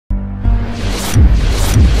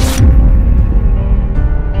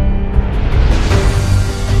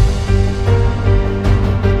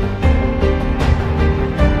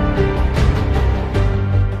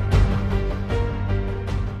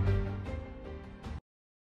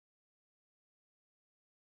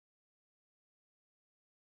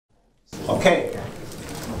Okay,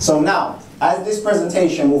 so now, as this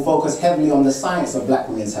presentation will focus heavily on the science of black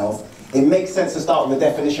women's health, it makes sense to start with a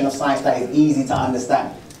definition of science that is easy to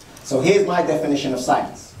understand. So here's my definition of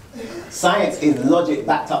science. Science is logic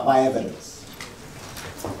backed up by evidence.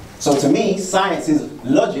 So to me, science is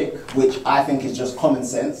logic, which I think is just common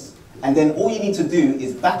sense, and then all you need to do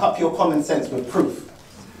is back up your common sense with proof.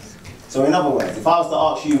 So in other words, if I was to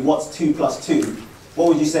ask you what's 2 plus 2, what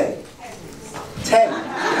would you say? 10.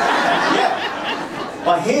 Yeah.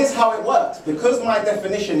 But here's how it works. Because my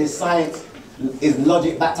definition is science is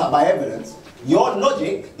logic backed up by evidence, your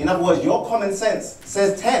logic, in other words, your common sense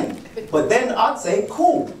says 10. But then I'd say,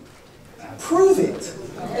 cool, prove it.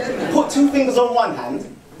 Put 2 fingers on one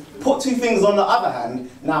hand, put 2 fingers on the other hand,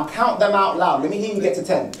 now count them out loud. Let me hear you get to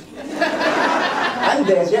 10. And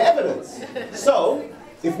there's your evidence. So,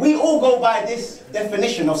 if we all go by this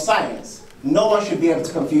definition of science, no one should be able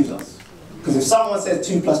to confuse us. Because if someone says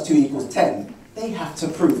 2 plus 2 equals 10, they have to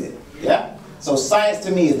prove it, yeah? So science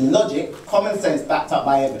to me is logic, common sense backed up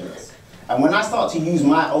by evidence. And when I start to use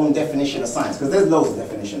my own definition of science, because there's loads of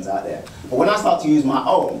definitions out there, but when I start to use my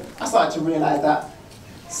own, I start to realize that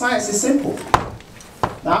science is simple.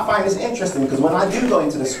 Now I find this interesting because when I do go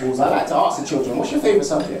into the schools, I like to ask the children, what's your favorite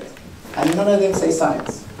subject? And none of them say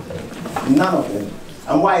science. None of them.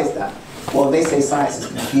 And why is that? Well, they say science is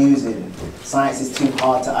confusing. Science is too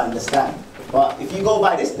hard to understand. But if you go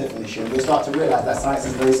by this definition, you'll start to realize that science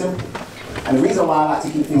is very simple. And the reason why I like to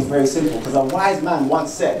keep things very simple, because a wise man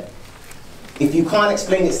once said, if you can't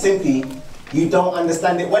explain it simply, you don't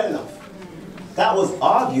understand it well enough. That was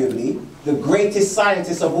arguably the greatest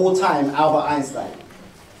scientist of all time, Albert Einstein.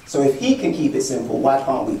 So if he can keep it simple, why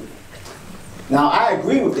can't we? Now, I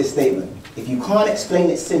agree with this statement. If you can't explain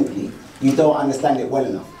it simply, you don't understand it well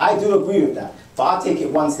enough. I do agree with that, but I'll take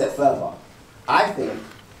it one step further. I think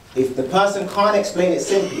if the person can't explain it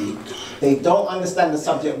simply, they don't understand the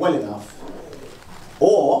subject well enough,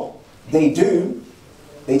 or they do,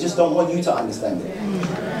 they just don't want you to understand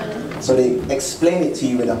it. So they explain it to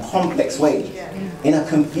you in a complex way, in a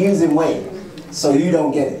confusing way, so you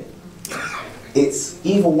don't get it. It's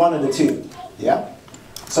either one of the two, yeah?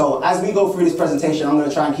 So as we go through this presentation, I'm going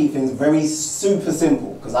to try and keep things very super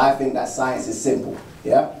simple, because I think that science is simple,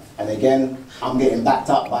 yeah? And again, I'm getting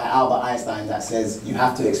backed up by Albert Einstein that says you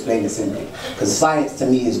have to explain it simply. Because science to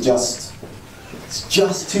me is just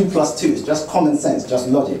 2 plus 2, it's just common sense, just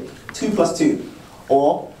logic. 2 plus 2.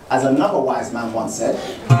 Or, as another wise man once said,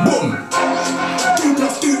 boom! 2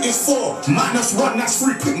 plus 2 is 4, minus 1, that's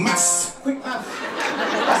 3, quick maths. Quick maths.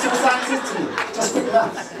 That's what science is to me, just quick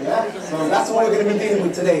maths, yeah? So that's what we're going to be dealing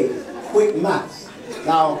with today, quick maths.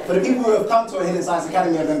 Now, for the people who have come to a Hidden Science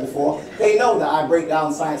Academy event before, they know that I break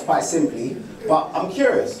down science quite simply, but I'm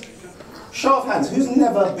curious. Show of hands, who's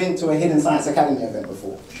never been to a Hidden Science Academy event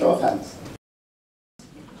before? Show of hands.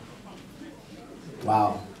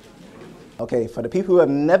 Wow. Okay, for the people who have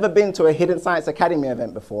never been to a Hidden Science Academy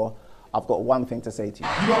event before, I've got one thing to say to you.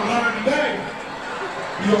 You're gonna learn today.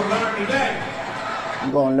 You're gonna learn today.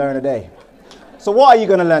 You're gonna learn today. So what are you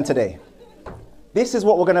gonna learn today? This is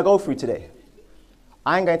what we're gonna go through today.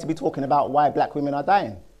 I'm going to be talking about why black women are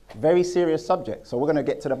dying. Very serious subject. So we're going to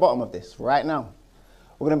get to the bottom of this right now.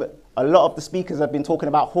 A lot of the speakers have been talking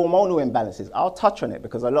about hormonal imbalances. I'll touch on it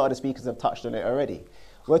because a lot of the speakers have touched on it already.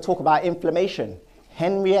 We'll talk about inflammation.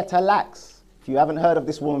 Henrietta Lacks. If you haven't heard of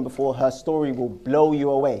this woman before, her story will blow you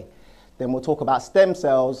away. Then we'll talk about stem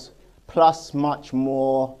cells, plus much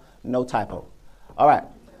more, no typo. All right,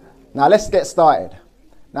 now let's get started.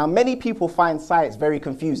 Now, many people find science very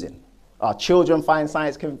confusing. Our children find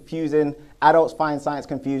science confusing, adults find science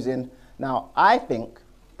confusing. Now, I think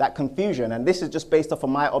that confusion, and this is just based off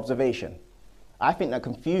of my observation, I think that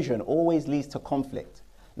confusion always leads to conflict.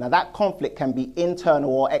 Now, that conflict can be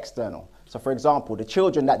internal or external. So, for example, the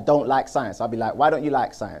children that don't like science, I'll be like, why don't you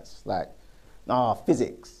like science? Like,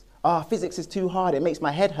 physics. Physics is too hard, it makes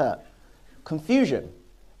my head hurt. Confusion,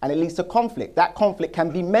 and it leads to conflict. That conflict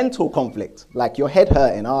can be mental conflict, like your head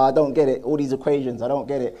hurting, I don't get it, all these equations, I don't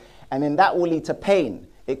get it. And then that will lead to pain.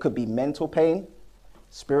 It could be mental pain,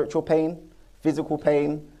 spiritual pain, physical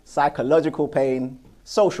pain, psychological pain,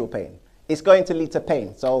 social pain. It's going to lead to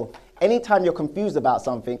pain. So anytime you're confused about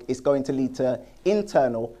something, it's going to lead to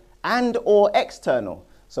internal and or external.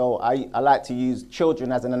 So I like to use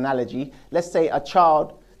children as an analogy. Let's say a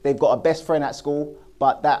child, they've got a best friend at school,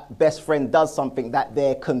 but that best friend does something that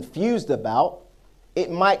they're confused about.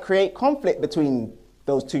 It might create conflict between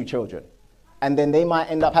those two children. And then they might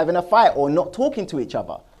end up having a fight or not talking to each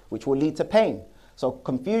other, which will lead to pain. So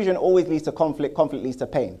confusion always leads to conflict, conflict leads to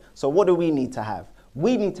pain. So what do we need to have?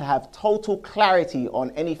 We need to have total clarity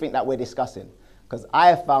on anything that we're discussing. Because I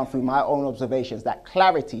have found through my own observations that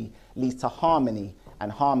clarity leads to harmony,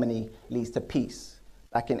 and harmony leads to peace.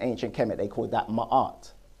 Back in ancient Kemet, they called that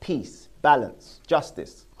ma'at, peace, balance,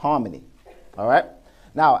 justice, harmony. All right?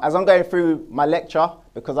 Now, as I'm going through my lecture,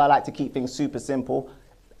 because I like to keep things super simple,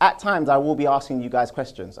 at times I will be asking you guys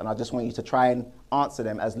questions, and I just want you to try and answer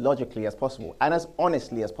them as logically as possible and as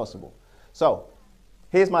honestly as possible. So,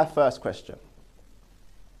 here's my first question.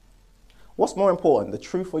 What's more important, the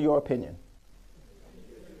truth or your opinion?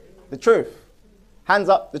 The truth. Hands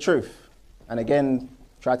up, the truth. And again,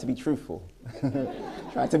 try to be truthful.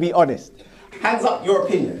 Try to be honest. Hands up, your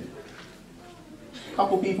opinion.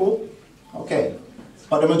 Couple people. Okay.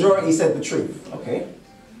 But the majority said the truth. Okay.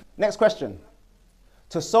 Next question.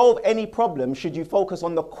 To solve any problem, should you focus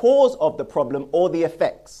on the cause of the problem or the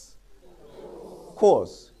effects?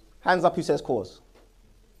 Cause. Hands up who says cause.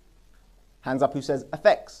 Hands up who says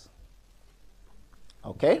effects.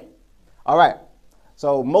 Okay. All right.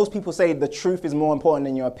 So most people say the truth is more important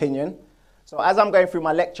than your opinion. So as I'm going through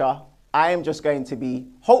my lecture, I am just going to be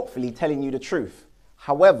hopefully telling you the truth.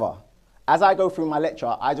 However, as I go through my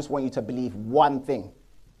lecture, I just want you to believe one thing.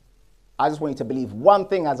 I just want you to believe one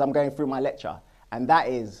thing as I'm going through my lecture, and that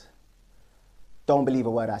is, don't believe a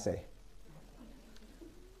word I say.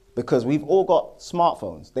 Because we've all got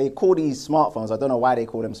smartphones. They call these smartphones, I don't know why they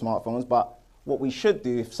call them smartphones, but what we should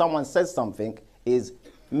do if someone says something is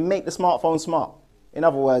make the smartphone smart. In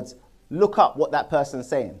other words, look up what that person's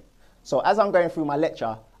saying. So as I'm going through my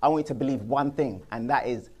lecture, I want you to believe one thing, and that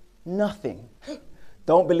is nothing.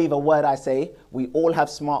 Don't believe a word I say. We all have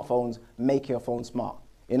smartphones. Make your phone smart.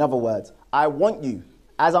 In other words, I want you,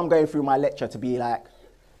 as I'm going through my lecture, to be like,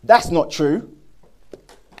 that's not true,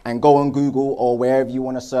 and go on Google or wherever you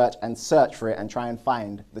want to search for it and try and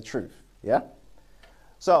find the truth. Yeah?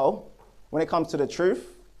 So when it comes to the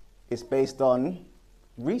truth, it's based on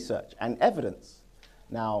research and evidence.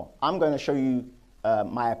 Now, I'm going to show you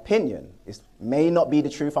my opinion. It may not be the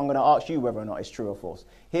truth. I'm going to ask you whether or not it's true or false.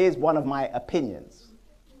 Here's one of my opinions.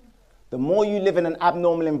 The more you live in an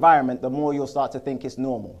abnormal environment, the more you'll start to think it's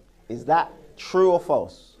normal. Is that true or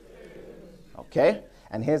false? Okay.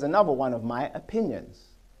 And here's another one of my opinions.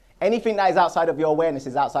 Anything that is outside of your awareness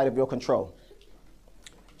is outside of your control.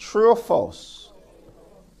 True or false?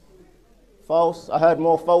 False. I heard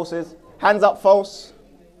more falses. Hands up, false.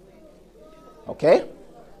 Okay.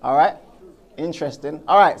 All right. Interesting.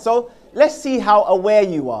 All right. So let's see how aware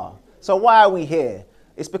you are. So why are we here?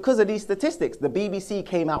 It's because of these statistics. The BBC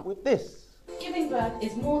came out with this. Giving birth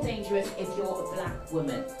is more dangerous if you're a black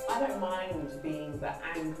woman. I don't mind being the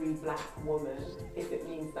angry black woman if it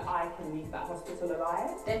means that I can leave that hospital alive.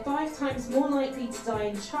 They're 5 times more likely to die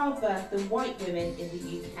in childbirth than white women in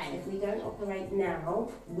the UK. If we don't operate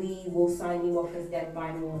now, we will sign you off as dead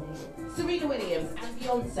by morning. Serena Williams and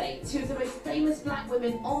Beyonce, 2 of the most famous black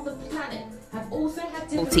women on the planet, have also had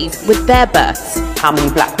difficulties with their births. How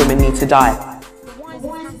many black women need to die?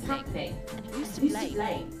 Why is this happening? Who's to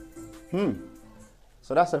blame?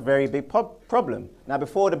 So that's a very big problem. Now,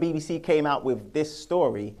 before the BBC came out with this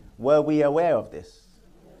story, were we aware of this?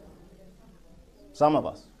 Some of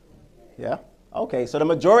us. Yeah? Okay, so the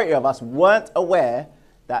majority of us weren't aware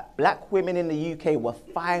that black women in the UK were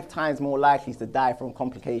 5 times more likely to die from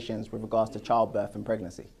complications with regards to childbirth and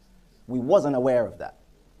pregnancy. We wasn't aware of that.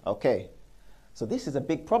 Okay, so this is a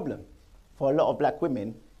big problem for a lot of black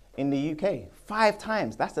women in the UK. 5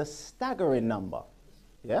 times, that's a staggering number.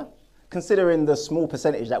 Yeah? Considering the small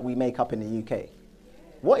percentage that we make up in the UK.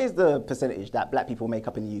 What is the percentage that black people make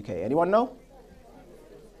up in the UK? Anyone know?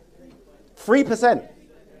 3%.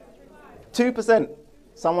 2%.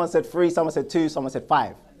 Someone said 3, someone said 2, someone said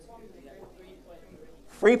 5.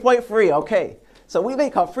 3.3, okay. So we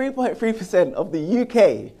make up 3.3% of the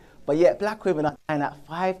UK, but yet black women are dying at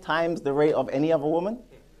 5 times the rate of any other woman?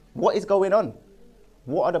 What is going on?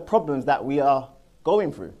 What are the problems that we are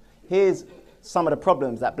going through? Here's some of the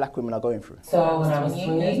problems that black women are going through. So when I was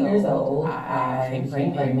 28 years old, I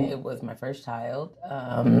became pregnant. It was my first child.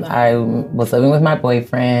 I was living with my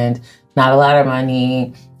boyfriend, not a lot of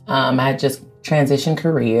money. I had just transitioned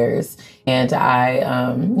careers, and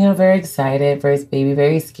I, very excited, first baby,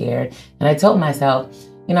 very scared. And I told myself,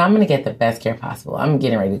 I'm going to get the best care possible. I'm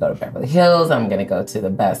getting ready to go to Beverly Hills. I'm going to go to the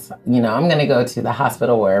best, I'm going to go to the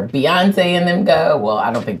hospital where Beyonce and them go. Well,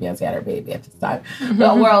 I don't think Beyonce had her baby at this time,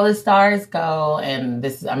 but where all the stars go. And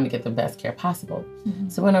I'm going to get the best care possible.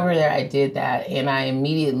 So went over there, I did that. And I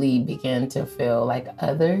immediately began to feel like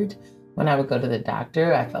othered. When I would go to the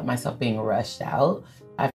doctor, I felt myself being rushed out.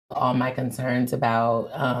 I felt all my concerns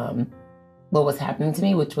about what was happening to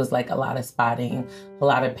me, which was like a lot of spotting, a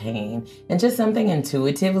lot of pain, and just something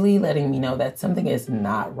intuitively letting me know that something is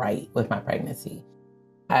not right with my pregnancy.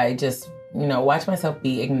 I just, watch myself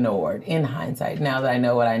be ignored in hindsight, now that I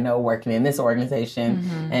know what I know working in this organization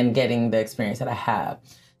and getting the experience that I have.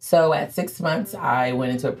 So at 6 months, I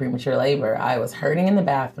went into a premature labor. I was hurting in the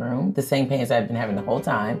bathroom, the same pains I've been having the whole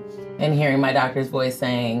time, and hearing my doctor's voice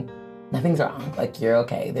saying, nothing's wrong, like, you're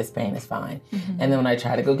okay, this pain is fine. And then when I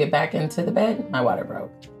tried to go get back into the bed, my water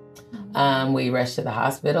broke. We rushed to the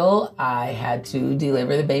hospital. I had to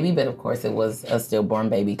deliver the baby, but of course it was a stillborn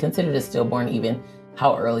baby, considered a stillborn even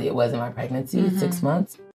how early it was in my pregnancy, 6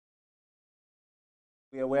 months.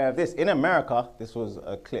 We're aware of this. In America, this was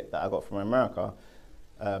a clip that I got from America,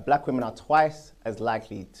 black women are twice as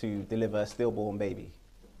likely to deliver a stillborn baby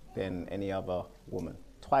than any other woman.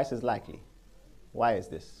 Twice as likely. Why is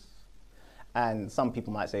this? And some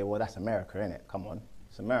people might say, well, that's America, innit? Come on,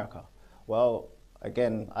 it's America. Well,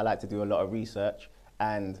 again, I like to do a lot of research,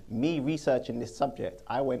 and me researching this subject,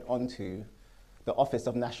 I went on to the Office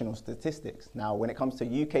of National Statistics. Now, when it comes to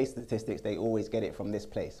UK statistics, they always get it from this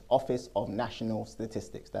place, Office of National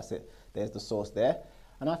Statistics. That's it. There's the source there.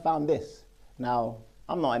 And I found this. Now,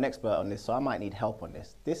 I'm not an expert on this, so I might need help on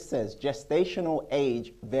this. This says gestational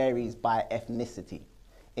age varies by ethnicity.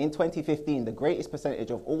 In 2015, the greatest percentage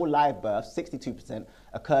of all live births, 62%,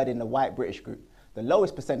 occurred in the white British group. The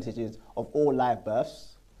lowest percentages of all live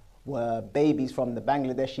births were babies from the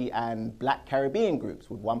Bangladeshi and Black Caribbean groups,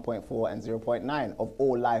 with 1.4 and 0.9 of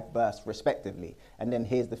all live births respectively. And then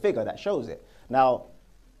here's the figure that shows it. Now,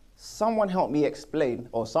 someone help me explain,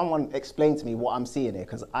 or someone explain to me what I'm seeing here,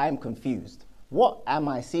 because I'm confused. What am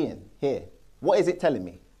I seeing here? What is it telling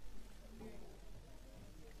me?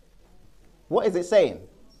 What is it saying?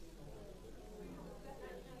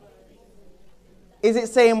 Is it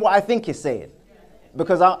saying what I think it's saying?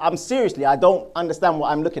 Because I'm seriously, I don't understand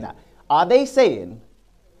what I'm looking at. Are they saying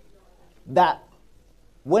that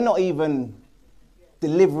we're not even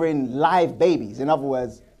delivering live babies? In other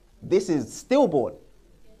words, this is stillborn.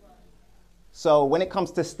 So when it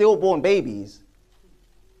comes to stillborn babies,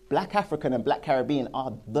 Black African and Black Caribbean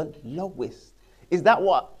are the lowest. Is that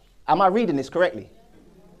what, am I reading this correctly?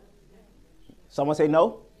 Someone say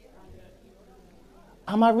no?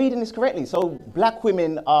 Am I reading this correctly? So black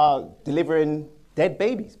women are delivering dead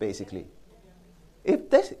babies, basically. If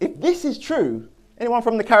this is true, anyone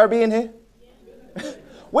from the Caribbean here?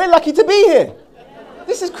 We're lucky to be here.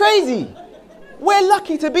 This is crazy. We're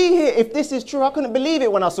lucky to be here if this is true. I couldn't believe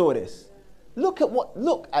it when I saw this. Look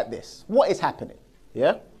at this. What is happening?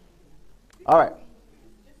 Yeah? All right.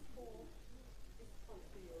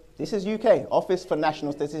 This is UK, Office for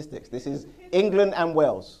National Statistics. This is England and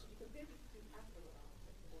Wales.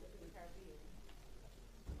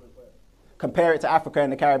 Compare it to Africa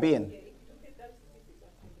and the Caribbean.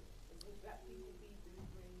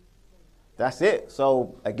 That's it.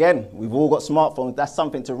 So again, we've all got smartphones. That's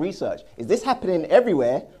something to research. Is this happening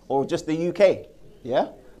everywhere or just the UK? Yeah?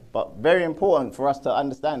 But very important for us to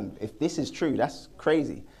understand. If this is true, that's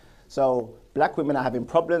crazy. So black women are having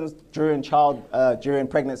problems during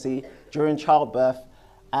pregnancy, during childbirth,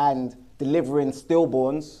 and delivering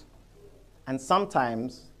stillborns. And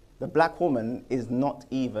sometimes the black woman is not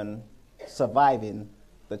even surviving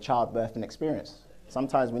the childbirthing experience.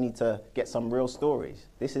 Sometimes we need to get some real stories.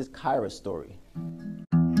 This is Kyra's story.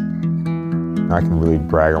 I can really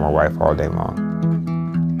brag on my wife all day long.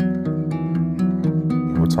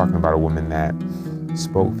 We're talking about a woman that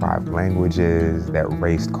spoke 5 languages, that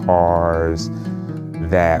raced cars,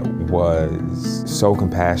 that was so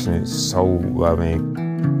compassionate, so loving.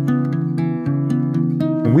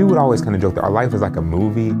 We would always kind of joke that our life is like a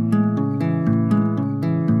movie.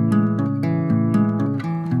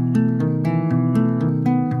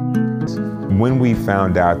 When we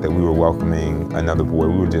found out that we were welcoming another boy,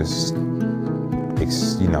 we were just,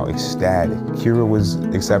 ecstatic. Kira was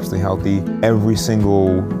exceptionally healthy. Every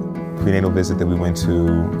single prenatal visit that we went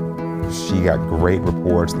to, she got great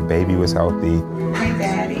reports. The baby was healthy. Hi,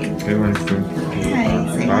 Daddy. Hey, Winston.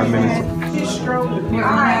 Hi. 5 minutes. She's stroking. All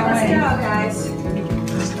right, let's go, guys.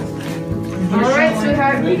 All right,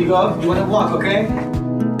 sweetheart. Ready to go? You want to walk, okay?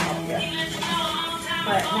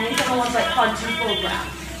 But 97 one's like quadruple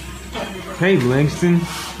graph. Hey, Langston.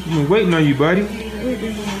 I've been waiting on you, buddy.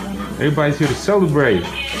 Everybody's here to celebrate.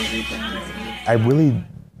 I really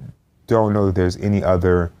don't know that there's any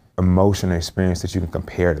other emotion or experience that you can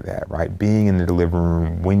compare to that, right? Being in the delivery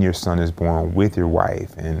room when your son is born with your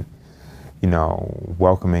wife and,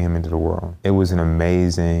 welcoming him into the world. It was an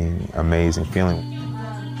amazing, amazing feeling.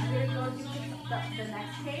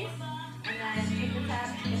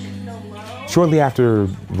 Shortly after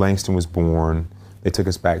Langston was born, they took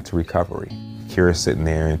us back to recovery. Kira's sitting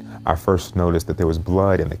there, and I first noticed that there was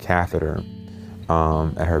blood in the catheter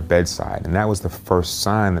at her bedside, and that was the first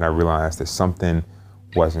sign that I realized that something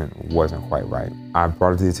wasn't quite right. I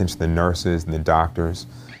brought it to the attention of the nurses and the doctors.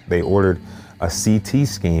 They ordered a CT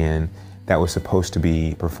scan that was supposed to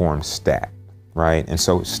be performed stat, right? And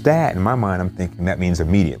so stat, in my mind, I'm thinking that means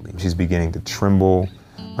immediately. She's beginning to tremble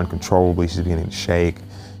uncontrollably, she's beginning to shake,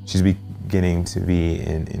 she's beginning to be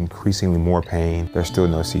in increasingly more pain. There's still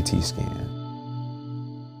no CT scan.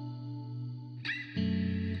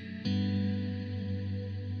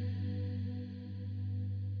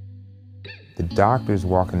 The doctor's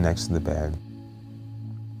walking next to the bed,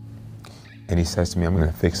 and he says to me, I'm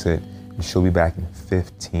gonna fix it, and she'll be back in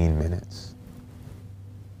 15 minutes.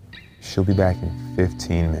 She'll be back in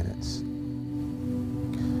 15 minutes.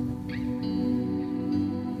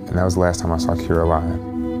 And that was the last time I saw Kira alive.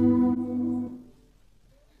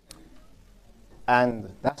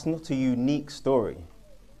 And that's not a unique story.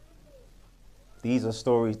 These are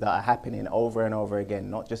stories that are happening over and over again,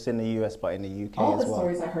 not just in the US, but in the UK as well. All the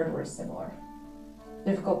stories I heard were similar.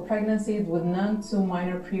 Difficult pregnancies with none to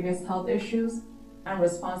minor previous health issues,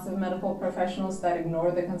 unresponsive medical professionals that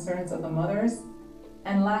ignore the concerns of the mothers,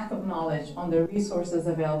 and lack of knowledge on the resources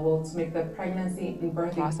available to make the pregnancy and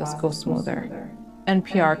birthing process go smoother.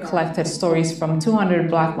 NPR collected stories from 200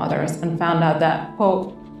 Black mothers and found out that,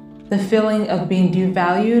 quote, the feeling of being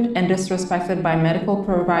devalued and disrespected by medical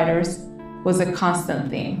providers was a constant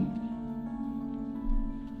theme.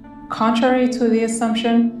 Contrary to the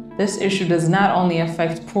assumption, this issue does not only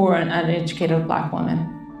affect poor and uneducated Black women.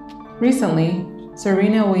 Recently,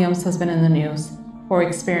 Serena Williams has been in the news for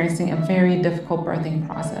experiencing a very difficult birthing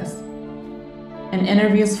process. In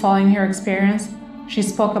interviews following her experience, she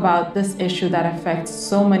spoke about this issue that affects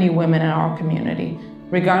so many women in our community,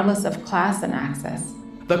 regardless of class and access.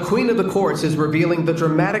 The Queen of the Courts is revealing the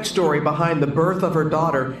dramatic story behind the birth of her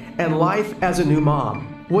daughter and life as a new mom.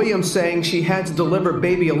 Williams saying she had to deliver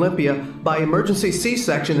baby Olympia by emergency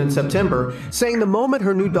C-section in September, saying the moment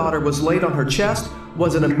her new daughter was laid on her chest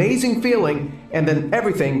was an amazing feeling, and then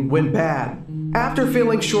everything went bad. After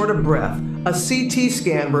feeling short of breath, a CT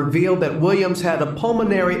scan revealed that Williams had a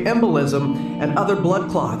pulmonary embolism and other blood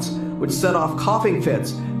clots, which set off coughing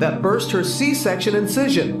fits that burst her C-section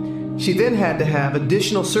incision. She then had to have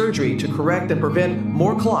additional surgery to correct and prevent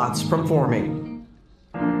more clots from forming.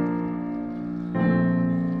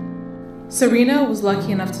 Serena was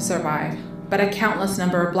lucky enough to survive, but a countless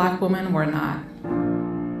number of Black women were not.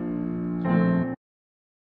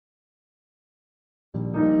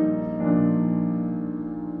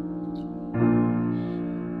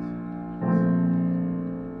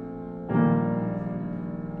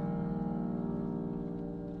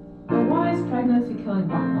 Why is pregnancy killing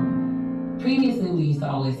Black women? Previously, we used to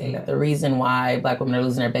always say that the reason why Black women are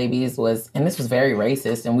losing their babies was, and this was very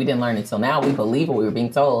racist, and we didn't learn it until now, we believe what we were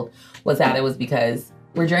being told, was that it was because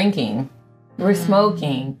we're drinking, we're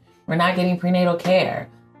smoking, we're not getting prenatal care,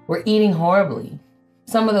 we're eating horribly.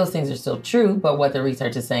 Some of those things are still true, but what the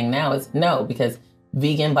research is saying now is no, because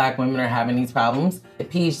vegan Black women are having these problems, the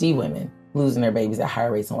PhD women losing their babies at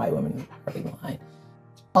higher rates than white women are being behind.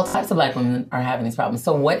 All types of Black women are having these problems.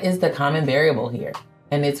 So what is the common variable here?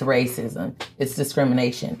 And it's racism, it's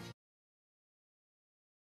discrimination.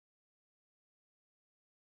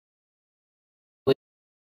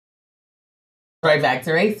 Right back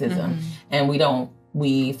to racism. And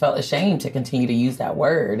we felt ashamed to continue to use that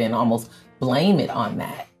word and almost blame it on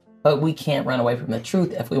that. But we can't run away from the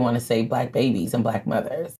truth if we want to save Black babies and Black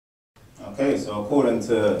mothers. Okay, so according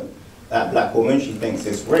to that Black woman, she thinks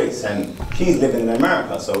it's race, and she's living in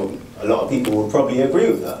America, so a lot of people would probably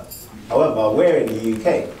agree with her. However, we're in the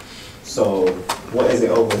UK, so what is it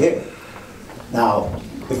over here? Now,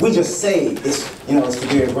 if we just say it's to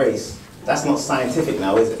do with race, that's not scientific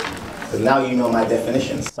now, is it? Because now you know my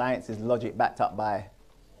definition. Science is logic backed up by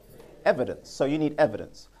evidence, so you need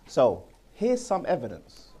evidence. So here's some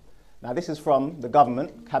evidence. Now this is from the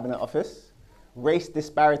government, Cabinet Office, Race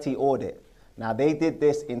Disparity Audit. Now they did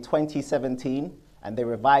this in 2017 and they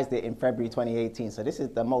revised it in February 2018. So this is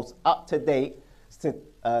the most up-to-date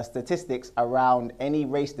statistics around any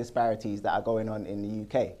race disparities that are going on in the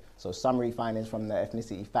UK. So summary findings from the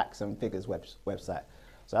Ethnicity Facts and Figures website.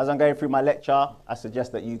 So as I'm going through my lecture, I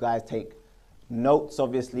suggest that you guys take notes,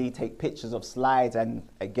 obviously, take pictures of slides, and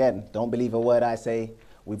again, don't believe a word I say.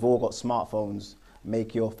 We've all got smartphones.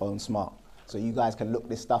 Make your phone smart. So you guys can look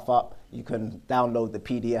this stuff up. You can download the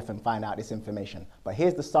PDF and find out this information. But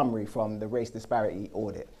here's the summary from the Race Disparity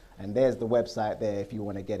Audit. And there's the website there if you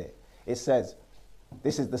want to get it. It says,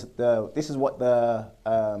 this is what the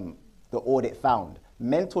the audit found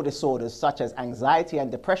mental disorders such as anxiety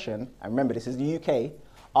and depression, and remember this is the UK,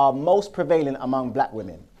 are most prevalent among black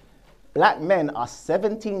women. Black men are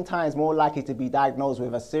 17 times more likely to be diagnosed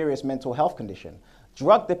with a serious mental health condition.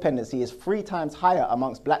 Drug dependency is 3 times higher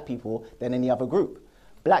amongst black people than any other group.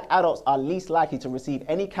 Black adults are least likely to receive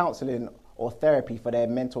any counseling or therapy for their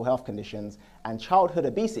mental health conditions, and childhood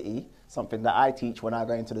obesity, something that I teach when I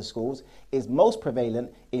go into the schools, is most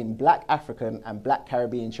prevalent in black African and black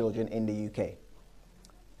Caribbean children in the UK.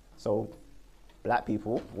 So, black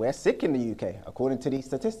people, we're sick in the UK, according to these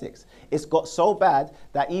statistics. It's got so bad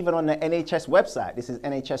that even on the NHS website, this is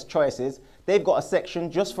NHS Choices, they've got a section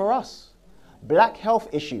just for us. Black health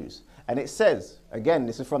issues. And it says, again,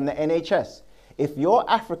 this is from the NHS, if you're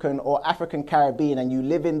African or African Caribbean and you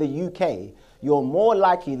live in the UK, you're more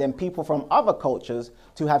likely than people from other cultures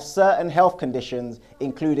to have certain health conditions,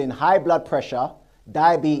 including high blood pressure,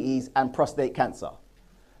 diabetes, and prostate cancer.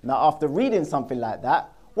 Now, after reading something like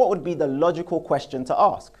that, what would be the logical question to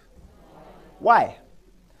ask? Why?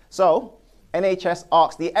 So, NHS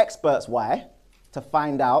asked the experts why to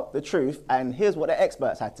find out the truth, and here's what the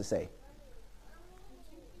experts had to say.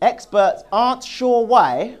 Experts aren't sure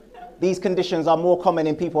why these conditions are more common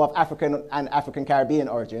in people of African and African Caribbean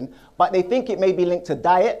origin, but they think it may be linked to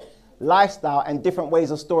diet, lifestyle, and different ways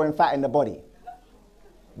of storing fat in the body.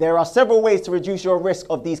 There are several ways to reduce your risk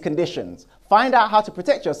of these conditions. Find out how to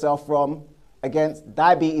protect yourself from against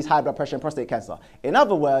diabetes, high blood pressure, and prostate cancer. In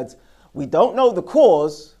other words, we don't know the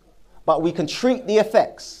cause, but we can treat the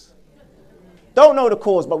effects. Don't know the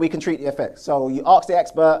cause, but we can treat the effects. So you ask the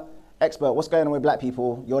expert, what's going on with black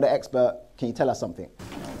people? You're the expert, can you tell us something?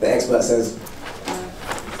 The expert says,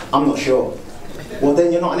 I'm not sure. Well,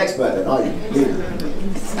 then you're not an expert then, are you?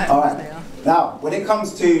 All right. Now, when it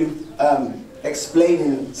comes to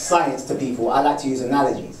explaining science to people, I like to use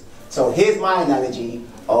analogies. So here's my analogy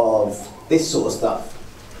of this sort of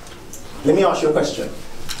stuff. Let me ask you a question.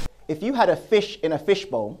 If you had a fish in a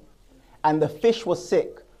fishbowl and the fish was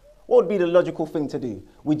sick, what would be the logical thing to do?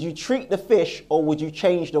 Would you treat the fish or would you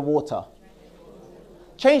change the water?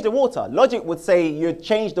 Change the water. Logic would say you'd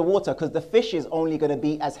change the water because the fish is only going to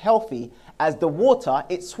be as healthy as the water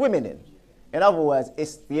it's swimming in. In other words,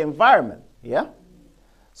 it's the environment, yeah?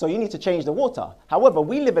 So you need to change the water. However,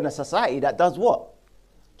 we live in a society that does what?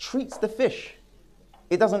 Treats the fish.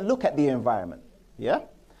 It doesn't look at the environment, yeah?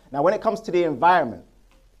 Now, when it comes to the environment,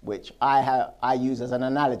 which I use as an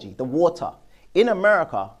analogy, the water. In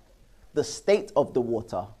America, the state of the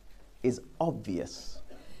water is obvious.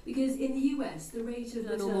 Because in the US, the rate of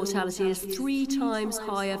maternal mortality is 3 times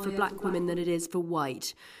higher for black women than it is for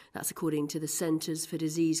white. That's according to the Centers for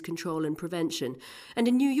Disease Control and Prevention. And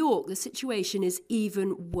in New York, the situation is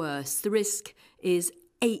even worse. The risk is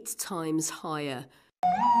 8 times higher.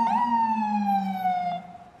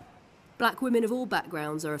 Black women of all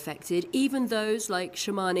backgrounds are affected, even those like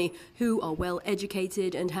Shamani, who are well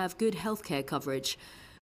educated and have good healthcare coverage.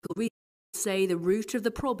 Researchers say the root of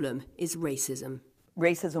the problem is racism.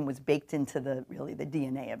 Racism was baked into the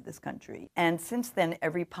DNA of this country. And since then,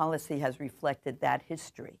 every policy has reflected that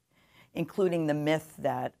history, including the myth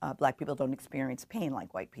that black people don't experience pain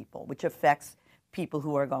like white people, which affects people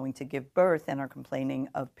who are going to give birth and are complaining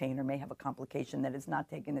of pain or may have a complication that is not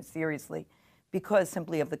taken as seriously because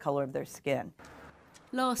simply of the color of their skin.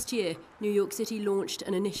 Last year, New York City launched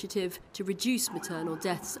an initiative to reduce maternal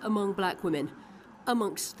deaths among black women.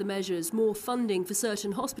 Amongst the measures, more funding for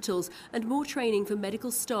certain hospitals and more training for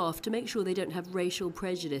medical staff to make sure they don't have racial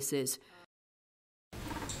prejudices.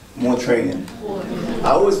 More training.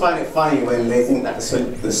 I always find it funny when they think that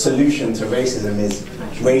the solution to racism is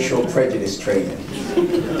racial prejudice training.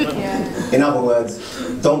 In other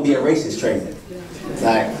words, don't be a racist training.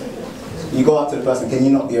 Like, you go up to the person, can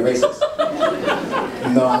you not be a racist?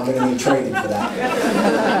 No, I'm going to need training for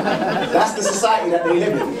that. That's the society that they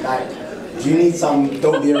live in. Like, you need some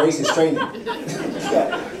don't be a racist training.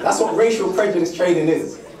 Yeah, that's what racial prejudice training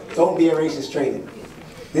is. Don't be a racist training.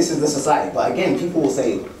 This is the society. But again, people will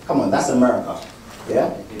say, come on, that's America.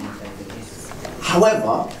 Yeah?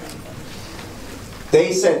 However,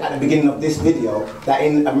 they said at the beginning of this video that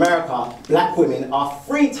in America, black women are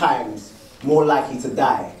 3 times more likely to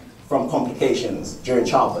die from complications during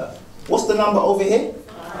childbirth. What's the number over here?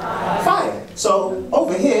 5. So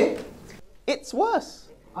over here, it's worse.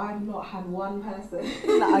 I've not had one person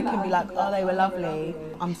that I can be like, oh, they were lovely.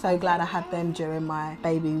 I'm so glad I had them during my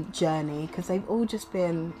baby journey because they've all just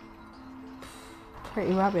been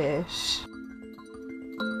pretty rubbish.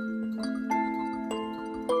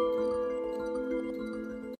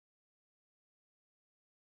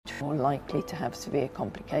 more likely to have severe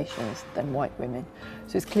complications than white women.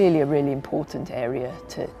 So it's clearly a really important area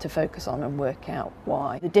to focus on and work out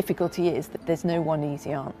why. The difficulty is that there's no one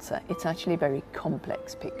easy answer. It's actually a very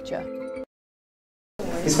complex picture.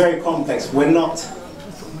 It's very complex. We're not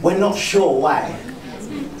sure why.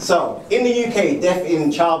 So, in the UK, death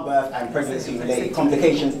in childbirth and pregnancy-related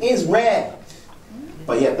complications is rare.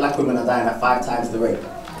 But yet, black women are dying at 5 times the rate.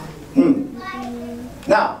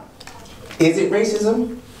 Now, is it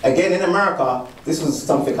racism? Again, in America, this was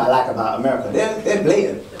something I like about America. They're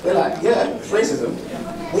blatant. They're like, yeah, it's racism.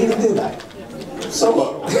 What are you gonna do about it? So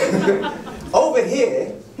what? Over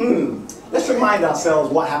here, let's remind ourselves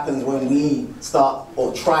what happens when we start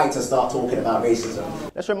or try to start talking about racism.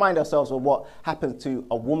 Let's remind ourselves of what happens to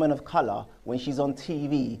a woman of color when she's on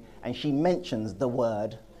TV and she mentions the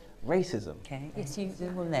word racism. Okay, yes, you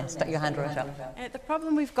will next. Stuck your hand right up. The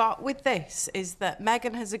problem we've got with this is that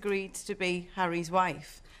Meghan has agreed to be Harry's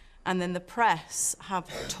wife, and then the press have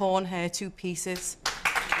torn her to pieces.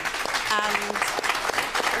 And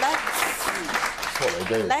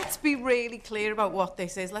let's be really clear about what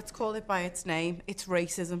this is. Let's call it by its name. It's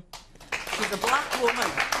racism. She's a black woman,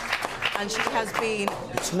 and she has been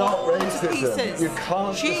torn to pieces. You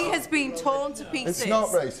can't. She has been torn to pieces. It's not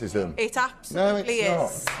racism. It absolutely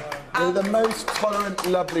is. We're the most tolerant,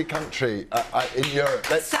 lovely country in Europe.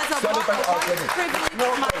 Let's celebrate our women.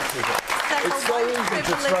 Not racism. It's so easy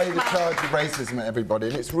to throw the charge of racism at everybody,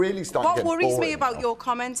 and it's really starting to get boring. What worries me about your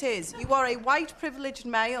comment is you are a white privileged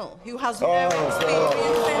male who has no experience in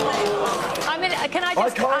this. I mean, I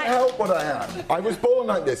can't help what I am. I was born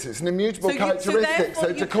like this. It's an immutable characteristic.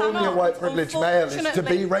 So to call me a white privileged male is to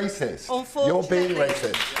be racist. You're being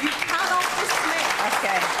racist. You cannot dismiss.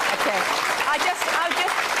 Okay.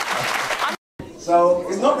 So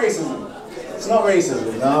it's not racism. It's not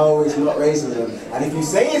racism. No, it's not racism. And if you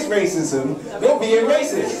say it's racism, you're being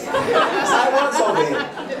racist. That's how it works over here.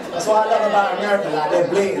 That's what I love about America. Like, they're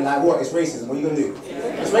blatant. Like, what? It's racism. What are you gonna do?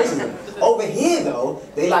 It's racism. Over here, though,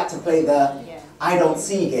 they like to play the I don't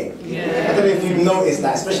see game. I don't know if you've noticed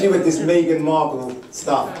that, especially with this Meghan Markle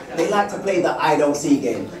stuff. They like to play the I don't see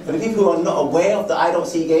game. For the people who are not aware of the I don't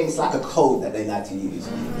see game, it's like a code that they like to use.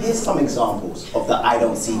 Here's some examples of the I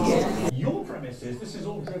don't see game. Your premise is this is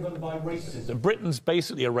all driven by racism. Britain's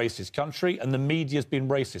basically a racist country and the media's been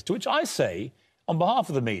racist. To which I say, on behalf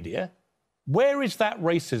of the media, where is that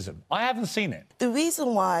racism? I haven't seen it. The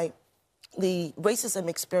reason why the racism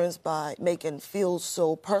experienced by Meghan feels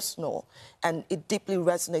so personal and it deeply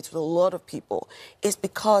resonates with a lot of people is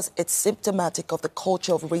because it's symptomatic of the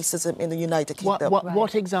culture of racism in the United Kingdom.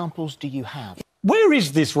 What examples do you have? Where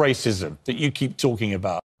is this racism that you keep talking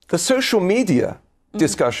about? The social media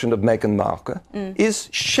discussion of Meghan Markle is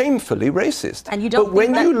shamefully racist. And you don't but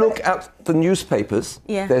when you look at the newspapers,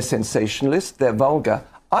 Yeah. they're sensationalist, they're vulgar.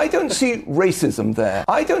 I don't see racism there.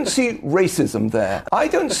 I don't see racism there. I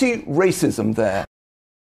don't see racism there.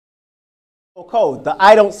 Code, the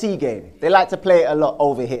I don't see game. They like to play it a lot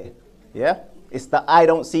over here. Yeah? It's the I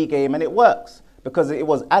don't see game, and it works. Because it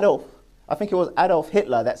was I think it was Adolf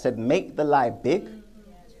Hitler that said, make the lie big,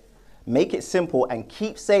 make it simple, and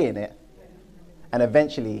keep saying it, and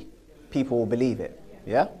eventually people will believe it.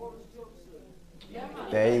 Yeah?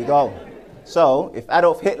 There you go. So, if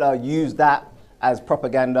Adolf Hitler used that as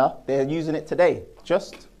propaganda, they're using it today.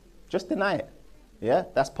 Just deny it. Yeah?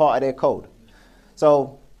 That's part of their code.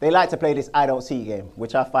 So, they like to play this I don't see game,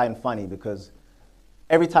 which I find funny because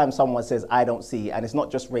every time someone says I don't see, and it's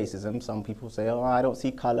not just racism, some people say, oh, I don't see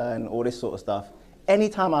color and all this sort of stuff.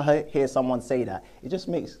 Anytime I hear someone say that, it just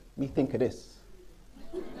makes me think of this.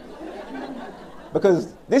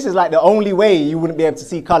 Because this is like the only way you wouldn't be able to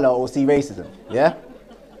see color or see racism, yeah?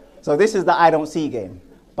 So this is the I don't see game.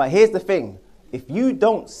 But here's the thing, if you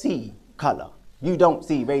don't see color, you don't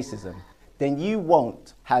see racism, then you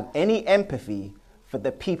won't have any empathy for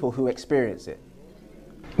the people who experience it.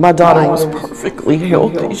 My daughter was perfectly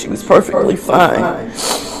healthy. She was perfectly fine.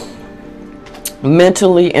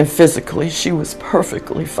 Mentally and physically, she was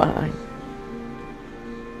perfectly fine.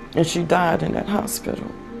 And she died in that hospital.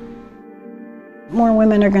 More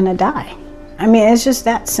women are going to die. I mean, it's just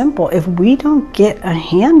that simple. If we don't get a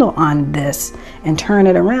handle on this and turn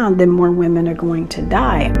it around, then more women are going to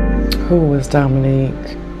die. Who was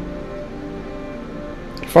Dominique?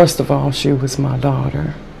 First of all, she was my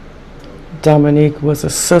daughter. Dominique was a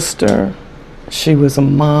sister. She was a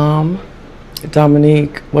mom.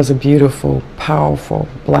 Dominique was a beautiful, powerful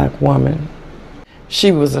black woman.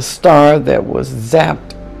 She was a star that was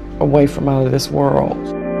zapped away from out of this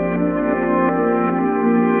world.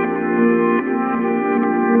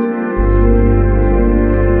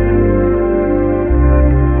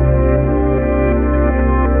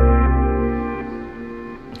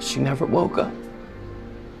 thought-provoker.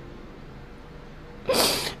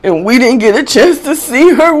 And we didn't get a chance to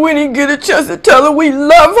see her. We didn't get a chance to tell her we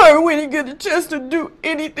love her. We didn't get a chance to do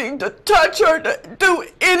anything, to touch her, to do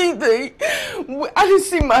anything. I didn't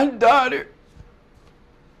see my daughter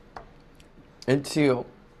until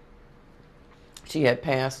she had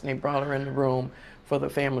passed and they brought her in the room for the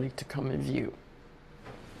family to come and view.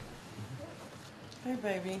 Hey,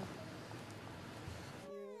 baby.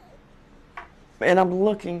 And I'm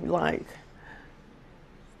looking like,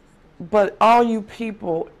 but all you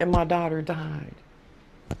people and my daughter died.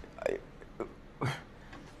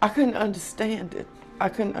 I couldn't understand it. I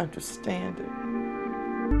couldn't understand it.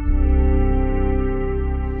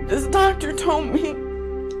 This doctor told me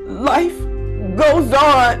life goes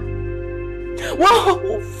on. Well,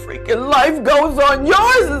 freaking life goes on.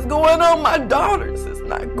 Yours is going on. My daughter's is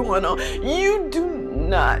not going on. You do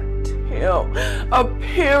not tell a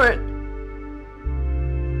parent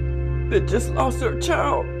that just lost her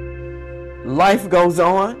child, life goes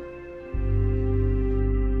on.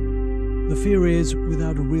 The fear is,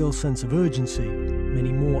 without a real sense of urgency,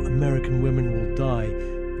 many more American women will die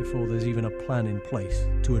before there's even a plan in place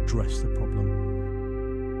to address the problem.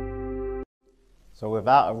 So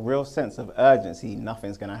without a real sense of urgency,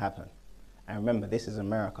 nothing's going to happen. And remember, this is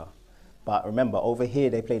America. But remember, over here,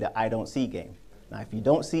 they play the I don't see game. Now, if you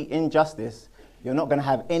don't see injustice, you're not going to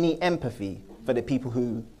have any empathy for the people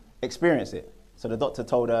who experience it. So the doctor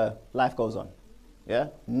told her, life goes on. Yeah?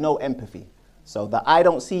 No empathy. So the I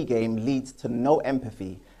don't see game leads to no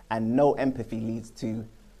empathy, and no empathy leads to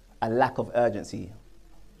a lack of urgency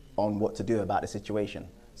on what to do about the situation.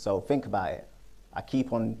 So think about it. I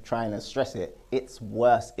keep on trying to stress it. It's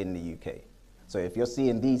worse in the UK. So if you're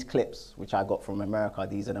seeing these clips, which I got from America,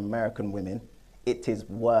 these are American women, it is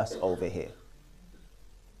worse over here.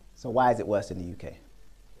 So why is it worse in the UK?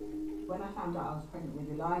 When I found out I was pregnant with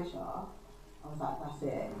Elijah, I was like, that's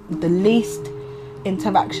it. The least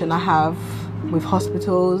interaction I have with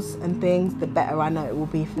hospitals and things, the better I know it will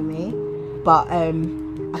be for me. But I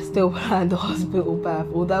still planned a hospital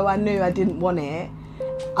birth. Although I knew I didn't want it,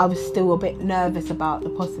 I was still a bit nervous about the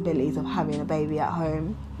possibilities of having a baby at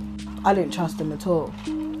home. I didn't trust them at all.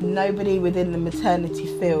 Nobody within the maternity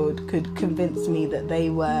field could convince me that they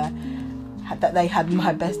had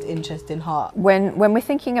my best interest in heart. When we're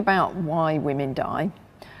thinking about why women die,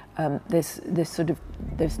 there's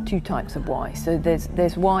two types of why. So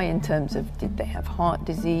there's why in terms of did they have heart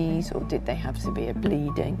disease or did they have severe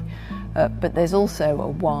bleeding, but there's also a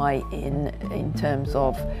why in terms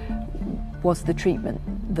of was the treatment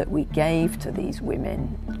that we gave to these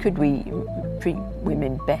women, could we treat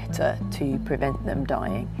women better to prevent them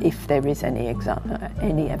dying? If there is any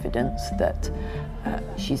evidence that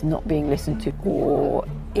she's not being listened to, or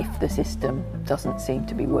if the system doesn't seem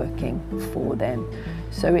to be working for them.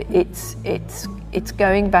 So it's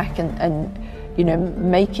going back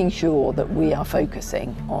and making sure that we are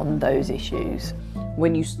focusing on those issues.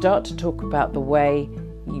 When you start to talk about the way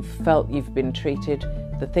you felt you've been treated,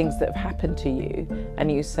 the things that have happened to you,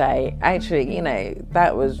 and you say, actually,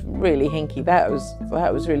 that was really hinky, that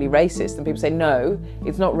was really racist, and people say, no,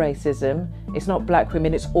 it's not racism, it's not black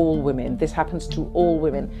women, it's all women. This happens to all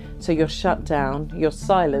women. So you're shut down, you're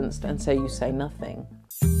silenced, and so you say nothing.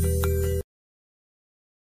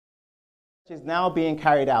 Is now being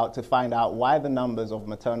carried out to find out why the numbers of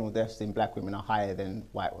maternal deaths in black women are higher than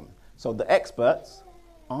white women. So the experts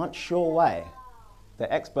aren't sure why. The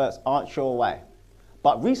experts aren't sure why.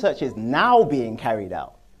 But research is now being carried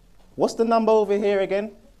out. What's the number over here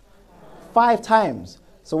again? 5 times.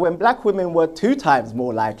 So when black women were 2 times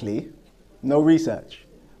more likely, no research.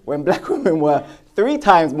 When black women were 3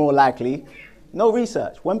 times more likely, no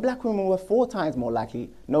research. When black women were 4 times more likely,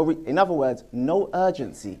 in other words, no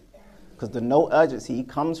urgency. Because the no urgency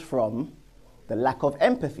comes from the lack of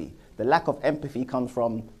empathy. The lack of empathy comes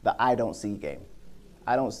from the I don't see game.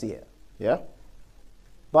 I don't see it, yeah?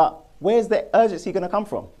 But where's the urgency going to come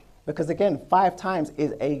from? Because again, 5 times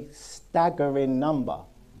is a staggering number.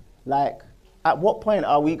 Like, at what point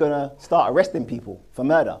are we going to start arresting people for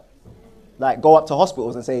murder? Like, go up to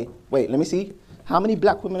hospitals and say, wait, let me see. How many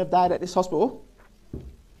black women have died at this hospital?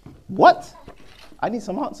 What? I need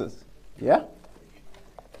some answers, yeah?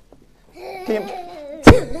 Kim?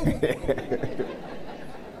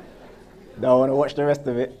 Don't want to watch the rest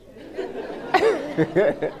of it.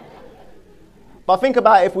 But think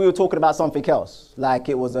about if we were talking about something else, like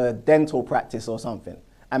it was a dental practice or something,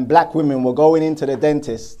 and black women were going into the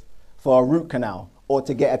dentist for a root canal or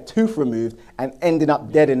to get a tooth removed and ending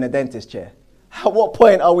up dead in the dentist chair. At what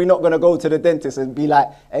point are we not going to go to the dentist and be like,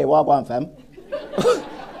 hey, what on, fam?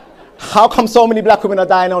 How come so many black women are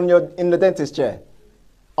dying in the dentist chair?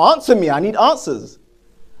 Answer me, I need answers.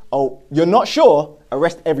 Oh, you're not sure?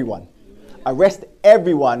 Arrest everyone. Arrest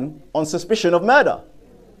everyone on suspicion of murder.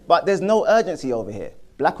 But there's no urgency over here.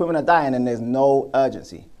 Black women are dying and there's no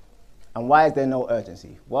urgency. And why is there no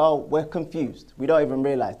urgency? Well, we're confused. We don't even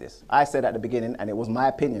realize this. I said at the beginning, and it was my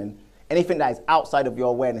opinion, anything that is outside of your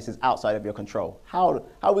awareness is outside of your control. How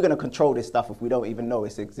are we going to control this stuff if we don't even know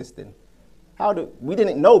it's existing? We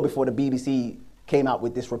didn't know before the BBC came out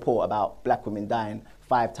with this report about black women dying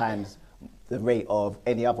 5 times the rate of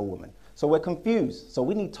any other woman. So we're confused. So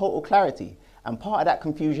we need total clarity. And part of that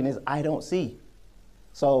confusion is I don't see.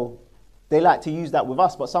 So they like to use that with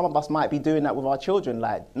us, but some of us might be doing that with our children.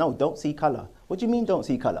 Like, no, don't see color. What do you mean don't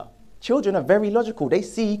see color? Children are very logical. They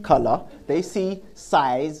see color, they see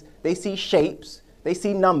size, they see shapes, they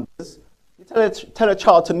see numbers. You tell a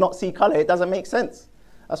child to not see color, it doesn't make sense.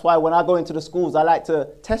 That's why when I go into the schools, I like to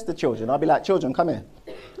test the children. I'll be like, children, come here.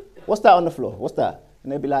 What's that on the floor? What's that?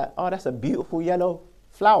 And they'll be like, oh, that's a beautiful yellow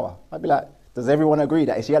flower. I'd be like, does everyone agree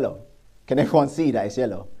that it's yellow? Can everyone see that it's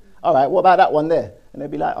yellow? All right, what about that one there? And they'd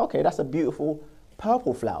be like, okay, that's a beautiful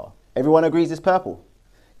purple flower. Everyone agrees it's purple.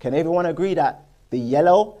 Can everyone agree that the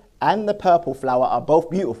yellow and the purple flower are both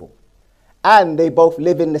beautiful? And they both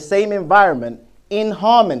live in the same environment in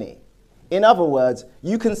harmony. In other words,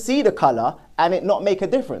 you can see the color and it not make a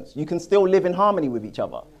difference. You can still live in harmony with each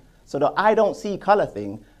other. So the I don't see color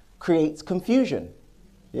thing creates confusion,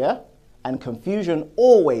 yeah? And confusion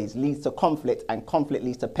always leads to conflict, and conflict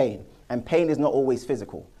leads to pain. And pain is not always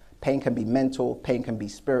physical. Pain can be mental, pain can be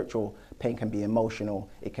spiritual, pain can be emotional,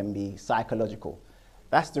 it can be psychological.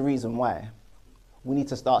 That's the reason why we need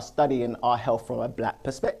to start studying our health from a black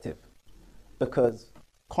perspective. Because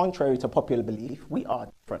contrary to popular belief, we are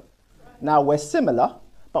different. Now we're similar,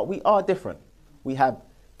 but we are different. We have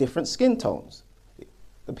different skin tones.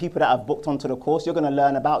 The people that have booked onto the course, you're going to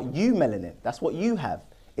learn about eumelanin. That's what you have.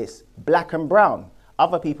 It's black and brown.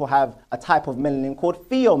 Other people have a type of melanin called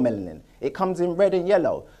pheomelanin. It comes in red and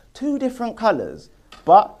yellow. 2 different colors,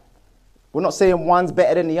 but we're not saying one's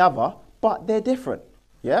better than the other, but they're different,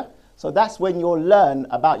 yeah? So that's when you'll learn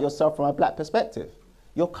about yourself from a black perspective.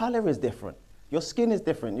 Your color is different. Your skin is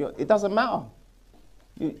different. It doesn't matter.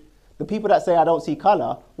 The people that say I don't see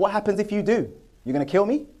color, what happens if you do? You're going to kill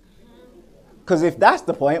me? Because if that's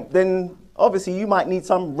the point, then obviously you might need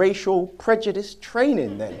some racial prejudice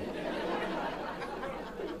training then.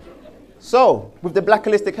 So, with the Black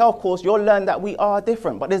Holistic Health course, you'll learn that we are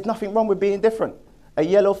different, but there's nothing wrong with being different. A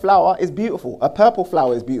yellow flower is beautiful. A purple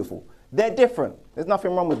flower is beautiful. They're different. There's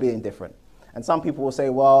nothing wrong with being different. And some people will say,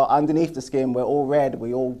 well, underneath the skin, we're all red,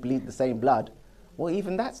 we all bleed the same blood. Well,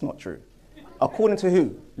 even that's not true. According to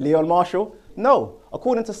who? Leon Marshall? No,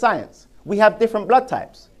 according to science. We have different blood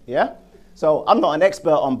types, yeah? So I'm not an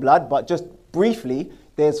expert on blood, but just briefly,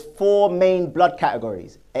 there's 4 main blood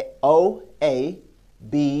categories, O, A,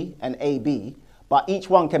 B, and AB, but each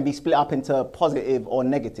one can be split up into positive or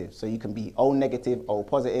negative. So you can be O negative, O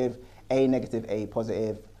positive, A negative, A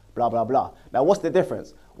positive, blah, blah, blah. Now, what's the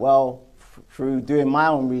difference? Well, through doing my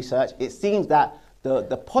own research, it seems that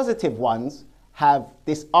the positive ones have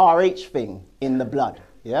this RH thing in the blood,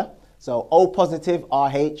 yeah? So O positive,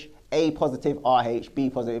 RH, A positive, RH, B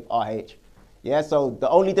positive, RH. Yeah, so the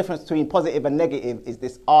only difference between positive and negative is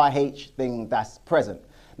this RH thing that's present.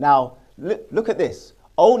 Now, look at this.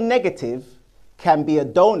 O negative can be a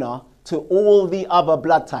donor to all the other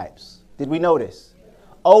blood types. Did we know this?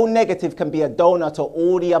 O negative can be a donor to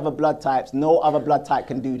all the other blood types. No other blood type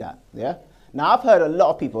can do that, yeah? Now, I've heard a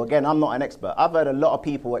lot of people, again, I'm not an expert, I've heard a lot of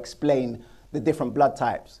people explain the different blood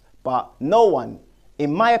types, but no one,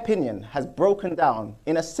 in my opinion, has broken down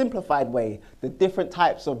in a simplified way the different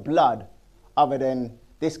types of blood other than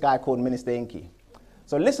this guy called Minister Inky.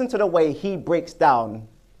 So listen to the way he breaks down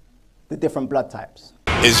the different blood types.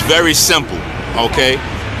 It's very simple, okay?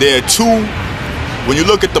 There are 2, when you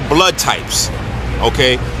look at the blood types,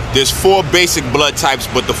 okay, there's 4 basic blood types,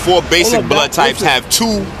 but the 4 basic blood types have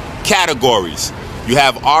 2 categories. You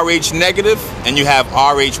have Rh negative and you have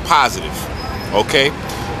Rh positive, okay?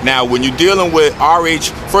 Now, when you're dealing with Rh,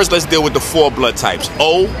 first let's deal with the 4 blood types,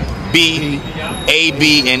 O, B,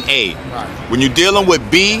 AB, and A. When you're dealing with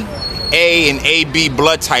B, A, and AB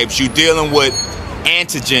blood types, you're dealing with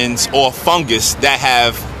antigens or fungus that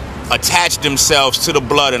have attached themselves to the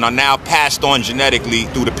blood and are now passed on genetically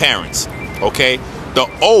through the parents, okay? The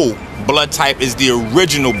O blood type is the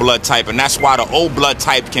original blood type, and that's why the O blood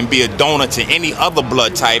type can be a donor to any other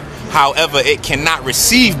blood type. However, it cannot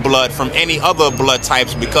receive blood from any other blood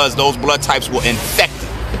types because those blood types will infect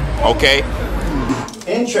it, okay?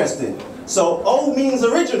 Interesting. So O means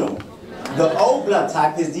original. The O blood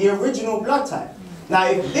type is the original blood type. Now,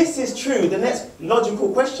 if this is true, the next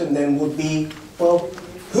logical question then would be, well,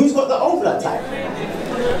 who's got the O blood type?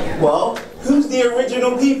 Well, who's the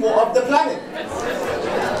original people of the planet?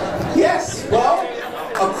 Yes, well,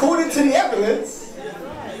 according to the evidence,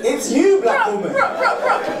 it's you, black woman.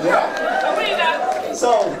 Yeah?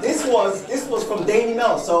 So this was from Daily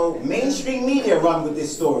Mail. So mainstream media run with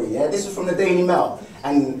this story. Yeah, this was from the Daily Mail,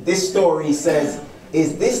 and this story says,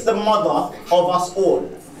 "Is this the mother of us all?"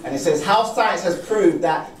 And it says, "How science has proved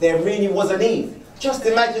that there really was an Eve." Just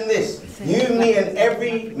imagine this: you, me, and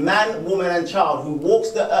every man, woman, and child who walks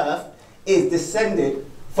the earth is descended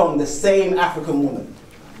from the same African woman.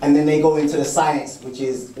 And then they go into the science, which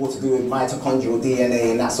is all to do with mitochondrial DNA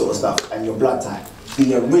and that sort of stuff, and your blood type,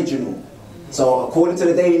 the original. So according to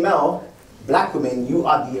the Daily Mail, black women, you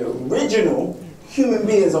are the original human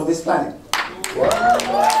beings of this planet.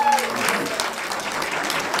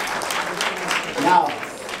 Now,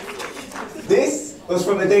 this was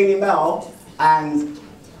from the Daily Mail, and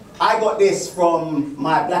I got this from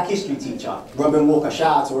my Black History teacher, Robin Walker.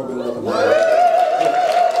 Shout out to Robin Walker, by the way.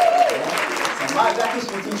 My Black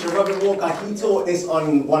History teacher, Robin Walker, he taught this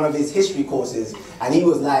on one of his history courses, and he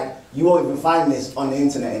was like, you won't even find this on the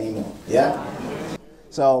internet anymore, yeah?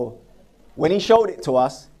 So when he showed it to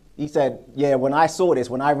us, he said, yeah, when I saw this,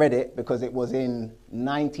 when I read it, because it was in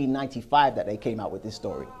 1995 that they came out with this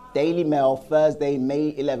story. Daily Mail, Thursday,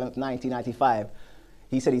 May 11th, 1995.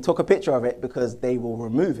 He said he took a picture of it because they will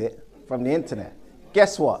remove it from the internet.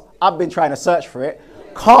 Guess what? I've been trying to search for it,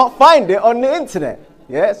 can't find it on the internet.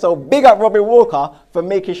 Yeah, so big up Robin Walker for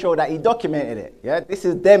making sure that he documented it. Yeah, this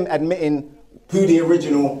is them admitting who the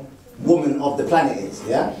original woman of the planet is.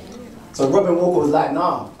 Yeah, so Robin Walker was like,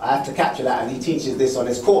 nah, I have to capture that, and he teaches this on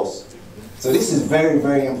his course. So this is very,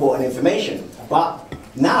 very important information. But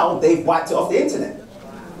now they've wiped it off the internet.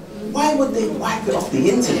 Why would they wipe it off the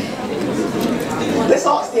internet? Let's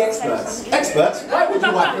ask the experts. Experts, why would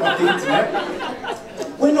you wipe it off the internet?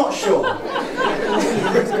 We're not sure.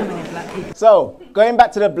 So, going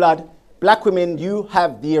back to the blood, black women, you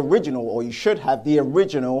have the original, or you should have the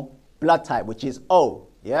original blood type, which is O,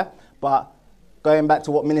 yeah? But going back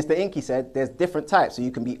to what Minister Inky said, there's different types. So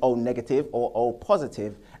you can be O negative or O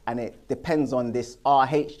positive, and it depends on this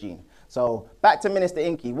RH gene. So back to Minister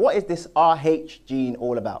Inky, what is this RH gene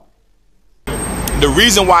all about? The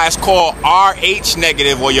reason why it's called RH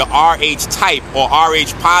negative or your RH type or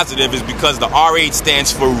RH positive is because the RH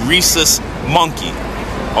stands for rhesus monkey.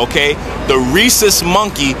 Okay, the rhesus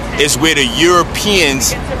monkey is where the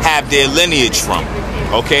Europeans have their lineage from.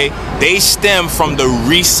 Okay, they stem from the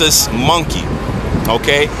rhesus monkey.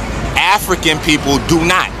 Okay, African people do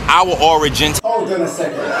not. Our origins. Hold on a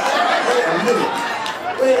second. Wait a minute.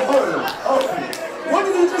 Wait, hold on. What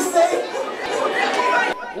did you just say?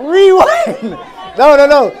 Rewind.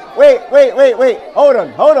 No. Wait. Hold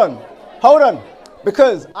on.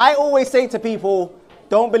 Because I always say to people,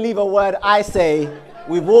 don't believe a word I say.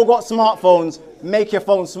 We've all got smartphones. Make your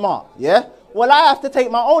phone smart. Yeah? Well, I have to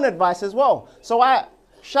take my own advice as well. So I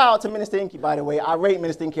shout out to Minister Inky, by the way. I rate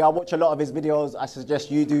Minister Inky. I watch a lot of his videos. I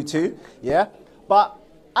suggest you do too. Yeah? But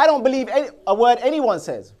I don't believe a word anyone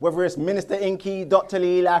says, whether it's Minister Inky, Dr.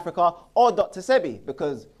 Lee Africa, or Dr. Sebi,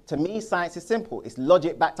 because to me, science is simple. It's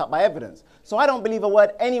logic backed up by evidence. So I don't believe a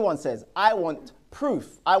word anyone says. I want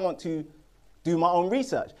proof. I want to do my own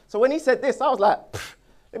research. So when he said this, I was like,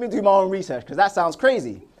 let me do my own research, because that sounds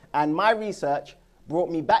crazy. And my research brought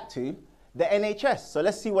me back to the NHS. So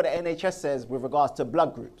let's see what the NHS says with regards to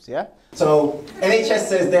blood groups, yeah? So NHS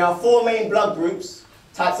says there are 4 main blood groups,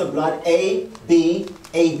 types of blood, A, B,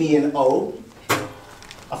 AB, and O.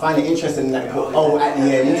 I find it interesting that they put O at the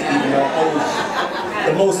end, even though O is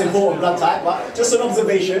the most important blood type, but just an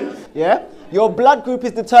observation. Yeah? Your blood group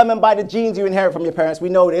is determined by the genes you inherit from your parents. We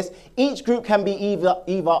know this. Each group can be either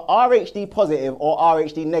RHD positive or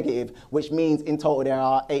RHD negative, which means in total there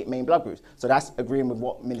are 8 main blood groups. So that's agreeing with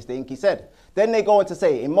what Minister Inky said. Then they go on to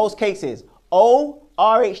say, in most cases, O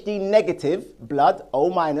RHD negative blood, O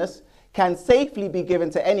minus, can safely be given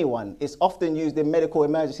to anyone. It's often used in medical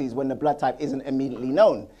emergencies when the blood type isn't immediately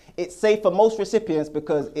known. It's safe for most recipients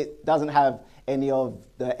because it doesn't have any of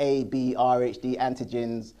the A, B, RHD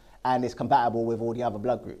antigens, and is compatible with all the other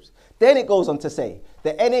blood groups. Then it goes on to say,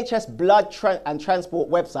 the NHS Blood and Transport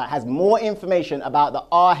website has more information about the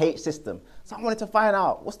RH system. So I wanted to find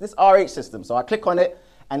out, what's this RH system? So I click on it,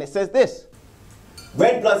 and it says this.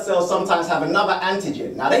 Red blood cells sometimes have another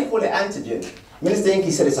antigen. Now they call it antigen. Minister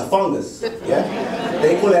Inky said it's a fungus, yeah?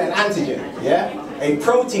 They call it an antigen, yeah? A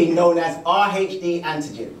protein known as RHD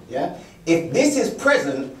antigen, yeah? If this is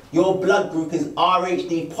present, your blood group is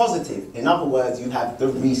RHD positive. In other words, you have the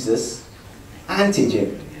rhesus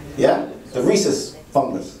antigen, yeah? The rhesus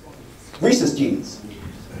fungus. Rhesus genes.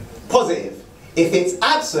 Positive. If it's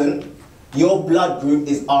absent, your blood group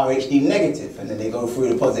is RHD negative, and then they go through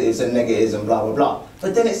the positives and negatives and blah, blah, blah.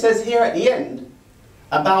 But then it says here at the end,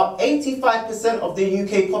 about 85% of the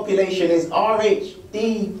UK population is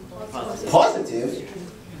RHD positive.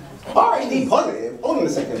 RHD positive? Hold on a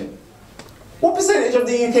second. What percentage of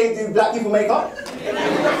the UK do black people make up?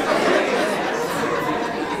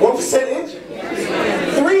 What percentage?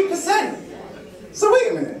 3%. So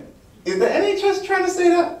wait a minute. Is the NHS trying to say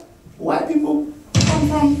that white people come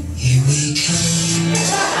from? Here we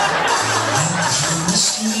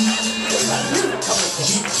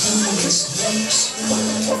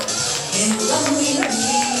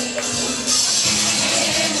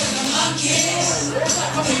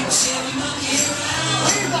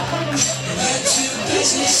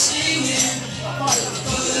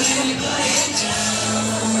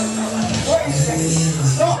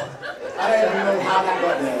Stop! I don't even know how that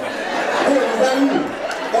got there. Hey, is that you?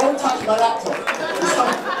 Don't touch my laptop.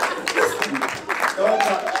 Don't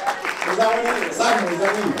touch. Is that one you? Simon, is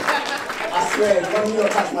that you? I swear, if one of you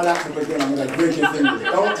don't touch my laptop again, I'm going to break your fingers.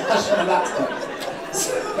 Don't touch my laptop.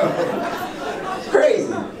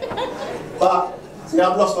 Crazy. But, see,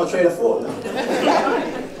 I've lost my train of thought now.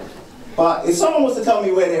 But if someone was to tell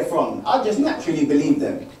me where they're from, I'd just naturally believe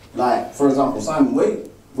them. Like, for example, Simon, where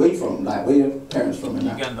you from? Like, where your parents from? And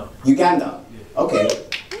that? Uganda. Uganda? Yeah. Okay.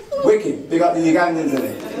 Wicked. Big up the Ugandans in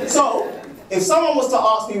it. So, if someone was to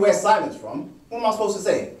ask me where Simon's from, what am I supposed to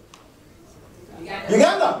say?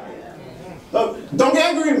 Uganda. Look, don't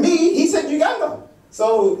get angry with me, he said Uganda.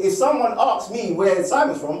 So, if someone asks me where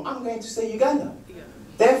Simon's from, I'm going to say Uganda.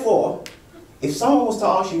 Therefore, if someone was to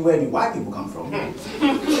ask you where do white people come from,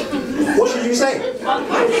 what should you say?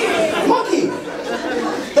 Monkey.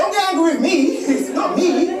 Don't get angry with me. It's not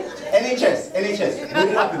me. NHS. Where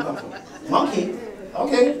do white people come from? Monkey.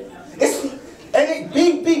 Okay. It's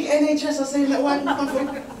big NHS are saying that white people come from.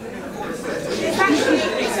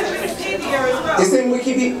 It's in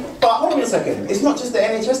Wikipedia. But hold on a second. It's not just the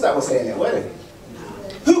NHS that was saying it, were they?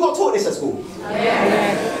 Who got taught this at school?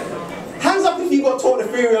 Hands up if you got taught the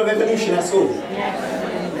theory of evolution at school.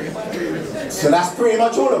 So that's pretty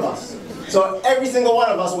much all of us. So every single one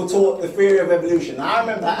of us were taught the theory of evolution. Now, I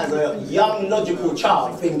remember as a young, logical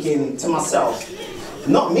child thinking to myself,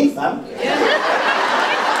 not me, fam.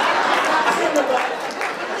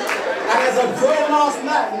 And as a grown-ass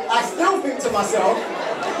man, I still think to myself,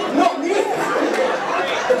 not me, fam.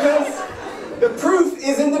 Because the proof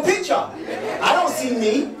is in the picture. I don't see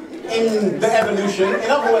me in the evolution. In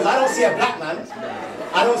other words, I don't see a black man.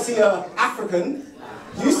 I don't see an African.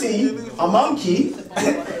 You see a monkey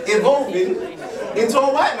evolving into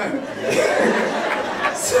a white man.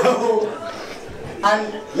 So,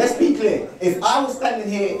 and let's be clear, if I was standing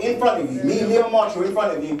here in front of you, me and Leon Marshall in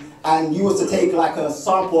front of you, and you was to take like a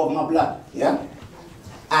sample of my blood, yeah?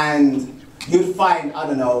 And you'd find, I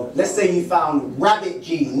don't know, let's say you found rabbit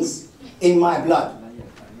genes in my blood.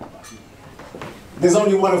 There's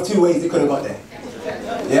only one of two ways it could have got there.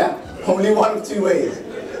 Yeah? Only one of two ways.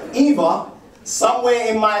 Either somewhere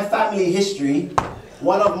in my family history,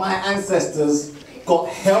 one of my ancestors got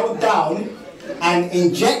held down and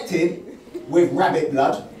injected with rabbit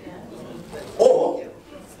blood, or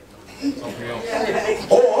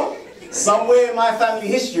somewhere in my family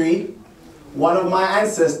history, one of my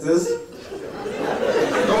ancestors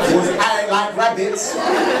was acting like rabbits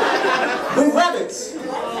with rabbits.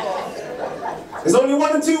 There's only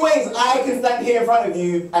one of two ways I can stand here in front of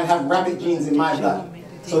you and have rabbit genes in my blood.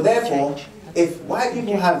 So therefore, if white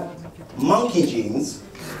people have monkey genes,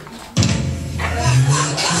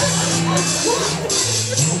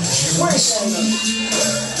 what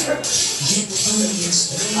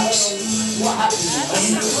happened?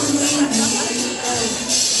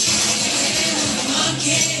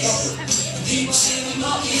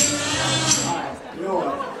 You know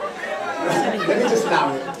what? Let me just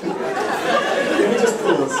allow it. Let me just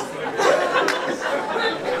pause.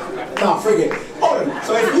 Nah, frig it. Hold on.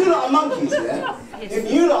 So if you lot are monkeys, yeah?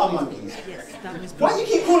 If you lot are monkeys, why do you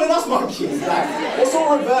keep calling us monkeys? Like, what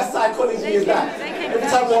sort of reverse psychology is that? Every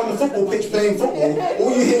time we're on the football pitch playing football,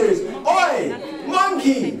 all you hear is, "Oi,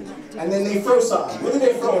 monkey!" And then they throw something. What do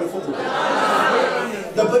they throw on the football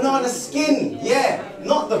pitch? The banana skin. Yeah,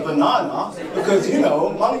 not the banana, because, you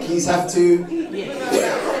know, monkeys have to...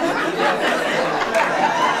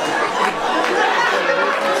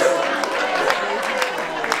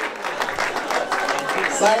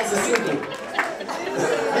 Science is simple.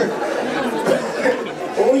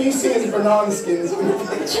 All you see is banana skins on the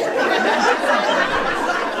pitch.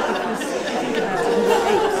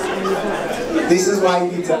 This is why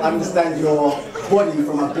you need to understand your body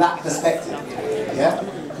from a black perspective. Yeah?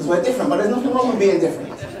 Because we're different, but there's nothing wrong with being different.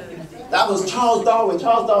 That was Charles Darwin.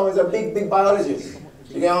 Charles Darwin is a big, big biologist.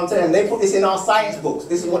 You get what I'm saying? They put this in our science books.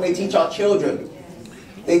 This is what they teach our children.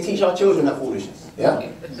 They teach our children that foolishness.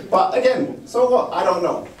 Yeah? But again, so what? I don't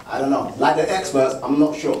know. I don't know. Like the experts, I'm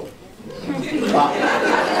not sure. But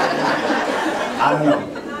I don't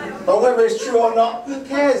know. But whether it's true or not, who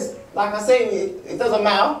cares? Like I say, it doesn't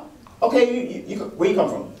matter. Okay, where you come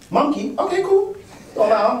from? Monkey? Okay, cool. Don't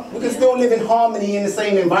matter. We can still live in harmony in the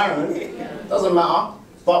same environment. Doesn't matter.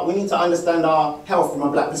 But we need to understand our health from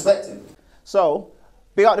a black perspective. So,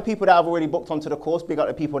 big up the people that have already booked onto the course. Big up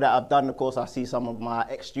the people that have done the course. I see some of my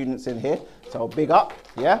ex-students in here. So big up,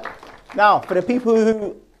 yeah? Now, for the people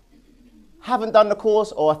who haven't done the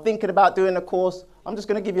course or are thinking about doing the course, I'm just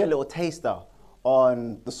going to give you a little taster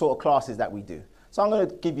on the sort of classes that we do. So I'm going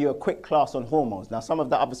to give you a quick class on hormones. Now, some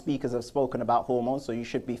of the other speakers have spoken about hormones, so you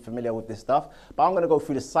should be familiar with this stuff. But I'm going to go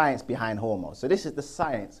through the science behind hormones. So this is the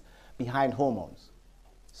science behind hormones.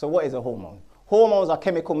 So what is a hormone? Hormones are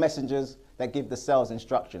chemical messengers that give the cells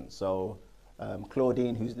instructions. So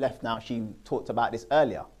Claudine, who's left now, she talked about this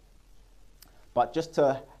earlier. But just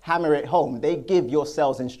to hammer it home, they give your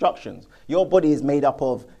cells instructions. Your body is made up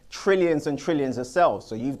of trillions and trillions of cells.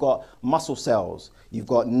 So you've got muscle cells, you've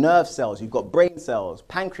got nerve cells, you've got brain cells,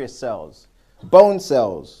 pancreas cells, bone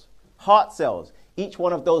cells, heart cells. Each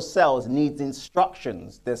one of those cells needs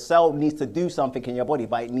instructions. The cell needs to do something in your body,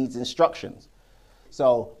 but it needs instructions.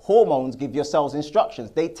 So hormones give your cells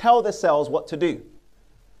instructions. They tell the cells what to do.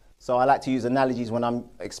 So I like to use analogies when I'm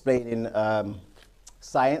explaining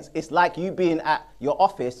science. It's like you being at your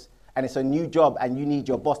office and it's a new job and you need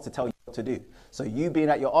your boss to tell you what to do. So you being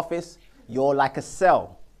at your office, you're like a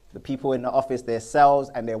cell. The people in the office, they're cells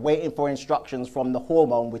and they're waiting for instructions from the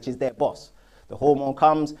hormone, which is their boss. The hormone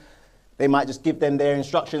comes, they might just give them their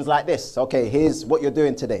instructions like this. Okay, here's what you're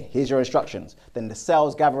doing today. Here's your instructions. Then the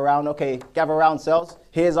cells gather around. Okay, gather around cells.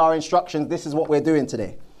 Here's our instructions. This is what we're doing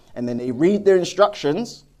today. And then they read their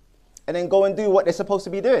instructions and then go and do what they're supposed to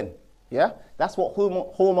be doing. Yeah, that's what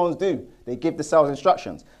hormones do. They give the cells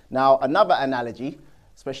instructions. Now, another analogy,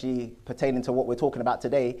 especially pertaining to what we're talking about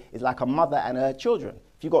today, is like a mother and her children.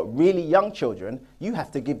 If you've got really young children, you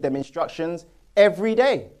have to give them instructions every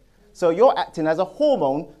day. So you're acting as a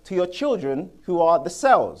hormone to your children who are the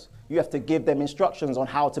cells. You have to give them instructions on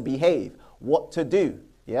how to behave, what to do,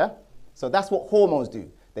 yeah? So that's what hormones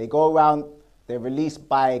do. They go around, they're released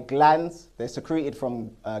by glands, they're secreted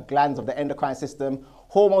from glands of the endocrine system.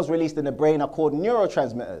 Hormones released in the brain are called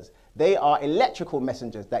neurotransmitters. They are electrical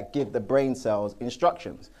messengers that give the brain cells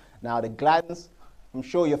instructions. Now the glands, I'm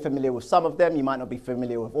sure you're familiar with some of them, you might not be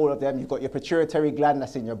familiar with all of them. You've got your pituitary gland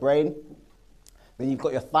that's in your brain. Then you've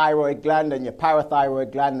got your thyroid gland and your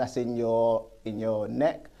parathyroid gland that's in your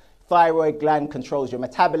neck. Thyroid gland controls your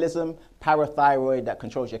metabolism, parathyroid that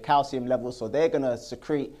controls your calcium levels. So they're going to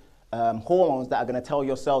secrete hormones that are going to tell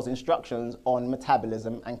your cells instructions on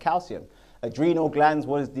metabolism and calcium. Adrenal glands,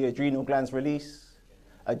 what does the adrenal glands release?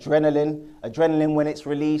 Adrenaline. Adrenaline, when it's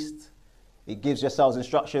released, it gives your cells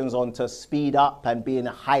instructions on to speed up and be in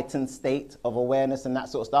a heightened state of awareness and that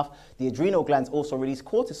sort of stuff. The adrenal glands also release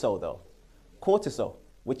cortisol though. Cortisol,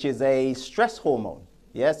 which is a stress hormone.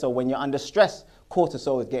 Yeah, so when you're under stress,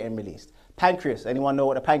 cortisol is getting released. Pancreas, anyone know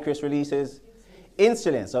what the pancreas releases?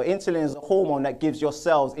 Insulin. So insulin is a hormone that gives your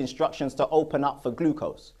cells instructions to open up for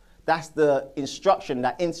glucose. That's the instruction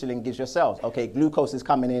that insulin gives your cells. Okay, glucose is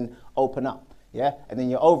coming in, open up. Yeah, and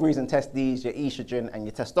then your ovaries and testes, your estrogen and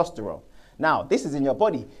your testosterone. Now, this is in your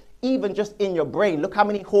body. Even just in your brain, look how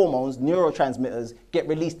many hormones, neurotransmitters get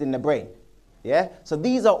released in the brain. Yeah, so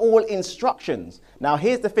these are all instructions. Now,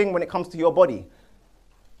 here's the thing when it comes to your body.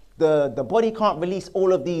 The body can't release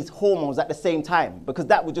all of these hormones at the same time because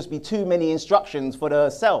that would just be too many instructions for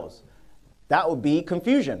the cells. That would be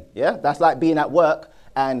confusion. Yeah, that's like being at work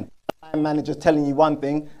and line manager's telling you one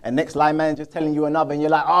thing and next line manager's telling you another and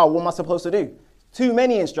you're like, oh, what am I supposed to do? Too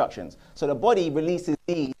many instructions. So the body releases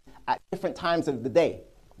these at different times of the day.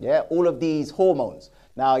 Yeah, all of these hormones.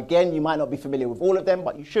 Now, again, you might not be familiar with all of them,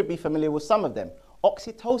 but you should be familiar with some of them.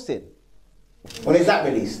 Oxytocin. When is that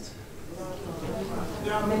released?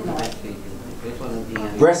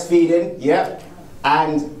 Breastfeeding, yeah.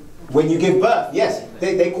 And when you give birth, yes,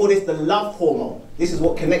 they call this the love hormone. This is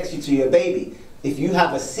what connects you to your baby. If you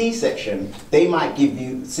have a C-section, they might give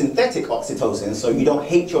you synthetic oxytocin so you don't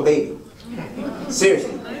hate your baby.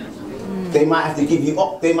 Seriously. They might have to give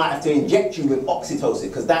you, they might have to inject you with oxytocin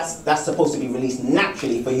because that's supposed to be released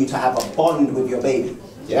naturally for you to have a bond with your baby.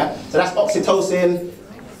 Yeah? So that's oxytocin.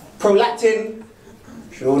 Prolactin.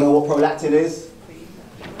 You all know what prolactin is?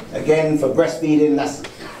 Again, for breastfeeding, that's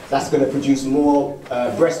that's going to produce more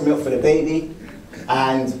breast milk for the baby.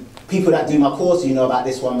 And people that do my course, you know about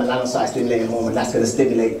this one, melanocyte stimulating hormone, that's going to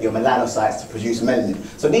stimulate your melanocytes to produce melanin.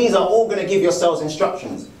 So these are all going to give your cells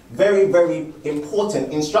instructions. Very, very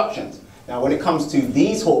important instructions. Now when it comes to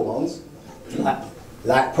these hormones,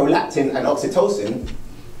 like prolactin and oxytocin,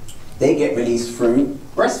 they get released through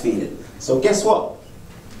breastfeeding. So guess what?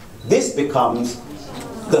 This becomes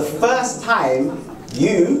the first time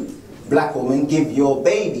you, black woman, give your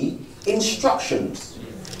baby instructions.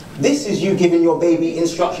 This is you giving your baby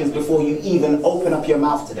instructions before you even open up your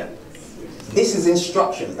mouth to them. This is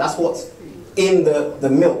instructions. That's what's in the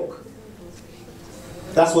milk.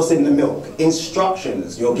 That's what's in the milk.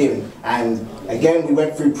 Instructions you're giving. And again, we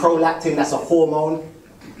went through prolactin, that's a hormone,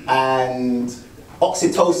 and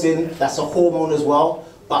oxytocin, that's a hormone as well.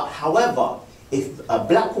 But however, if a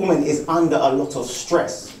black woman is under a lot of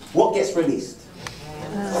stress, what gets released?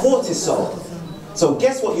 Cortisol. So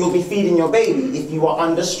guess what you'll be feeding your baby if you are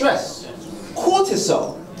under stress?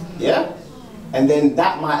 Cortisol, yeah? And then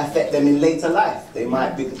that might affect them in later life. They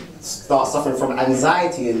might start suffering from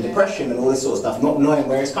anxiety and depression and all this sort of stuff, not knowing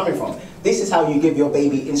where it's coming from. This is how you give your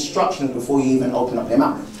baby instructions before you even open up their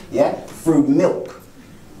mouth, yeah? Through milk,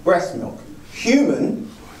 breast milk, human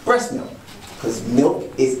breast milk, because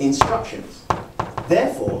milk is instructions.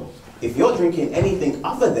 Therefore, if you're drinking anything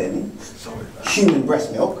other than human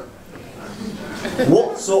breast milk,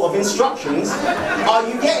 what sort of instructions are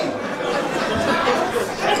you getting?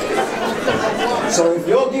 So if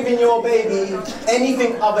you're giving your baby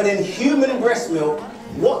anything other than human breast milk,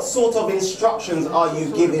 what sort of instructions are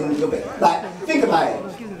you giving your baby? Like, think about it.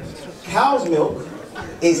 Cow's milk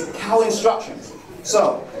is cow instructions.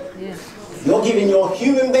 So, you're giving your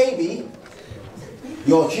human baby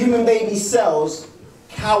cells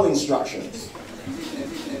cow instructions.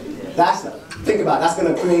 Think about it, that's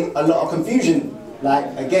going to create a lot of confusion. Like,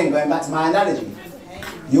 again, going back to my analogy.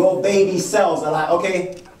 Your baby cells are like,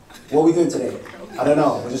 okay, what are we doing today? I don't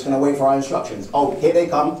know, we're just going to wait for our instructions. Oh, here they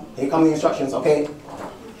come. Here come the instructions. Okay,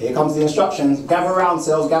 here comes the instructions. Gather around,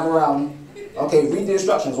 cells, gather around. Okay, read the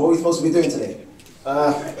instructions. What are we supposed to be doing today?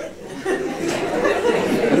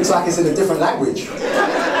 It looks like it's in a different language.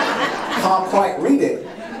 Can't quite read it.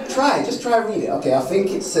 Just try read it. Okay, I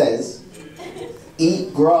think it says,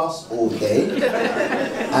 eat grass all day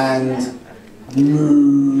and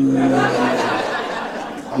moo.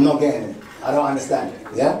 I'm not getting it. I don't understand,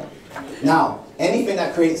 yeah? Now, anything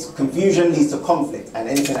that creates confusion leads to conflict, and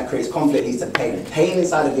anything that creates conflict leads to pain. Pain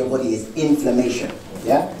inside of your body is inflammation,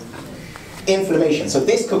 yeah? Inflammation. So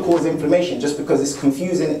this could cause inflammation just because it's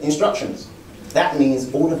confusing instructions. That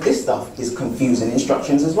means all of this stuff is confusing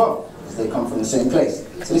instructions as well, because they come from the same place.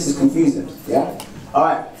 So this is confusing, yeah? All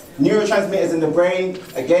right, neurotransmitters in the brain.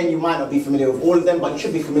 Again, you might not be familiar with all of them, but you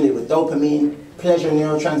should be familiar with dopamine, pleasure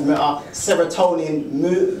neurotransmitter, serotonin,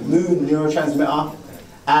 mood neurotransmitter,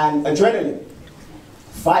 and adrenaline,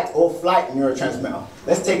 fight or flight neurotransmitter.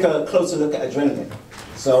 Let's take a closer look at adrenaline.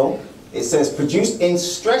 So it says produced in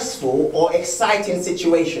stressful or exciting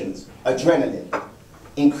situations, adrenaline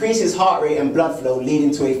increases heart rate and blood flow,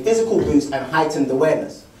 leading to a physical boost and heightened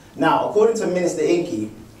awareness. Now, according to Minister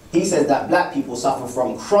Inky, he says that black people suffer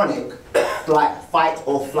from chronic fight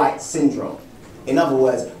or flight syndrome. In other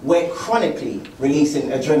words, we're chronically releasing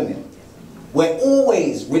adrenaline. We're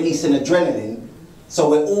always releasing adrenaline, so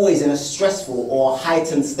we're always in a stressful or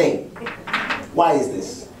heightened state. Why is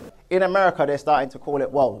this? In America, they're starting to call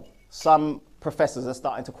it, well, some professors are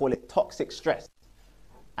starting to call it toxic stress.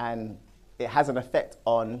 And it has an effect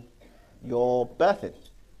on your birthing.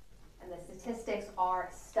 And the statistics are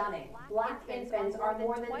stunning. Black infants are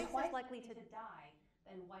more than twice as likely to die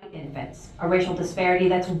than white infants. A racial disparity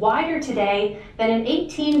that's wider today than in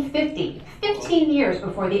 1850, 15 years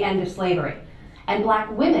before the end of slavery. And black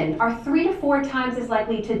women are 3 to 4 times as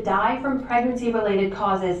likely to die from pregnancy-related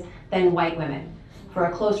causes than white women. For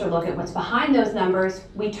a closer look at what's behind those numbers,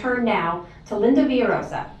 we turn now to Linda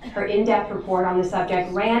Villarosa. Her in-depth report on the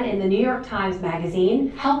subject ran in the New York Times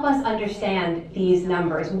Magazine. Help us understand these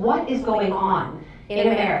numbers. What is going on in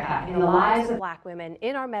America, in the lives of black women,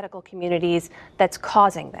 in our medical communities, that's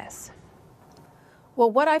causing this?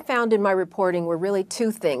 Well, what I found in my reporting were really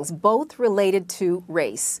 2 things, both related to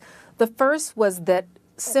race. The first was that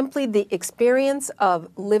simply the experience of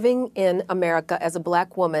living in America as a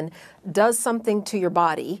black woman does something to your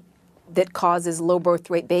body that causes low birth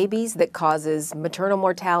weight babies, that causes maternal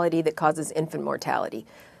mortality, that causes infant mortality.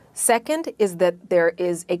 Second is that there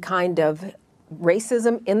is a kind of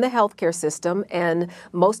racism in the healthcare system, and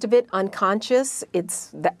most of it unconscious.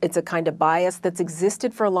 It's a kind of bias that's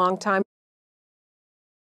existed for a long time.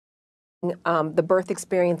 The birth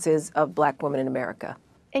experiences of black women in America.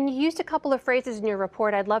 And you used a couple of phrases in your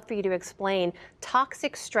report I'd love for you to explain: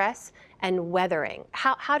 toxic stress and weathering.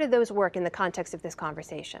 How do those work in the context of this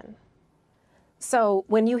conversation? So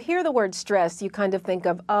when you hear the word stress, you kind of think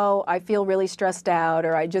of, oh, I feel really stressed out,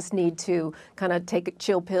 or I just need to kind of take a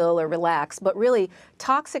chill pill or relax. But really,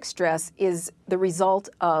 toxic stress is the result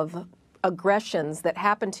of aggressions that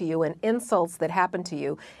happen to you and insults that happen to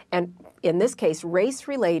you. And in this case,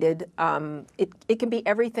 race-related, it can be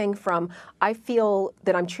everything from, I feel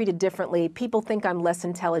that I'm treated differently, people think I'm less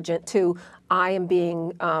intelligent, to I am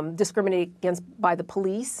being discriminated against by the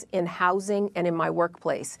police in housing and in my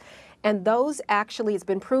workplace. And those actually, it's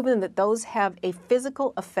been proven that those have a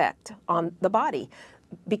physical effect on the body,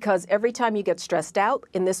 because every time you get stressed out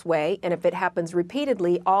in this way, and if it happens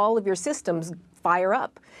repeatedly, all of your systems fire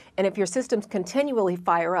up. And if your systems continually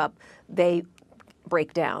fire up, they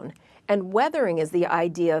break down. And weathering is the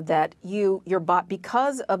idea that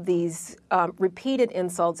because of these repeated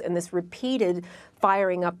insults and this repeated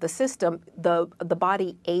firing up the system, the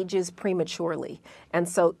body ages prematurely. And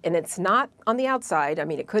it's not on the outside, I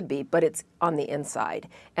mean it could be, but it's on the inside.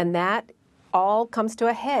 And that all comes to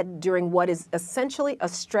a head during what is essentially a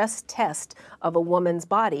stress test of a woman's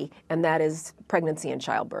body, and that is pregnancy and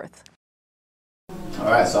childbirth. All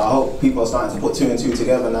right, so I hope people are starting to put two and two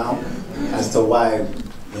together now as to why,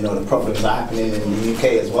 the problems are happening in the UK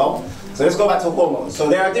as well. So let's go back to hormones. So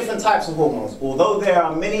there are different types of hormones. Although there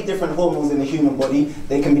are many different hormones in the human body,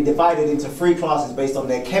 they can be divided into 3 classes based on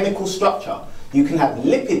their chemical structure. You can have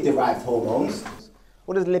lipid-derived hormones.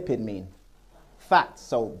 What does lipid mean? Fat,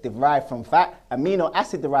 so derived from fat. Amino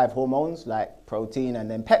acid-derived hormones like protein, and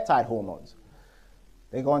then peptide hormones.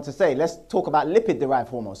 They go on to say, let's talk about lipid-derived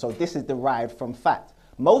hormones. So this is derived from fat.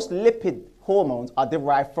 Most lipid hormones are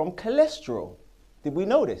derived from cholesterol. Did we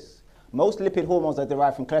know this? Most lipid hormones are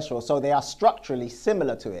derived from cholesterol, so they are structurally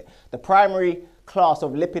similar to it. The primary class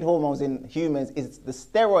of lipid hormones in humans is the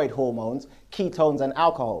steroid hormones, ketones, and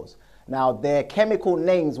alcohols. Now, their chemical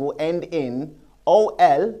names will end in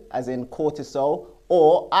OL, as in cortisol,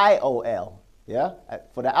 or IOL, yeah,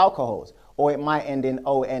 for the alcohols, or it might end in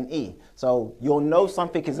ONE. So you'll know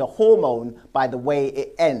something is a hormone by the way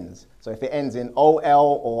it ends. So if it ends in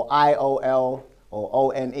OL or IOL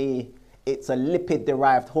or ONE, it's a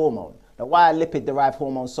lipid-derived hormone. Now, why are lipid-derived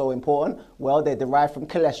hormones so important? Well, they're derived from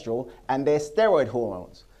cholesterol and they're steroid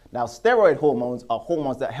hormones. Now, steroid hormones are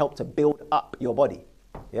hormones that help to build up your body.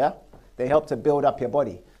 Yeah? They help to build up your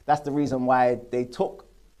body. That's the reason why they took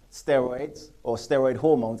steroids or steroid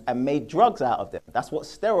hormones and made drugs out of them. That's what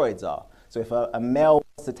steroids are. So if a male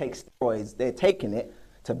wants to take steroids, they're taking it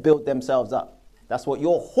to build themselves up. That's what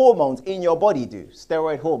your hormones in your body do,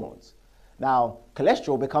 steroid hormones. Now,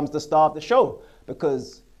 cholesterol becomes the star of the show,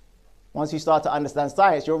 because once you start to understand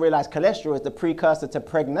science, you'll realize cholesterol is the precursor to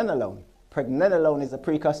pregnenolone. Pregnenolone is the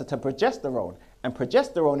precursor to progesterone, and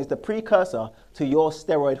progesterone is the precursor to your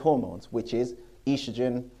steroid hormones, which is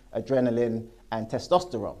estrogen, adrenaline, and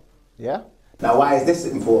testosterone. Yeah? Now, why is this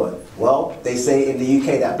important? Well, they say in the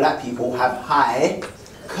UK that black people have high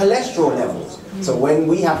cholesterol levels. So when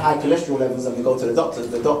we have high cholesterol levels and we go to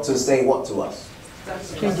the doctors say what to us?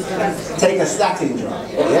 Take a statin drug,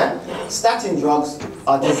 yeah? Statin drugs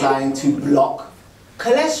are designed to block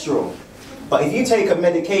cholesterol. But if you take a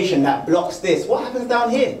medication that blocks this, what happens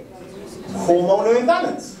down here? Hormonal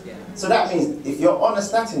imbalance. So that means if you're on a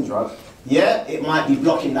statin drug, yeah, it might be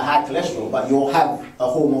blocking the high cholesterol, but you'll have a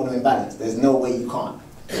hormonal imbalance. There's no way you can't,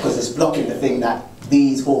 because it's blocking the thing that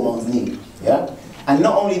these hormones need, yeah? And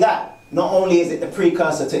not only that, not only is it the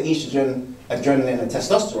precursor to estrogen, adrenaline, and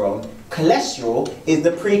testosterone, cholesterol is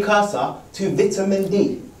the precursor to vitamin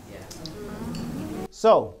D.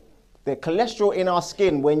 So, the cholesterol in our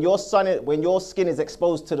skin, when your skin is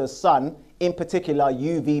exposed to the sun, in particular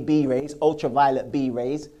UVB rays, ultraviolet B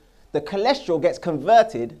rays, the cholesterol gets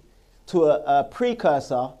converted to a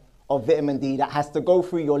precursor of vitamin D that has to go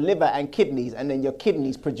through your liver and kidneys, and then your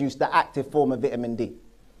kidneys produce the active form of vitamin D.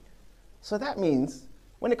 So that means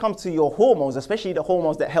when it comes to your hormones, especially the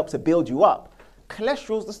hormones that help to build you up,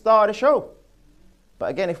 cholesterol's the star of the show. But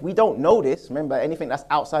again, if we don't know this, remember, anything that's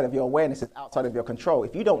outside of your awareness is outside of your control.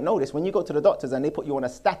 If you don't know this, when you go to the doctors and they put you on a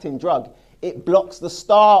statin drug, it blocks the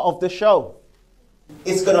star of the show.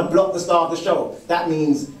 It's going to block the star of the show. That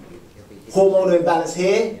means hormonal imbalance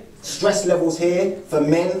here, stress levels here, for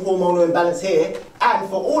men, hormonal imbalance here, and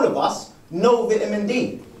for all of us, no vitamin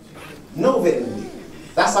D. No vitamin D.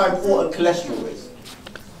 That's how important cholesterol is.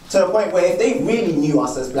 To the point where if they really knew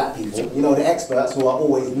us as black people, you know, the experts who are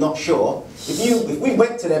always not sure, if we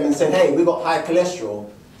went to them and said, hey, we got high cholesterol,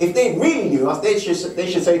 if they really knew us, they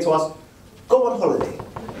should say to us, go on holiday.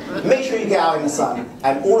 Make sure you get out in the sun,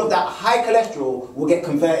 and all of that high cholesterol will get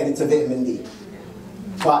converted into vitamin D.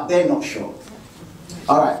 But they're not sure.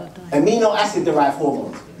 Alright, amino acid derived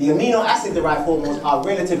hormones. The amino acid derived hormones are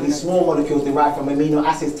relatively small molecules derived from amino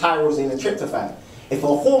acids tyrosine and tryptophan. If a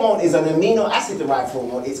hormone is an amino acid derived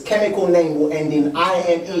hormone, its chemical name will end in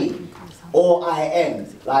INE or IN,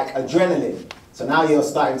 like adrenaline. So now you're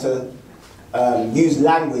starting to use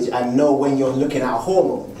language and know when you're looking at a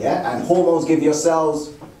hormone, yeah? And hormones give your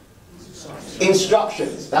cells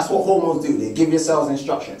instructions. That's what hormones do, they give your cells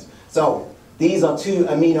instructions. So these are two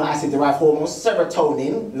amino acid derived hormones,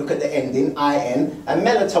 serotonin, look at the ending, IN, and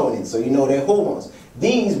melatonin, so you know they're hormones.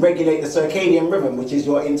 These regulate the circadian rhythm, which is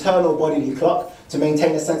your internal bodily clock, to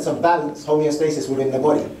maintain a sense of balance, homeostasis within the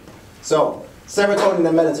body. So, serotonin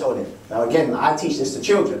and melatonin. Now again, I teach this to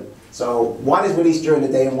children. So, one is released during the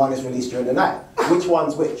day and one is released during the night. Which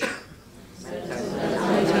one's which?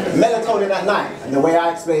 Melatonin at night. And the way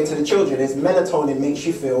I explain it to the children is melatonin makes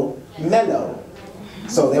you feel mellow.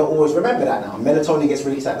 So they'll always remember that now. Melatonin gets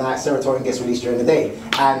released at night, serotonin gets released during the day.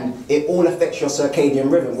 And it all affects your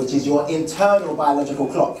circadian rhythm, which is your internal biological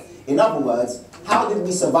clock. In other words, how did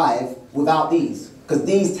we survive without these? Because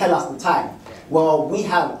these tell us the time. Well, we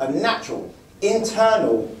have a natural,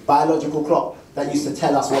 internal biological clock that used to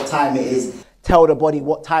tell us what time it is, tell the body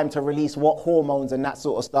what time to release what hormones and that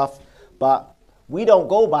sort of stuff. But we don't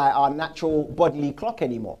go by our natural bodily clock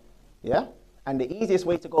anymore. Yeah? And the easiest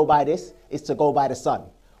way to go by this is to go by the sun.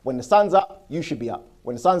 When the sun's up, you should be up.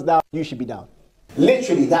 When the sun's down, you should be down.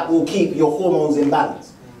 Literally, that will keep your hormones in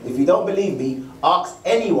balance. If you don't believe me, ask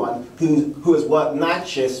anyone who has worked night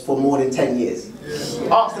shifts for more than 10 years.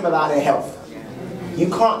 Ask them about their health. You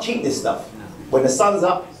can't cheat this stuff. When the sun's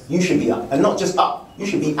up, you should be up. And not just up, you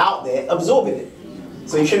should be out there absorbing it.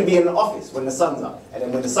 So you shouldn't be in the office when the sun's up. And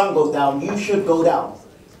then when the sun goes down, you should go down.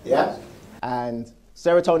 Yeah? And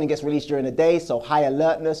serotonin gets released during the day, so high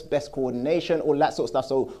alertness, best coordination, all that sort of stuff.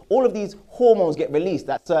 So all of these hormones get released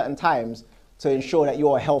at certain times to ensure that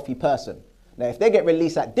you're a healthy person. Now, if they get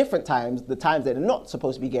released at different times, the times that they're not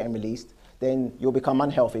supposed to be getting released, then you'll become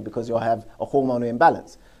unhealthy because you'll have a hormonal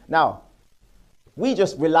imbalance. Now, we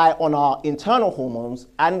just rely on our internal hormones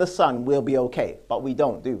and the sun will be okay, but we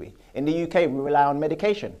don't, do we? In the UK, we rely on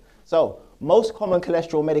medication. So most common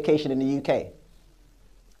cholesterol medication in the UK,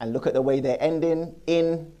 and look at the way they're ending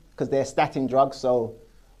in, because they're statin drugs, so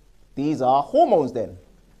these are hormones then.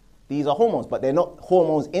 These are hormones, but they're not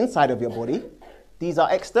hormones inside of your body. These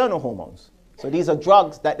are external hormones. So these are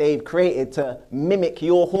drugs that they've created to mimic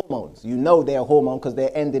your hormones. You know they're a hormone because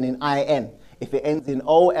they're ending in IN. If it ends in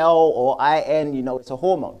OL or IN, you know it's a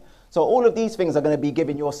hormone. So all of these things are going to be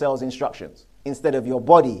giving your cells instructions instead of your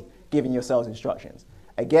body giving your cells instructions.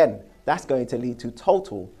 Again, that's going to lead to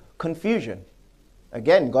total confusion.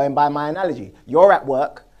 Again, going by my analogy, you're at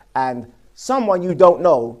work and someone you don't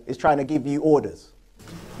know is trying to give you orders.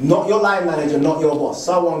 Not your line manager, not your boss.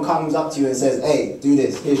 Someone comes up to you and says, hey, do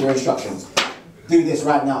this, here's your instructions. Do this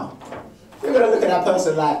right now. You're going to look at that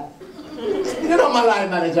person like, you're not my line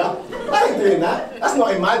manager. I ain't doing that. That's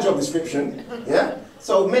not in my job description. Yeah?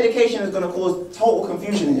 So medication is going to cause total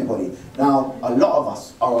confusion in your body. Now, a lot of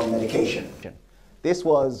us are on medication. This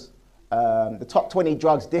was the top 20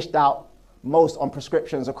 drugs dished out most on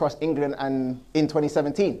prescriptions across England and in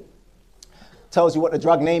 2017. Tells you what the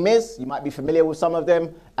drug name is, you might be familiar with some of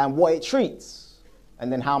them, and what it treats,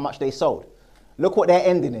 and then how much they sold. Look what they're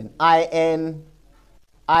ending in. IN,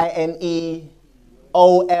 INE,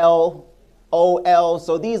 OL, OL.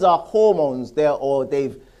 So these are hormones there, or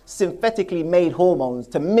they've synthetically made hormones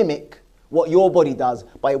to mimic what your body does,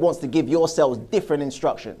 but it wants to give your cells different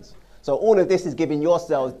instructions. So all of this is giving your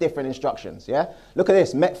cells different instructions, yeah? Look at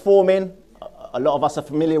this, metformin. A lot of us are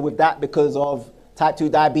familiar with that because of type 2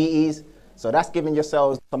 diabetes. So that's giving your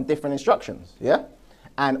cells some different instructions, yeah?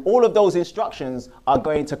 And all of those instructions are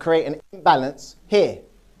going to create an imbalance here.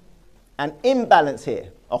 An imbalance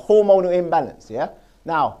here, a hormonal imbalance, yeah?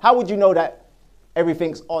 Now, how would you know that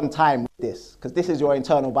everything's on time with this? Because this is your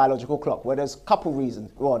internal biological clock, where there's a couple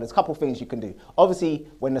reasons, well, there's a couple things you can do. Obviously,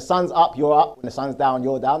 when the sun's up, you're up. When the sun's down,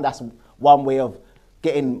 you're down. That's one way of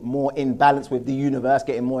getting more in balance with the universe,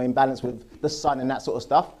 getting more in balance with the sun and that sort of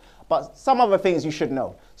stuff. But some other things you should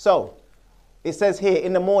know. So it says here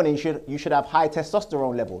in the morning you should have high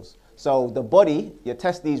testosterone levels. So the body, your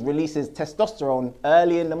testes, releases testosterone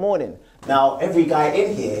early in the morning. Now every guy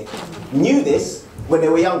in here knew this when they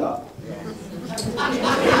were younger. Yeah.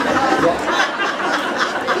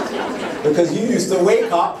 Because you used to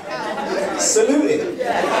wake up saluted.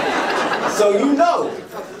 So you know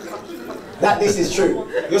that this is true.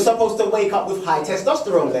 You're supposed to wake up with high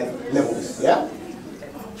testosterone levels, yeah?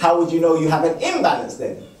 How would you know you have an imbalance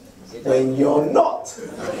then? when you're not.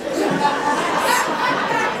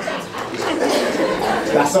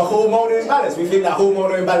 That's a hormonal imbalance. We think that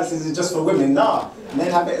hormonal imbalances is just for women. Nah,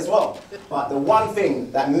 men have it as well. But the one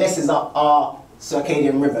thing that messes up our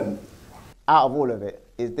circadian rhythm out of all of it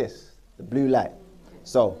is this, the blue light.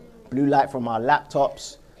 So, blue light from our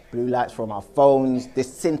laptops, blue lights from our phones,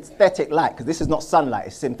 this synthetic light, because this is not sunlight,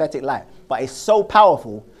 it's synthetic light. But it's so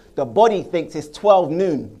powerful, the body thinks it's 12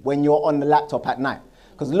 noon when you're on the laptop at night.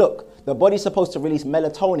 Because look, the body's supposed to release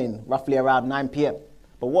melatonin roughly around 9 p.m.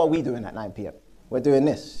 But what are we doing at 9 p.m.? We're doing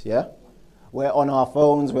this, yeah? We're on our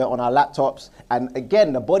phones, we're on our laptops, and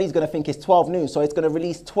again, the body's gonna think it's 12 noon, so it's gonna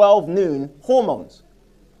release 12 noon hormones.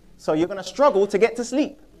 So you're gonna struggle to get to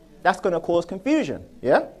sleep. That's gonna cause confusion,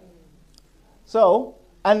 yeah? So,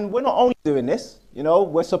 and we're not only doing this, you know,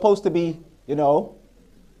 we're supposed to be, you know,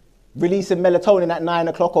 releasing melatonin at 9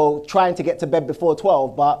 o'clock or trying to get to bed before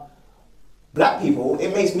 12, but black people,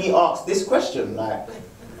 it makes me ask this question, like,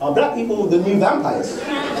 are black people the new vampires?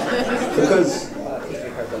 Because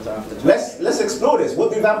let's explore this.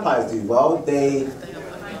 What do vampires do? Well, they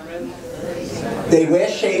wear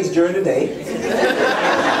shades during the day.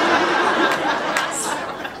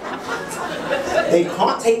 They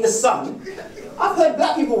can't take the sun. I've heard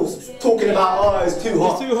black people talking about, oh, it's too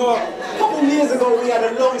hot. It's too hot. A couple of years ago, we had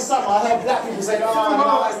a long summer. I heard black people say, oh,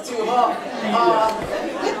 no, it's too hot.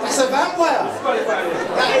 That's a vampire.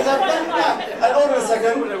 That is a vampire. And hold on a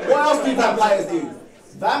second. What else do vampires do?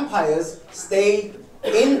 Vampires stay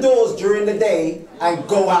indoors during the day and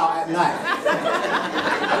go out at night.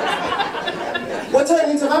 We're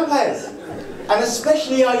turning into vampires. And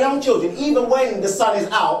especially our young children, even when the sun is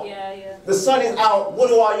out, the sun is out, what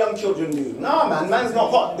do our young children do? Nah, man, man's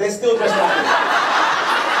not hot. They're still dressed like this.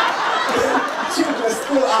 Children are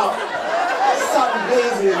still out, sun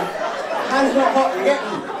blazing. Man's not hot, you get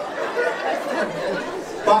me?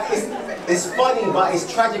 But it's funny, but it's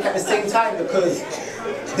tragic at the same time because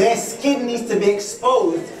their skin needs to be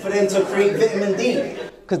exposed for them to create vitamin D.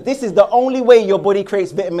 Because this is the only way your body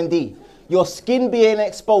creates vitamin D. Your skin being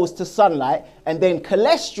exposed to sunlight, and then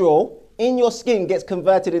cholesterol in your skin gets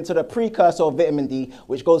converted into the precursor of vitamin D,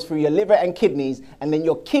 which goes through your liver and kidneys, and then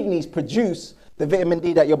your kidneys produce the vitamin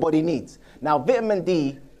D that your body needs. Now, vitamin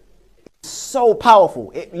D is so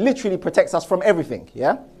powerful. It literally protects us from everything,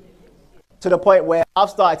 yeah? To the point where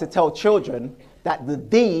I've started to tell children that the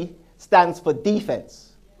D stands for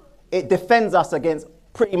defense. It defends us against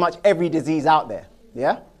pretty much every disease out there,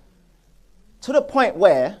 yeah? To the point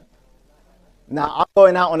where, now I'm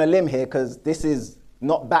going out on a limb here because this is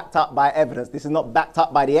not backed up by evidence, this is not backed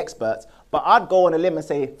up by the experts, but I'd go on a limb and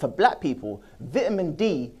say, for black people, vitamin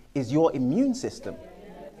D is your immune system.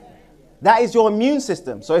 That is your immune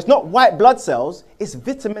system. So it's not white blood cells, it's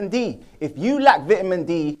vitamin D. If you lack vitamin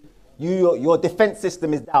D, your defense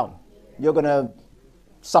system is down. You're gonna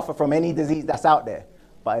suffer from any disease that's out there.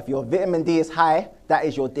 But if your vitamin D is high, that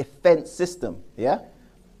is your defense system, yeah?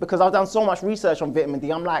 Because I've done so much research on vitamin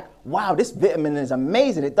D, I'm like, wow, this vitamin is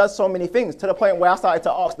amazing. It does so many things, to the point where I started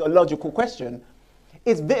to ask the logical question,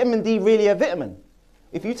 is vitamin D really a vitamin?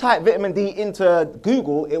 If you type vitamin D into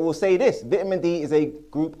Google, it will say this: vitamin D is a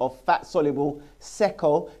group of fat-soluble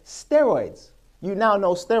steroids. You now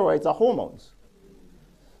know steroids are hormones.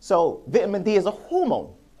 So vitamin D is a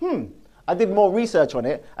hormone. I did more research on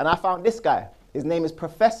it, and I found this guy. His name is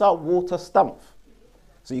Professor Walter Stumpf.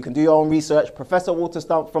 So you can do your own research. Professor Walter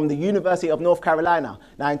Stumpf from the University of North Carolina.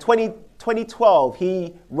 Now in 2012,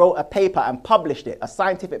 he wrote a paper and published it, a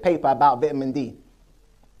scientific paper about vitamin D.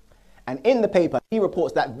 And in the paper, he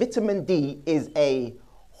reports that vitamin D is a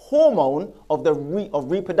hormone of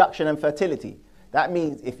reproduction and fertility. That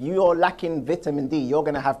means if you are lacking vitamin D, you're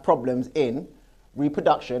going to have problems in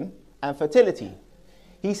reproduction and fertility.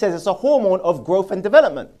 He says it's a hormone of growth and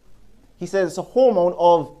development. He says it's a hormone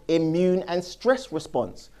of immune and stress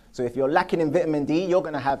response. So if you're lacking in vitamin D, you're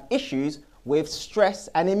going to have issues with stress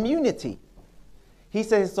and immunity. He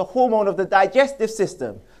says it's a hormone of the digestive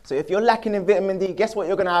system. So if you're lacking in vitamin D, guess what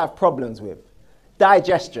you're going to have problems with?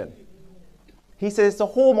 Digestion. He says it's a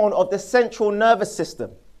hormone of the central nervous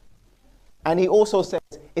system. And he also says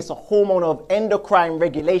it's a hormone of endocrine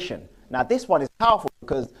regulation. Now this one is powerful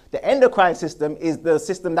because the endocrine system is the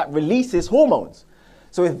system that releases hormones.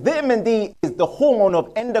 So if vitamin D is the hormone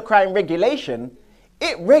of endocrine regulation,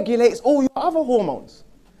 it regulates all your other hormones.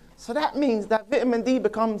 So that means that vitamin D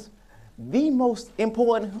becomes the most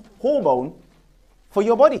important hormone for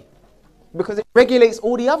your body because it regulates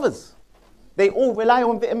all the others. They all rely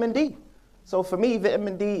on vitamin D. So for me,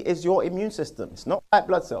 vitamin D is your immune system. It's not white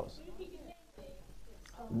blood cells.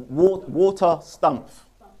 Walter Stumpf.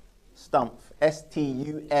 Stumpf.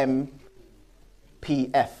 S-T-U-M-P-F.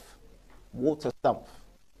 water stuff.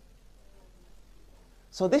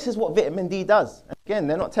 So this is what vitamin D does. Again,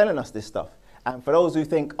 they're not telling us this stuff. And for those who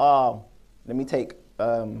think, oh, let me take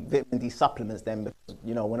vitamin D supplements then, because,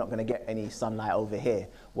 you know, we're not going to get any sunlight over here.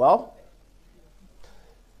 Well,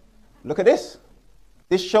 look at this.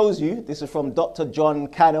 This shows you, this is from Dr. John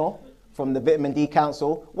Cannell from the Vitamin D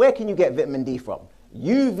Council. Where can you get vitamin D from?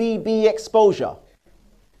 UVB exposure.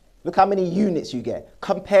 Look how many units you get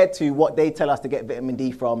compared to what they tell us to get vitamin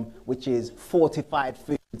D from, which is fortified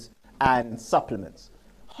foods and supplements.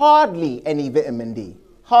 Hardly any vitamin D,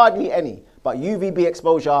 hardly any, but UVB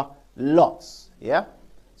exposure, lots, yeah?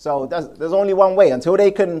 So there's only one way. Until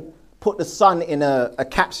they can put the sun in a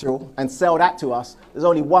capsule and sell that to us, there's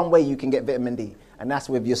only one way you can get vitamin D, and that's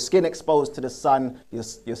with your skin exposed to the sun, your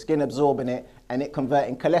skin absorbing it, and it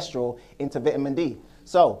converting cholesterol into vitamin D.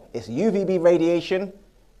 So it's UVB radiation,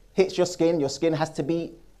 hits your skin has to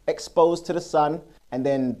be exposed to the sun, and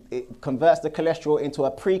then it converts the cholesterol into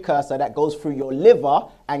a precursor that goes through your liver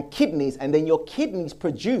and kidneys, and then your kidneys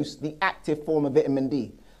produce the active form of vitamin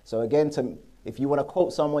D. So again, if you want to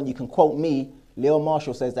quote someone, you can quote me. Leo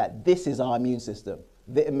Marshall says that this is our immune system.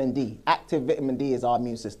 Vitamin D, active vitamin D is our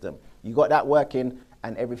immune system. You got that working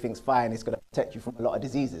and everything's fine. It's going to protect you from a lot of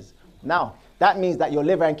diseases. Now, that means that your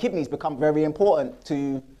liver and kidneys become very important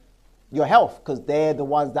to your health because they're the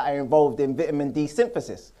ones that are involved in vitamin D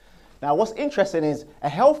synthesis. Now, what's interesting is a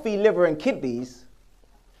healthy liver and kidneys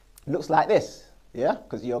looks like this, yeah?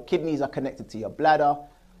 Because your kidneys are connected to your bladder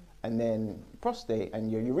and then prostate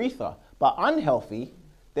and your urethra. But unhealthy,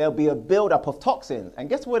 there'll be a buildup of toxins. And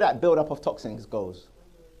guess where that buildup of toxins goes?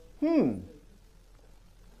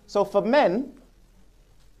 So for men,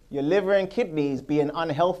 your liver and kidneys being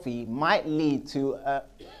unhealthy might lead to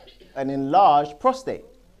an enlarged prostate.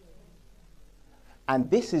 And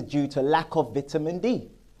this is due to lack of vitamin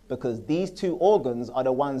D, because these two organs are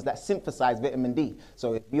the ones that synthesize vitamin D.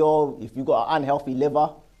 So if you've got an unhealthy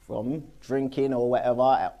liver from drinking or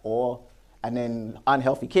whatever, and then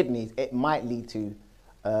unhealthy kidneys, it might lead to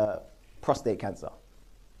prostate cancer.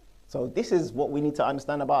 So this is what we need to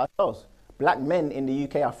understand about ourselves. Black men in the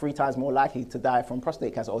UK are 3 times more likely to die from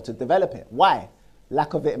prostate cancer or to develop it. Why?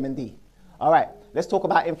 Lack of vitamin D. All right, let's talk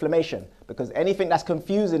about inflammation, because anything that's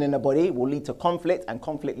confusing in the body will lead to conflict, and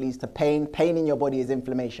conflict leads to pain. Pain in your body is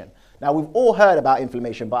inflammation. Now, we've all heard about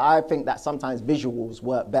inflammation, but I think that sometimes visuals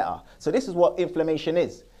work better. So this is what inflammation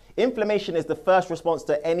is. Inflammation is the first response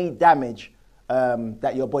to any damage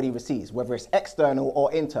that your body receives, whether it's external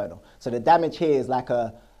or internal. So the damage here is like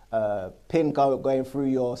a pin going through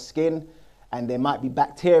your skin, and there might be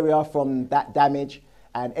bacteria from that damage.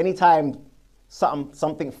 And anytime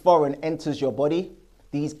something foreign enters your body,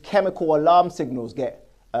 these chemical alarm signals get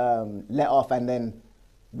let off, and then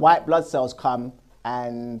white blood cells come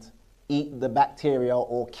and eat the bacteria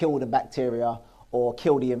or kill the bacteria or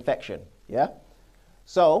kill the infection, yeah?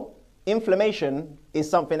 So inflammation is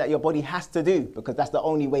something that your body has to do, because that's the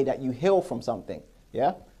only way that you heal from something,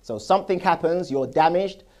 yeah? So something happens, you're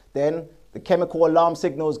damaged, then the chemical alarm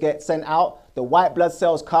signals get sent out, the white blood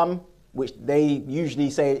cells come, which they usually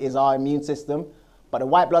say is our immune system, but the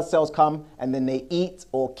white blood cells come and then they eat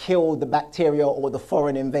or kill the bacteria or the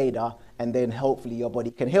foreign invader, and then hopefully your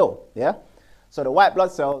body can heal, yeah? So the white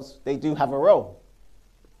blood cells, they do have a role.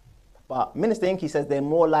 But Minister Inky says they're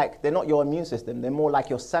not your immune system, they're more like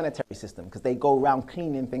your sanitary system, because they go around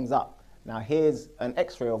cleaning things up. Now here's an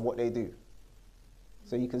x-ray of what they do.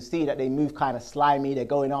 So you can see that they move kind of slimy, they're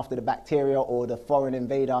going after the bacteria or the foreign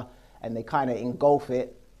invader, and they kind of engulf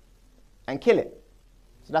it and kill it.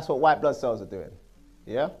 So that's what white blood cells are doing,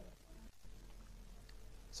 yeah?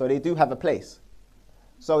 So they do have a place.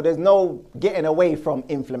 So there's no getting away from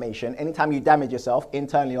inflammation. Anytime you damage yourself,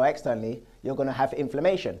 internally or externally, you're gonna have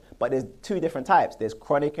inflammation. But there's 2 different types. There's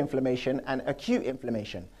chronic inflammation and acute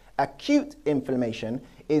inflammation. Acute inflammation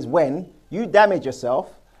is when you damage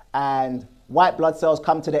yourself and white blood cells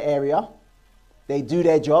come to the area, they do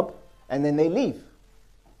their job, and then they leave,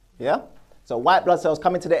 yeah? So white blood cells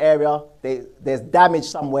come into the area, there's damage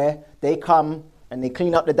somewhere, they come and they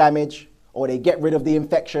clean up the damage, or they get rid of the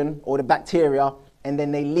infection or the bacteria, and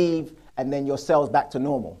then they leave, and then your cell's back to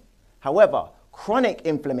normal. However, chronic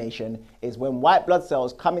inflammation is when white blood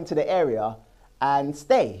cells come into the area and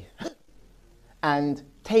stay and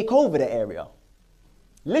take over the area.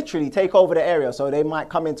 Literally take over the area. So they might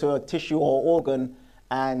come into a tissue or organ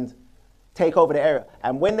and take over the area.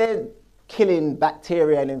 And when they're killing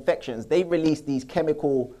bacteria and infections, they release these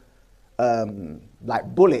chemical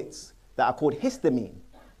like bullets that are called histamine.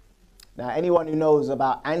 Now, anyone who knows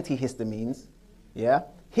about antihistamines, yeah,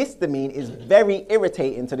 histamine is very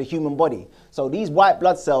irritating to the human body. So these white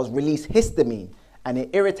blood cells release histamine, and it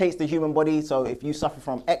irritates the human body. So if you suffer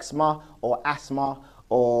from eczema or asthma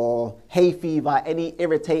or hay fever, any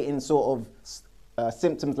irritating sort of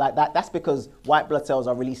symptoms like that, that's because white blood cells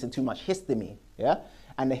are releasing too much histamine, yeah?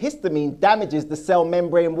 And the histamine damages the cell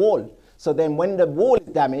membrane wall. So then when the wall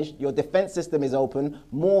is damaged, your defense system is open,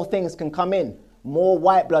 more things can come in, more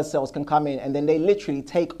white blood cells can come in, and then they literally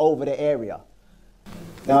take over the area.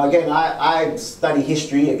 Now again, I study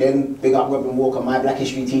history, again, big up Robin Walker, my black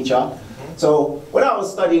history teacher. So when I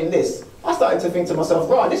was studying this, I started to think to myself,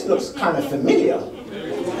 right, this looks kind of familiar.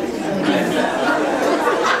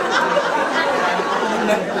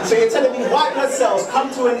 So you're telling me white blood cells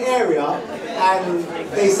come to an area and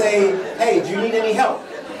they say, hey, do you need any help?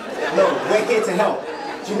 No, we're here to help.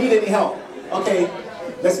 Do you need any help? Okay,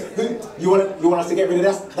 you want us to get rid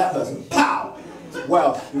of that person? Pow!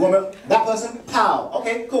 Well, you want that person? Pow!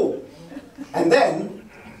 Okay, cool. And then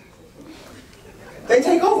they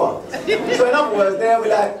take over. So in other words, they'll be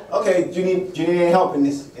like, okay, do you need any help in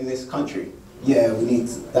this country? Yeah, we need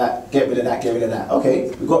that, get rid of that, get rid of that.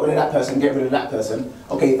 Okay, we got rid of that person, get rid of that person.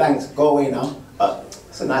 Okay, thanks, go away now.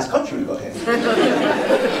 It's a nice country we got here.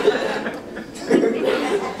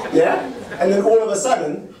 Yeah? And then all of a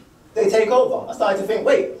sudden, they take over. I started to think,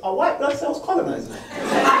 wait, are white blood cells colonizing?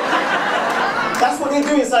 That's what they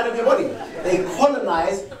do inside of your body. They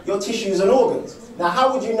colonize your tissues and organs. Now,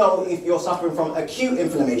 how would you know if you're suffering from acute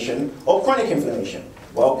inflammation or chronic inflammation?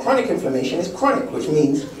 Well, chronic inflammation is chronic, which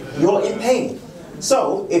means you're in pain.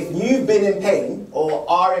 So, if you've been in pain or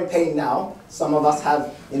are in pain now, some of us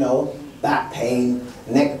have, you know, back pain,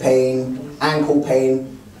 neck pain, ankle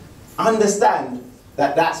pain, understand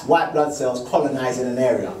that that's white blood cells colonizing an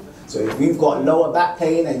area. So if you've got lower back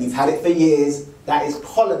pain and you've had it for years, that's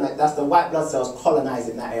the white blood cells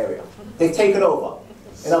colonizing that area. They've taken over.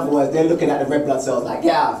 In other words, they're looking at the red blood cells like,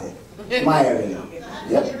 get out of here. It's my area now.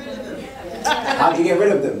 Yep. How do you get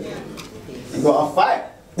rid of them? You gotta fight.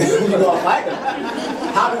 You gotta fight them.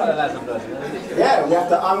 Yeah, we have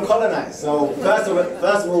to uncolonize. So first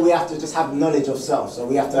of all, we have to just have knowledge of self. So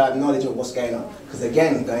we have to have knowledge of what's going on. Because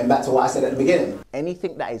again, going back to what I said at the beginning,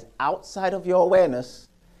 anything that is outside of your awareness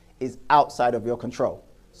is outside of your control.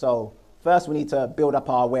 So first we need to build up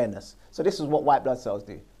our awareness. So this is what white blood cells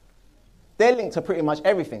do. They're linked to pretty much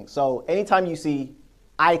everything. So anytime you see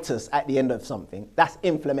itis at the end of something, that's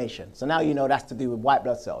inflammation. So now you know that's to do with white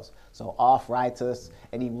blood cells. So arthritis,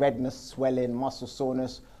 any redness, swelling, muscle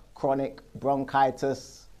soreness, chronic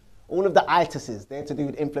bronchitis, all of the itises, they're to do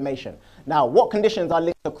with inflammation. Now, what conditions are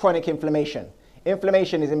linked to chronic inflammation?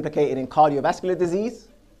 Inflammation is implicated in cardiovascular disease.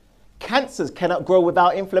 Cancers cannot grow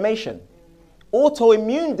without inflammation.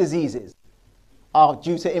 Autoimmune diseases are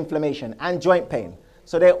due to inflammation and joint pain.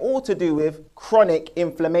 So they're all to do with chronic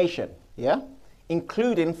inflammation, yeah?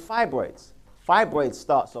 Including fibroids. Fibroids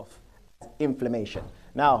starts off as inflammation.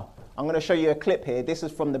 Now, I'm going to show you a clip here. This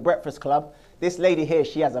is from the Breakfast Club. This lady here,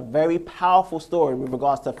 she has a very powerful story with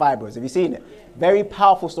regards to fibroids. Have you seen it? Very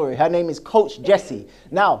powerful story. Her name is Coach Jessie.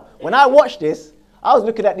 Now, when I watched this, I was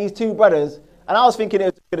looking at these two brothers and I was thinking it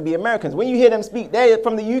was going to be Americans. When you hear them speak, they're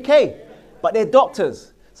from the UK, but they're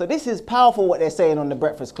doctors. So this is powerful what they're saying on the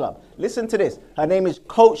Breakfast Club. Listen to this. Her name is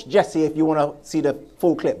Coach Jessie if you want to see the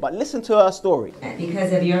full clip. But listen to her story.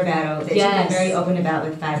 Because of your battle that you've been very open about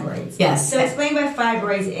with fibroids. Yes. So explain what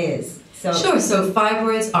fibroids is. Sure. So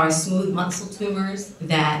fibroids are smooth muscle tumors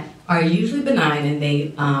that are usually benign, and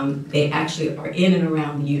they actually are in and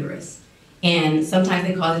around the uterus. And sometimes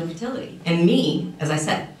they cause infertility. And me, as I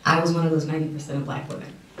said, I was one of those 90% of black women.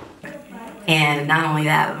 And not only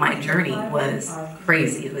that, my journey was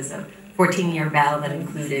crazy. It was a 14-year battle that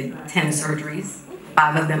included 10 surgeries,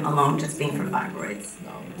 5 of them alone just being for fibroids,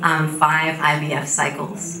 5 IVF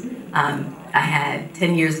cycles. I had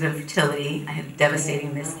 10 years of infertility. I had a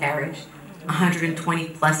devastating miscarriage, 120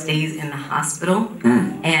 plus days in the hospital,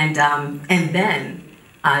 and then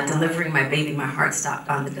delivering my baby, my heart stopped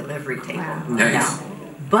on the delivery table. Nice.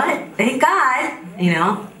 But thank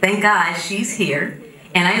God she's here.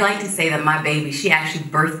 And I like to say that my baby, she actually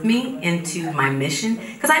birthed me into my mission,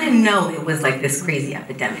 because I didn't know it was like this crazy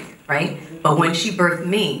epidemic, right? But when she birthed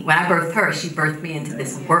me, when I birthed her, she birthed me into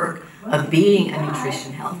this work of being a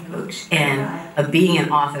nutrition health coach and of being an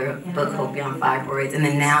author of the book Hope Beyond Fibroids, and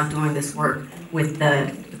then now doing this work with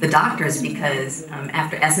the doctors, because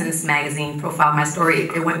after Essence magazine profiled my story,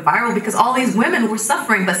 it went viral because all these women were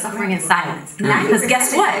suffering, but suffering in silence. Because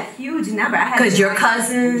guess what? A huge number. Because your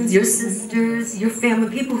cousins, your sisters, your family,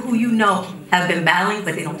 people who you know have been battling,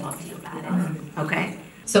 but they don't talk to you about it. Okay?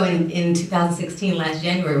 So in 2016, last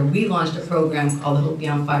January, we launched a program called the Hope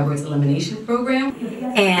Beyond Fibroids Elimination Program.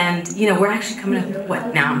 And, you know, we're actually coming up,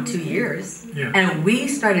 what, now 2 years? Yeah. And we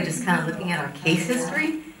started just kind of looking at our case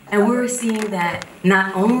history, and we were seeing that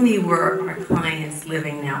not only were our clients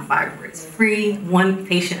living now fibroids free, one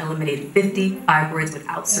patient eliminated 50 fibroids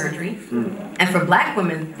without surgery. And for Black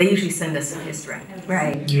women, they usually send us a hysterectomy.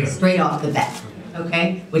 Right. Yeah. Straight off the bat,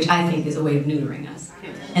 okay? Which I think is a way of neutering us.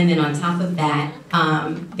 And then on top of that,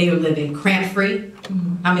 they were living cramp-free.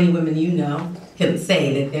 How many women you know can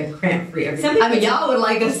say that they're cramp-free? I mean, y'all would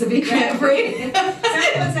like us to be cramp-free. Some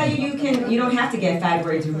people tell you don't have to get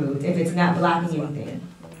fibroids removed if it's not blocking anything.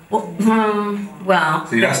 Well,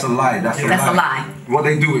 see, that's a lie. That's a lie. lie. What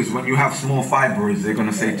they do is when you have small fibroids, they're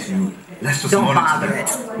gonna say to you, let's just Don't monitor bother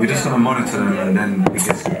them. We're just gonna monitor them, and then it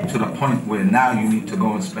gets to the point where now you need to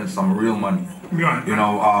go and spend some real money. Right. You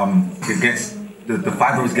know, it gets the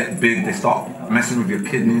fibroids get big. They start messing with your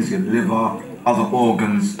kidneys, your liver, other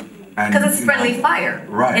organs. Because it's friendly fire.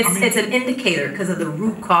 Right. It's an indicator because of the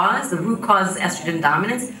root cause. The root cause is estrogen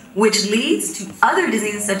dominance, which leads to other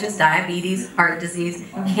diseases such as diabetes, heart disease,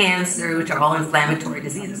 cancer, which are all inflammatory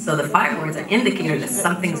diseases. So the fibroids are indicators that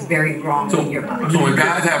something's very wrong in your body. So when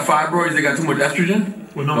guys have fibroids, they got too much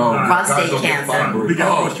estrogen? Well, no, prostate cancer. We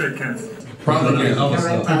got prostate cancer.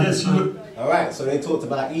 Prostate cancer. All right, so they talked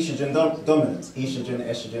about estrogen dominance. Estrogen,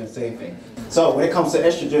 estrogen, same thing. So when it comes to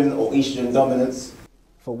estrogen or estrogen dominance,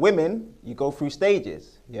 for women, you go through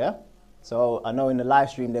stages, yeah? So I know in the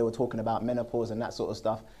live stream they were talking about menopause and that sort of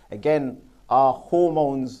stuff. Again, our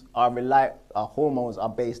hormones are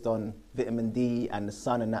based on vitamin D and the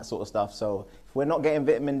sun and that sort of stuff. So if we're not getting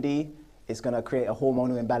vitamin D, it's gonna create a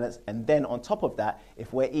hormonal imbalance. And then on top of that,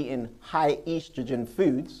 if we're eating high estrogen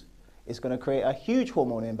foods, it's gonna create a huge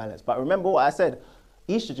hormonal imbalance. But remember what I said,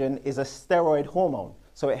 estrogen is a steroid hormone.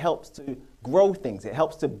 So it helps to grow things, it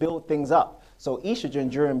helps to build things up. So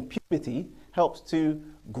estrogen during puberty helps to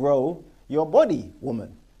grow your body,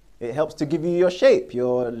 woman. It helps to give you your shape,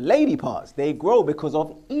 your lady parts. They grow because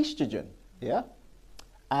of estrogen, yeah?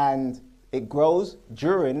 And it grows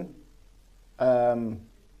during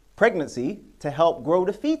pregnancy to help grow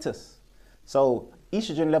the fetus. So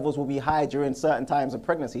estrogen levels will be high during certain times of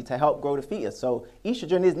pregnancy to help grow the fetus. So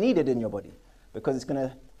estrogen is needed in your body because it's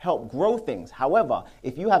gonna help grow things. However,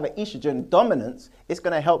 if you have an estrogen dominance, it's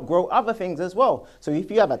gonna help grow other things as well. So if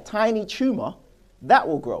you have a tiny tumor, that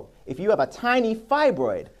will grow. If you have a tiny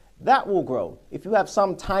fibroid, that will grow. If you have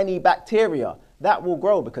some tiny bacteria, that will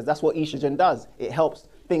grow because that's what estrogen does. It helps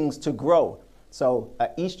things to grow. So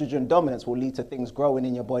estrogen dominance will lead to things growing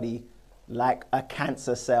in your body like a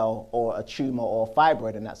cancer cell or a tumor or a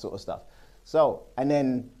fibroid and that sort of stuff. So, and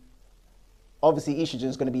then obviously estrogen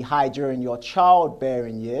is going to be high during your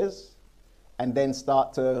childbearing years and then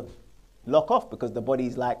start to lock off because the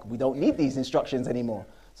body's like, we don't need these instructions anymore.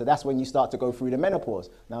 So that's when you start to go through the menopause.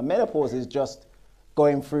 Now menopause is just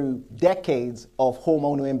going through decades of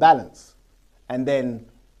hormonal imbalance and then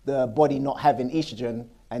the body not having estrogen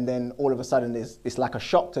and then all of a sudden it's like a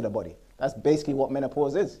shock to the body. That's basically what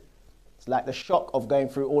menopause is. It's like the shock of going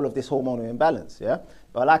through all of this hormonal imbalance, yeah?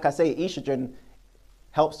 But like I say, estrogen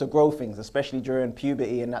helps to grow things, especially during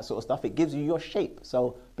puberty and that sort of stuff. It gives you your shape.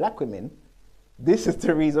 So Black women, this is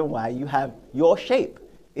the reason why you have your shape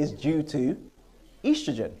is due to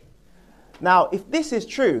estrogen. Now, if this is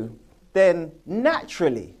true, then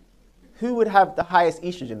naturally, who would have the highest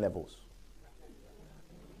estrogen levels?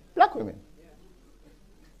 Black women.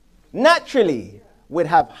 Naturally would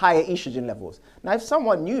have higher estrogen levels. Now, if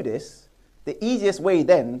someone knew this, the easiest way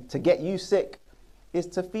then to get you sick is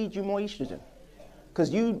to feed you more estrogen. Because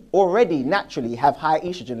you already naturally have high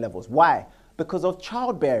estrogen levels. Why? Because of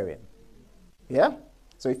childbearing. Yeah?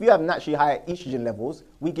 So if you have naturally high estrogen levels,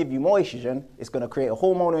 we give you more estrogen, it's going to create a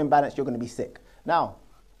hormonal imbalance, you're going to be sick. Now,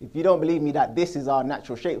 if you don't believe me that this is our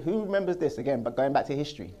natural shape, who remembers this again, but going back to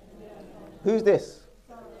history? Who's this?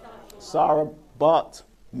 Sarah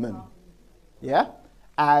Bartman. Yeah?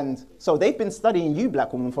 And so they've been studying you,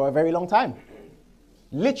 Black women, for a very long time.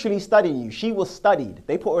 Literally studying you. She was studied.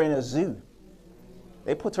 They put her in a zoo.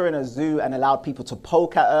 They put her in a zoo and allowed people to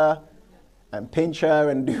poke at her and pinch her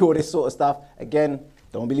and do all this sort of stuff. Again,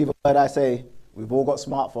 don't believe a word I say. We've all got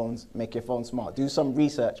smartphones. Make your phone smart. Do some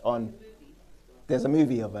research on, there's a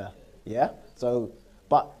movie of her, yeah? So,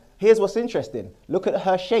 but here's what's interesting. Look at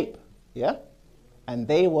her shape, yeah? And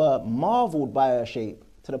they were marveled by her shape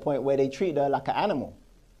to the point where they treated her like an animal,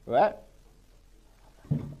 right?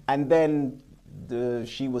 And then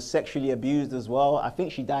she was sexually abused as well. I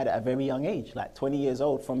think she died at a very young age, like 20 years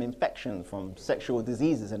old, from infection, from sexual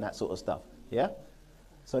diseases and that sort of stuff, yeah?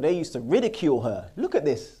 So they used to ridicule her. Look at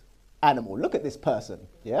this. animal. Look at this person,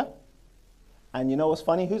 yeah? And you know what's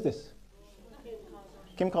funny? Who's this?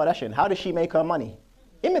 Kim Kardashian. How does she make her money?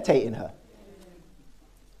 Imitating her.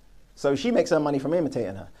 So she makes her money from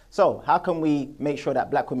imitating her. So how can we make sure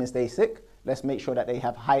that black women stay sick? Let's make sure that they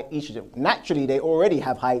have high estrogen. Naturally, they already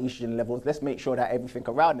have high estrogen levels. Let's make sure that everything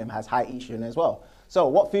around them has high estrogen as well. So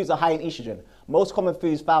what foods are high in estrogen? Most common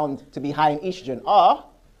foods found to be high in estrogen are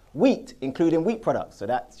wheat, including wheat products. So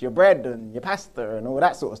that's your bread and your pasta and all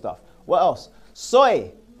that sort of stuff. What else?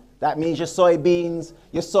 Soy. That means your soybeans,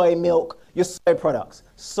 your soy milk, your soy products.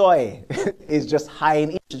 Soy is just high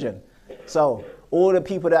in estrogen. So all the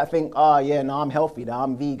people that think, oh yeah, no, I'm healthy, no,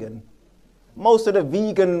 I'm vegan. Most of the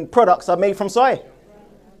vegan products are made from soy.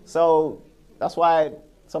 So that's why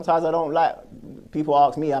sometimes I don't like, people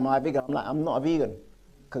ask me, am I a vegan? I'm like, I'm not a vegan,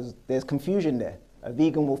 because there's confusion there. A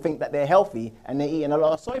vegan will think that they're healthy and they're eating a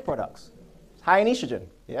lot of soy products. It's high in estrogen,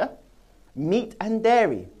 yeah? Meat and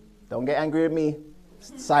dairy. Don't get angry with me,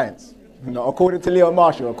 science. No, according to Leo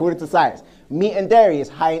Marshall, according to science. Meat and dairy is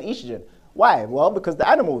high in estrogen. Why? Well, because the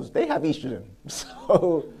animals, they have estrogen.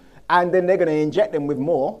 So, and then they're gonna inject them with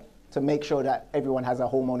more to make sure that everyone has a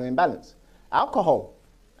hormonal imbalance. Alcohol.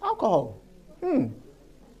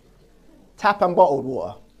 Tap and bottled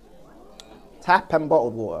water. Tap and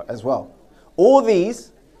bottled water as well. All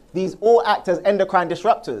these all act as endocrine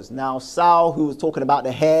disruptors. Now, Sal, who was talking about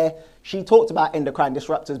the hair, she talked about endocrine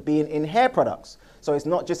disruptors being in hair products. So it's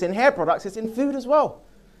not just in hair products, it's in food as well.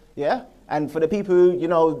 Yeah? And for the people who, you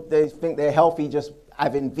know, they think they're healthy just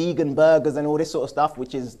having vegan burgers and all this sort of stuff,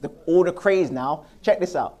 which is all the craze now, check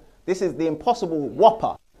this out. This is the Impossible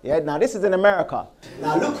Whopper. Yeah? Now, this is in America.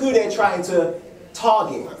 Now, look who they're trying to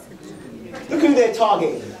target. Look who they're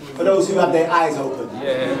targeting, for those who have their eyes open.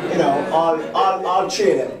 Yeah. You know, I'll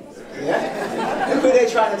cheer them. Yeah? Look who they're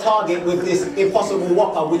trying to target with this Impossible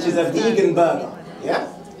Whopper, which is a vegan burger. Yeah?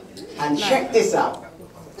 And check this out.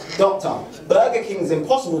 Doctor, Burger King's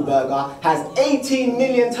Impossible Burger has 18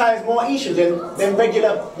 million times more estrogen than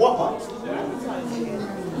regular Whopper.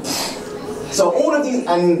 So all of these,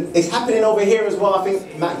 and it's happening over here as well. I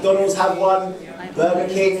think McDonald's have one, Burger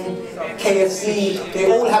King, KFC,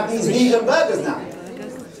 they all have these vegan burgers now.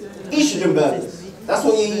 Estrogen burgers. That's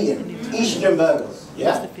what you're eating. Estrogen burgers.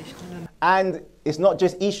 Yeah? And it's not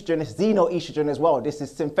just estrogen, it's xenoestrogen as well. This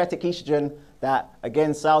is synthetic estrogen that,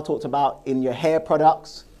 again, Sal talked about in your hair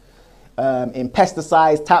products, in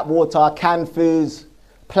pesticides, tap water, canned foods,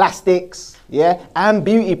 plastics, yeah, and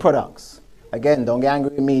beauty products. Again, don't get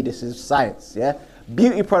angry with me, this is science, yeah?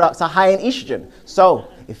 Beauty products are high in estrogen. So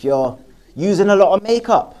if you're using a lot of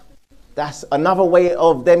makeup, that's another way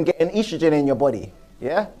of them getting estrogen in your body,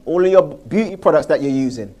 yeah? All of your beauty products that you're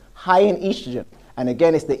using, high in estrogen. And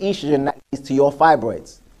again, it's the estrogen that leads to your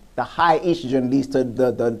fibroids. The high estrogen leads to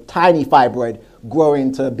the tiny fibroid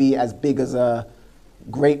growing to be as big as a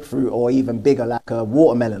grapefruit or even bigger like a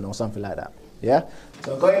watermelon or something like that, yeah?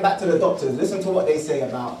 So going back to the doctors, listen to what they say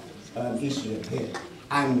about estrogen here.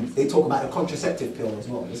 And they talk about the contraceptive pill as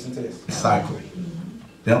well. Listen to this. Cycle.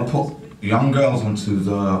 They'll put young girls onto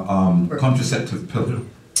the contraceptive pill.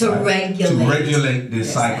 To regulate their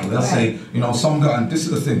cycle. They'll say, you know, some girl, and this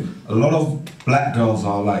is the thing, a lot of black girls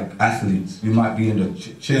are like athletes. You might be in the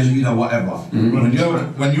cheerleader, whatever.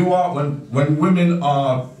 When women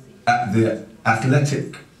are at the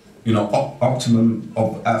athletic, you know, optimum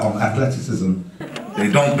of athleticism, they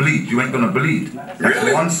don't bleed. You ain't gonna bleed.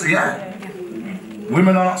 Really? Yeah.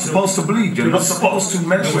 Women aren't supposed to bleed. You're not supposed to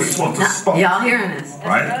menstruate spot to spot. Y'all hearing this?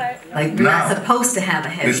 Right? Like you're not supposed to have a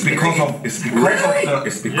heavy. It's because of estrogen.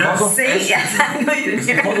 It's because of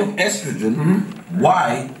estrogen.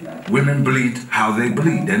 Why women bleed how they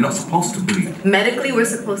bleed. They're not supposed to bleed. Medically, we're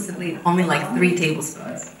supposed to bleed only like 3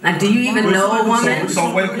 tablespoons. Now, do you even know a woman?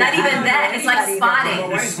 Not even that. It's like spotting.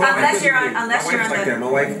 Unless you're on the.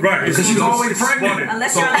 Right, because she's always pregnant.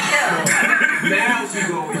 Unless you're on the pill. Now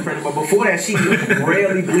she's always pregnant, but before that she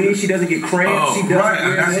rarely bleeds. She doesn't get cramps. She doesn't.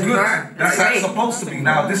 Right, that's good. That's supposed to be.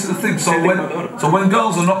 Now this is the thing. So when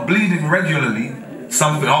girls are not bleeding regularly,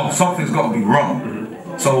 something's got to be wrong.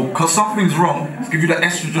 So, because something's wrong, let's give you the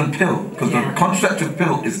estrogen pill. Because the contraceptive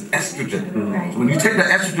pill is estrogen. So when you take the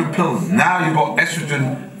estrogen pill, now you've got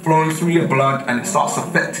estrogen flowing through your blood and it starts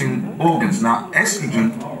affecting organs. Now,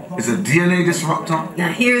 estrogen is a DNA disruptor. Now,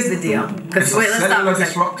 here's the deal. Because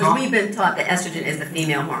we've been taught that estrogen is the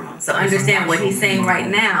female hormone. So understand what he's saying right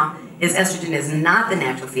now is estrogen is not the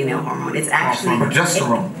natural female hormone. It's actually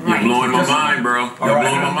progesterone. You're blowing my mind, bro. You're blowing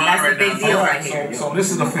my mind. That's the big deal right here. So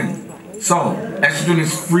this is the thing. So, estrogen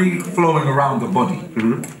is free flowing around the body,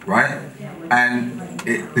 right? And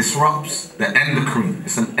it disrupts the endocrine.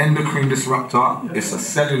 It's an endocrine disruptor. It's a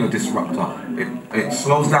cellular disruptor. it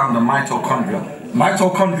slows down the mitochondria.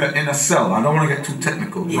 Mitochondria in a cell, I don't want to get too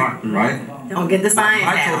technical, right? Don't get the science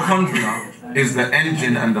Mitochondria is the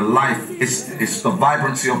engine and the life, it's the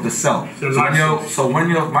vibrancy of the cell. So when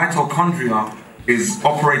your mitochondria is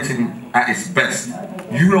operating at its best,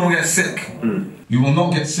 you don't get sick. You will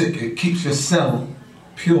not get sick. It keeps your cell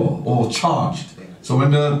pure or charged. So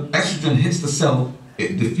when the estrogen hits the cell,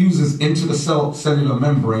 it diffuses into the cellular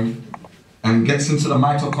membrane and gets into the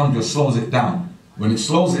mitochondria, slows it down. When it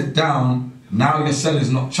slows it down, now your cell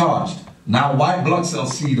is not charged. Now white blood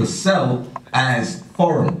cells see the cell as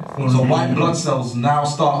foreign. So white blood cells now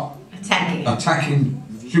start attacking,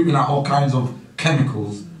 shooting out all kinds of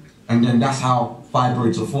chemicals, and then that's how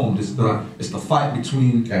fibroids are formed. It's the fight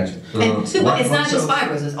between and tumor. It's not just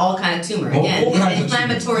fibroids. It's all kind of tumor. Again, it's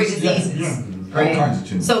inflammatory diseases. Right? All kinds of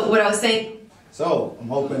tumors. So what I was saying. So I'm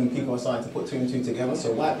hoping people are starting to put two and two together.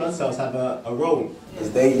 So white blood cells have a role, is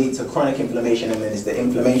they lead to chronic inflammation, and then it's the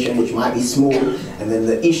inflammation which might be small, and then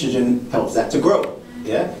the estrogen helps that to grow.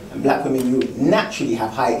 Yeah, and black women, you naturally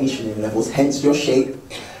have high estrogen levels, hence your shape,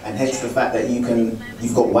 and hence the fact that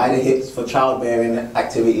you've got wider hips for childbearing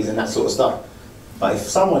activities and that sort of stuff. But if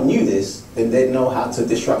someone knew this, then they'd know how to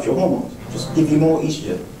disrupt your hormones. Just give you more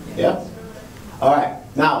estrogen. Yeah. All right.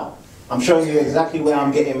 Now, I'm showing you exactly where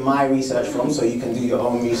I'm getting my research from, so you can do your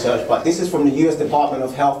own research. But this is from the US Department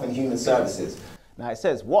of Health and Human Services. Now it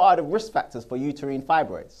says, what are the risk factors for uterine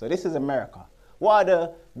fibroids? So this is America. What are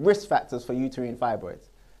the risk factors for uterine fibroids?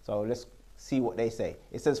 So let's see what they say.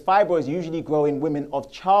 It says fibroids usually grow in women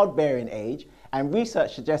of childbearing age, and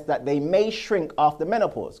research suggests that they may shrink after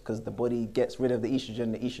menopause because the body gets rid of the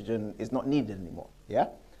estrogen is not needed anymore. Yeah?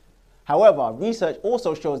 However, research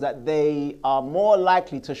also shows that they are more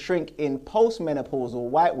likely to shrink in postmenopausal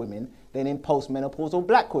white women than in postmenopausal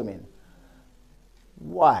black women.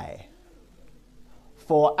 Why?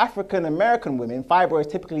 For African American women, fibroids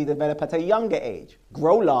typically develop at a younger age,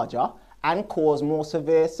 grow larger, and cause more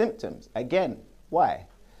severe symptoms. Again, why?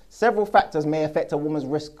 Several factors may affect a woman's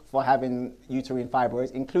risk for having uterine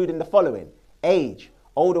fibroids, including the following. Age.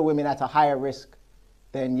 Older women at a higher risk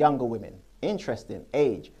than younger women. Interesting.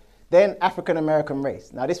 Age. Then African American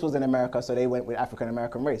race. Now this was in America, so they went with African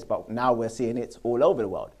American race, but now we're seeing it all over the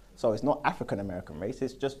world. So it's not African American race,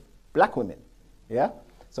 it's just black women. Yeah?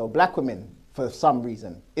 So black women, for some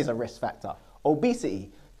reason, is a risk factor.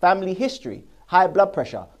 Obesity, family history, high blood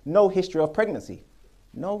pressure, no history of pregnancy.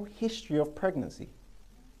 No history of pregnancy.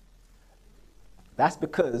 That's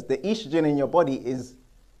because the estrogen in your body is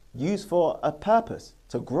used for a purpose,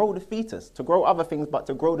 to grow the fetus, to grow other things, but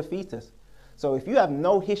to grow the fetus. So if you have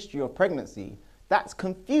no history of pregnancy, that's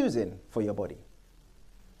confusing for your body.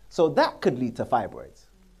 So that could lead to fibroids.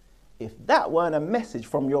 If that weren't a message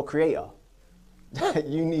from your creator,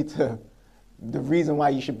 you need to, the reason why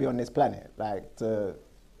you should be on this planet, like to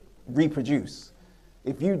reproduce.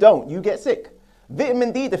 If you don't, you get sick.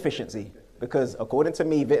 Vitamin D deficiency, because according to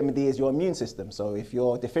me, vitamin D is your immune system. So if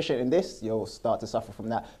you're deficient in this, you'll start to suffer from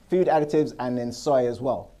that. Food additives and then soy as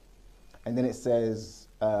well. And then it says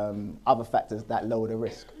other factors that lower the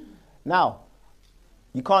risk. Now,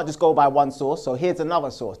 you can't just go by one source. So here's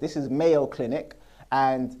another source. This is Mayo Clinic,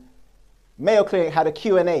 and Mayo Clinic had a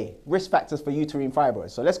Q&A, risk factors for uterine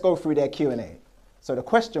fibroids. So let's go through their Q&A. So the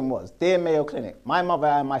question was, dear Mayo Clinic, my mother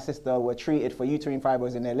and my sister were treated for uterine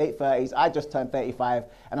fibroids in their late 30s. I just turned 35,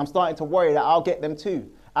 and I'm starting to worry that I'll get them too.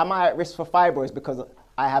 Am I at risk for fibroids because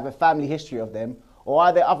I have a family history of them? Or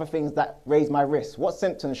are there other things that raise my risk? What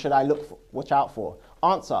symptoms should I watch out for?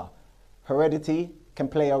 Answer, heredity can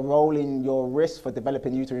play a role in your risk for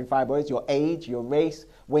developing uterine fibroids, your age, your race,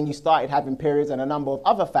 when you started having periods, and a number of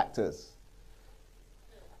other factors.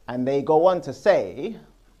 And they go on to say,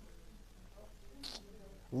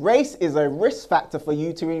 race is a risk factor for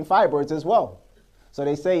uterine fibroids as well. So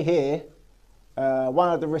they say here,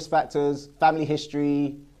 one of the risk factors, family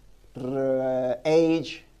history,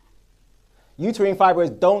 age. Uterine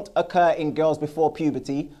fibroids don't occur in girls before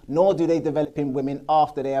puberty, nor do they develop in women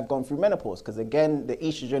after they have gone through menopause, because again, the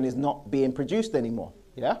estrogen is not being produced anymore.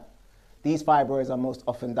 Yeah? These fibroids are most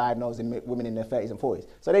often diagnosed in women in their 30s and 40s.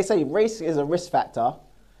 So they say race is a risk factor,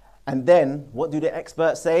 and then what do the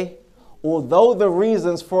experts say? Although the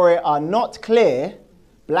reasons for it are not clear,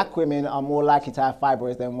 black women are more likely to have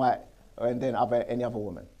fibroids than white and than any other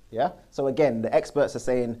woman. Yeah? So again, the experts are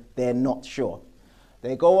saying they're not sure.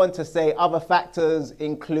 They go on to say other factors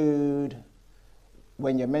include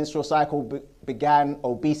when your menstrual cycle began,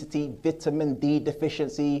 obesity, vitamin D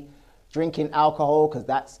deficiency, drinking alcohol, because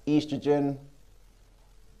that's estrogen,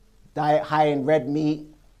 diet high in red meat.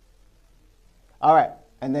 All right,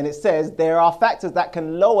 And then it says there are factors that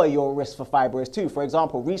can lower your risk for fibroids too. For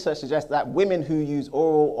example, research suggests that women who use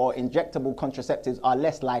oral or injectable contraceptives are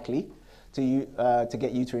less likely to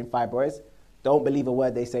get uterine fibroids. Don't believe a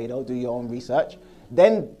word they say though, do your own research.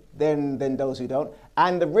 Then those who don't.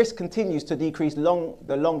 And the risk continues to decrease the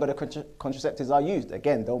longer the contraceptives are used.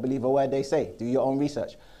 Again, don't believe a word they say, do your own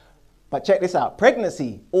research. But check this out,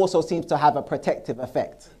 pregnancy also seems to have a protective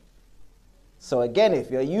effect. So again,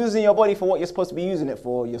 if you're using your body for what you're supposed to be using it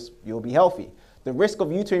for, you'll be healthy. The risk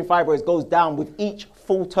of uterine fibroids goes down with each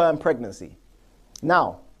full-term pregnancy.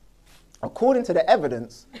 Now, according to the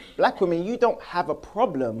evidence, black women, you don't have a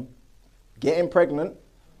problem getting pregnant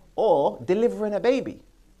or delivering a baby,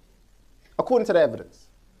 according to the evidence.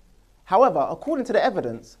 However, according to the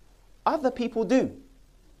evidence, other people do.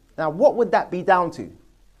 Now, what would that be down to?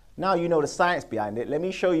 Now you know the science behind it. Let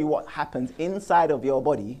me show you what happens inside of your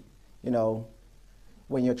body, you know,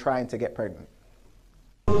 when you're trying to get pregnant.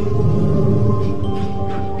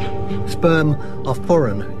 Sperm are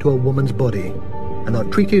foreign to a woman's body and are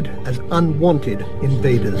treated as unwanted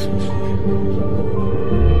invaders.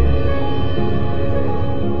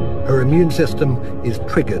 Her immune system is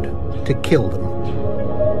triggered to kill them.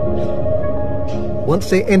 Once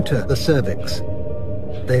they enter the cervix,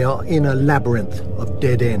 they are in a labyrinth of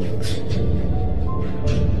dead ends.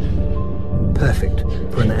 Perfect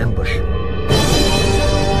for an ambush.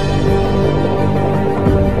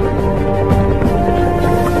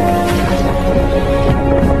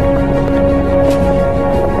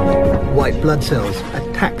 White blood cells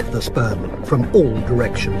attack the sperm from all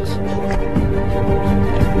directions.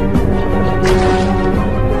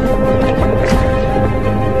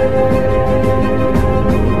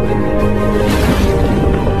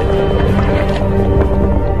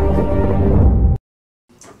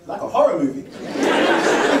 Like a horror movie.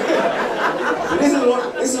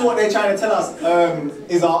 This is what they're trying to tell us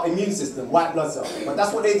is our immune system, white blood cells. But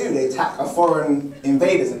that's what they do. They attack a foreign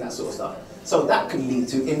invaders and that sort of stuff. So that could lead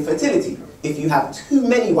to infertility. If you have too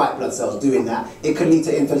many white blood cells doing that, it could lead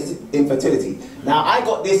to infertility. Now, I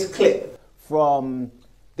got this clip from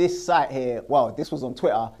this site here. Well, this was on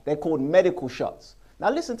Twitter. They're called medical shots. Now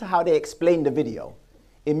listen to how they explain the video.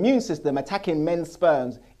 Immune system attacking men's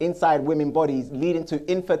sperms inside women's bodies leading to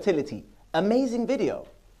infertility. Amazing video.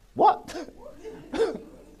 What?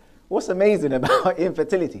 What's amazing about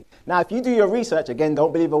infertility? Now, if you do your research, again,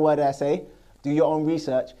 don't believe a word I say, do your own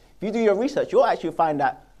research. If you do your research, you'll actually find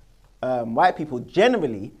that white people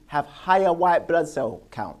generally have higher white blood cell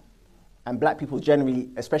count. And black people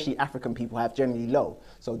generally, especially African people, have generally low.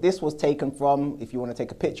 So this was taken from, if you want to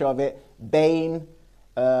take a picture of it, Bain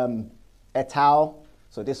et al.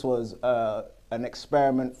 So this was an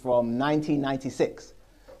experiment from 1996.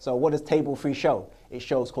 So what does table 3 show? It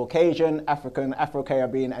shows Caucasian, African,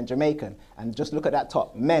 Afro-Caribbean, and Jamaican. And just look at that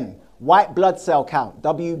top. Men, white blood cell count,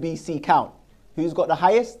 WBC count. Who's got the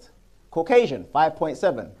highest? Caucasian,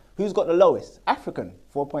 5.7. Who's got the lowest? African,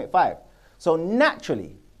 4.5. So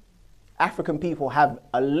naturally, African people have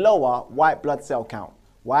a lower white blood cell count.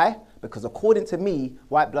 Why? Because according to me,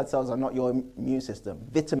 white blood cells are not your immune system.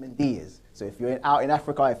 Vitamin D is. So if you're out in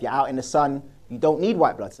Africa, if you're out in the sun, you don't need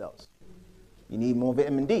white blood cells. You need more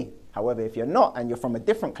vitamin D. However, if you're not and you're from a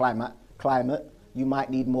different climate, you might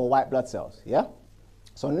need more white blood cells, yeah?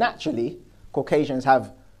 So naturally, Caucasians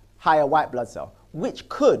have higher white blood cell, which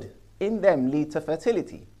could, in them, lead to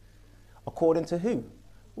fertility. According to who?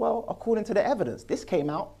 Well, according to the evidence. This came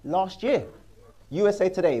out last year. USA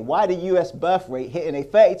Today, why the US birth rate hitting a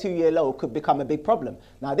 32-year low could become a big problem.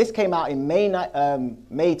 Now, this came out in May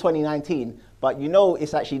 2019, but you know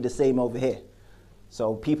it's actually the same over here.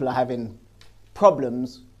 So people are having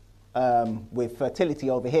problems with fertility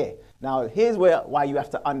over here. Now, here's why you have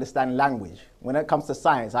to understand language. When it comes to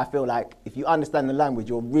science, I feel like if you understand the language,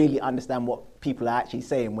 you'll really understand what people are actually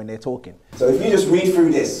saying when they're talking. So if you just read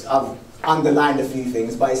through this, I've underlined a few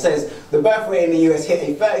things, but it says the birth rate in the US hit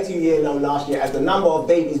a 32-year low last year as the number of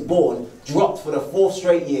babies born dropped for the 4th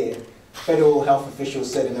straight year, federal health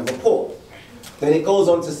officials said in a report. Then it goes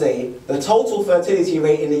on to say the total fertility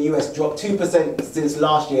rate in the US dropped 2% since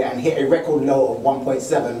last year and hit a record low of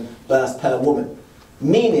 1.7 births per woman.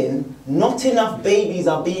 Meaning, not enough babies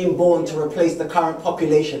are being born to replace the current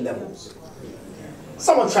population levels.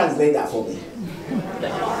 Someone translate that for me.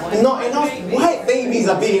 Not enough white babies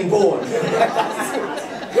are being born.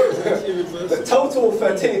 The total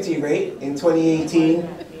fertility rate in 2018,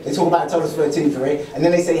 they talk about the total fertility rate, and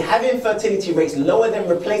then they say having fertility rates lower than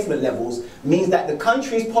replacement levels means that the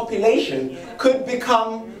country's population could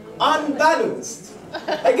become unbalanced.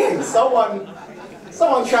 Again, someone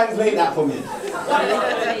translate that for me.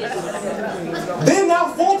 They're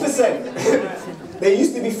now 4%. They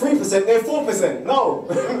used to be 3%, they're 4%. No,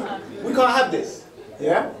 we can't have this.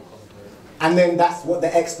 Yeah? And then that's what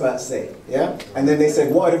the experts say. Yeah? And then they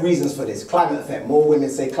said, what are the reasons for this? Climate effect. More women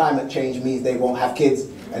say climate change means they won't have kids.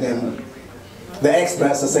 And then the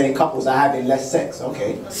experts are saying couples are having less sex.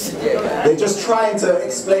 Okay. They're just trying to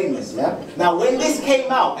explain this. Yeah? Now, when this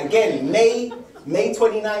came out, again, May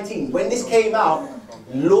 2019, when this came out,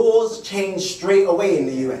 laws changed straight away in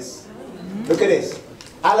the US. Look at this.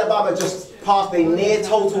 Alabama just passed a near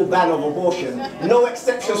total ban of abortion, no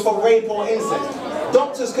exceptions for rape or incest.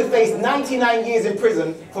 Doctors could face 99 years in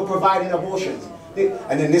prison for providing abortions.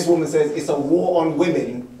 And then this woman says it's a war on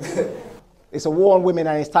women. It's a war on women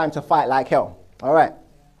and it's time to fight like hell. All right.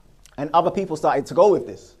 And other people started to go with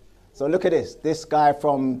this. So look at this. This guy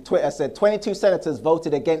from Twitter said 22 senators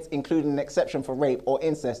voted against including an exception for rape or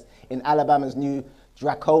incest in Alabama's new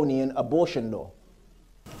draconian abortion law.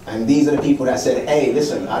 And these are the people that said, hey,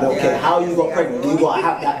 listen, I don't care how you got pregnant, you got to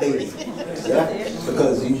have that baby. Yeah?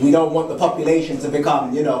 Because we don't want the population to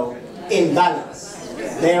become, you know, imbalanced.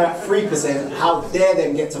 They're at 3%, how dare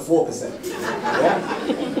them get to 4%?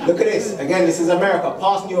 Yeah? Look at this. Again, this is America.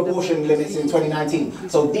 Passed new abortion limits in 2019.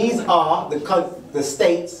 So these are the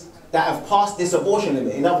states that have passed this abortion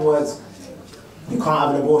limit. In other words, you can't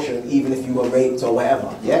have an abortion even if you were raped or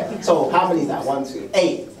whatever. Yeah? So how many is that? 1, 2,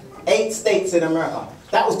 8. 8 states in America.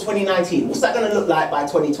 That was 2019. What's that going to look like by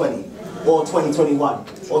 2020? Or 2021?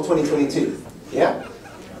 Or 2022? Yeah?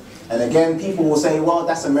 And again, people will say, well,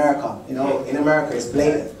 that's America. You know, in America it's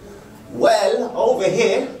blatant. Well, over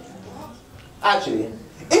here, actually,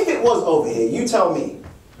 if it was over here, you tell me.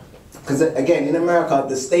 Because again, in America,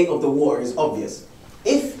 the state of the water is obvious.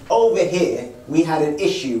 If over here we had an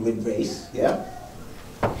issue with race, yeah?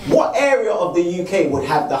 What area of the UK would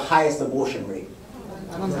have the highest abortion rate?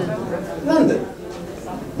 London.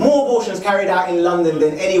 More abortions carried out in London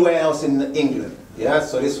than anywhere else in England. Yeah,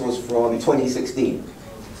 so this was from 2016.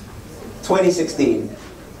 2016,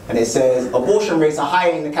 and it says abortion rates are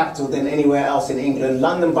higher in the capital than anywhere else in England.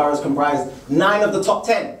 London boroughs comprise 9 of the top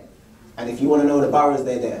 10. And if you want to know the boroughs,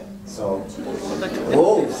 they're there. So,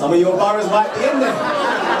 oh, some of your boroughs might be in there.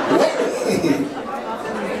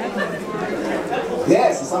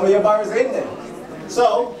 Yes, so some of your boroughs are in there.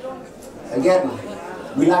 So, again,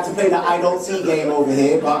 we like to play the I don't see game over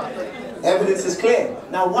here, but evidence is clear.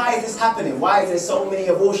 Now, why is this happening? Why is there so many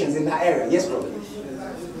abortions in that area? Yes, bro.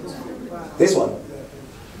 This one.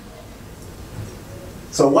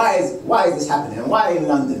 So why is this happening? And why in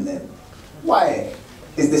London then? Why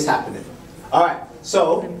is this happening? All right,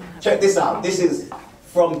 so check this out. This is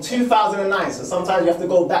from 2009, so sometimes you have to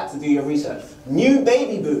go back to do your research. New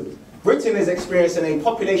baby boom. Britain is experiencing a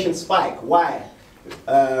population spike. Why?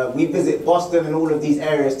 We visit Boston and all of these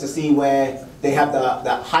areas to see where they have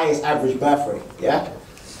the highest average birth rate, yeah?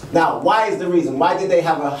 Now, why is the reason? Why did they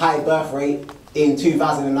have a high birth rate in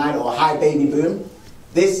 2009 or a high baby boom?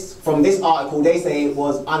 From this article, they say it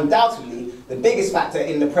was undoubtedly the biggest factor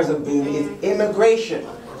in the present boom is immigration.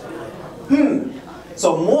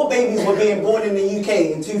 So more babies were being born in the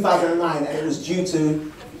UK in 2009 and it was due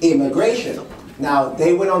to immigration. Now,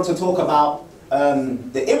 they went on to talk about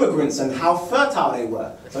the immigrants and how fertile they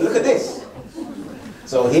were. So look at this.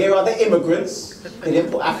 So here are the immigrants. They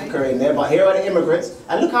didn't put Africa in there, but here are the immigrants.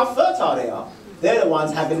 And look how fertile they are. They're the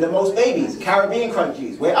ones having the most babies. Caribbean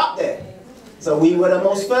countries, we're up there. So we were the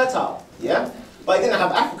most fertile, yeah? But I didn't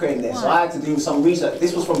have Africa in there, so I had to do some research.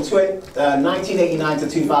 This was from 1989 to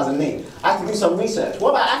 2008. I had to do some research.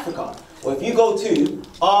 What about Africa? Well, if you go to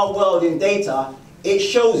Our World in Data, it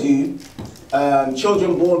shows you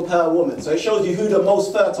children born per woman. So it shows you who the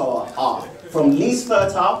most fertile are, from least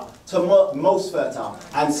fertile to most fertile.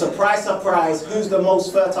 And surprise, surprise, who's the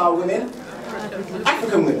most fertile women?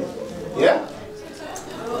 African women, yeah?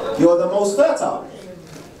 You're the most fertile.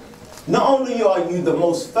 Not only are you the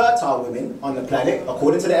most fertile women on the planet,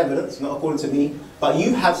 according to the evidence, not according to me, but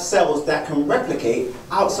you have cells that can replicate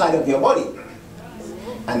outside of your body.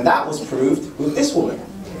 And that was proved with this woman,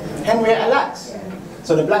 Henrietta Lacks.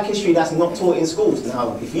 So the black history that's not taught in schools.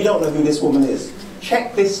 Now, if you don't know who this woman is,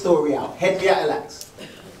 check this story out, Henrietta Lacks.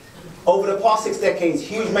 Over the past 6 decades,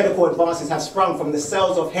 huge medical advances have sprung from the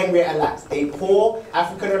cells of Henrietta Lacks, a poor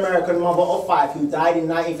African-American mother of 5 who died in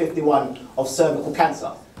 1951 of cervical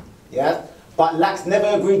cancer. Yeah? But Lacks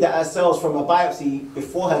never agreed that her cells from a biopsy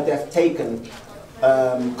before her death taken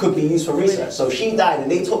could be used for research. So she died and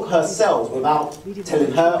they took her cells without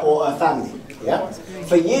telling her or her family. Yeah?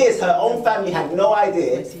 For years, her own family had no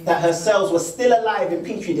idea that her cells were still alive in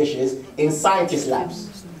petri dishes in scientist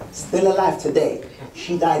labs. Still alive today.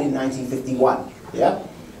 She died in 1951. Yeah?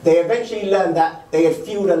 They eventually learned that they had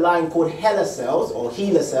fueled a line called HeLa cells, or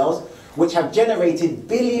HeLa cells, which have generated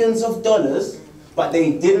billions of dollars, but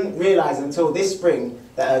they didn't realize until this spring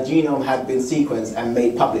that her genome had been sequenced and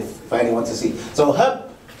made public for anyone to see. So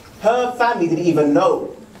her family didn't even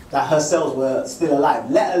know that her cells were still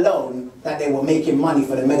alive, let alone that they were making money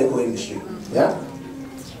for the medical industry. Yeah?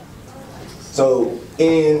 So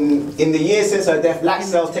in the years since her death, black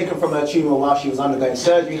cells taken from her tumor while she was undergoing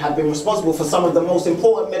surgery have been responsible for some of the most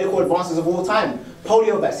important medical advances of all time.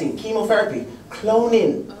 Polio vaccine, chemotherapy,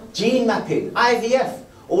 cloning, gene mapping, IVF.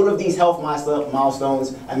 All of these health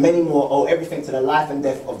milestones and many more owe everything to the life and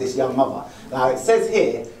death of this young mother. Now it says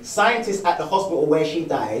here, scientists at the hospital where she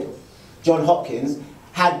died, Johns Hopkins,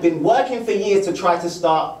 had been working for years to try to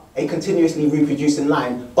start a continuously reproducing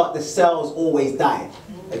line, but the cells always died.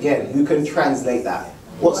 Again, who can translate that?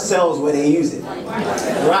 What cells were they using?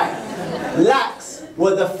 Right. Lacs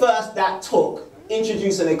were the first that took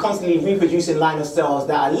introducing a constantly reproducing line of cells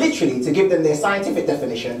that are literally, to give them their scientific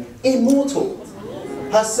definition, immortal.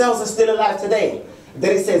 Her cells are still alive today.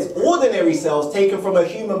 Then it says ordinary cells taken from a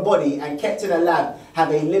human body and kept in a lab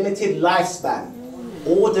have a limited lifespan.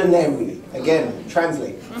 Ordinary. Again,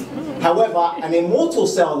 translate. However, an immortal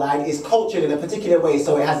cell line is cultured in a particular way,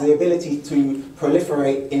 so it has the ability to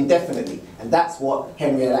proliferate indefinitely. And that's what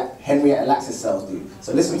Henrietta Lacks's cells do.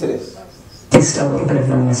 So listen to this. It's still a little bit of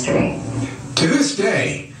a mystery. To this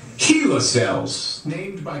day, HeLa cells,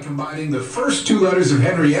 named by combining the first two letters of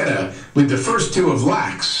Henrietta with the first two of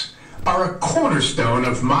Lax, are a cornerstone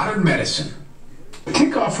of modern medicine.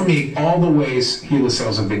 Tick off for me all the ways HeLa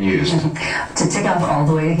cells have been used. To tick off all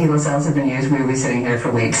the way HeLa cells have been used, we would be sitting here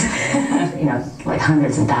for weeks. You know, like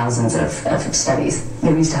hundreds and thousands of studies.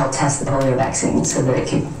 They were used to help test the polio vaccine so that it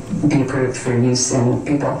could be approved for use in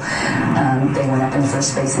people. They went up in the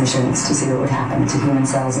first space missions to see what would happen to human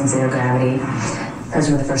cells in zero gravity.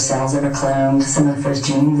 Those were the first cells ever cloned, some of the first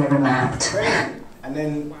genes ever mapped. And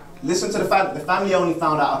then listen to the fact that the family only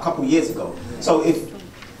found out a couple years ago. So if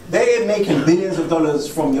they're making billions of dollars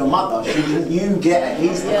from your mother, shouldn't you get at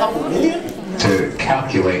least a couple million? To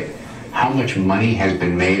calculate how much money has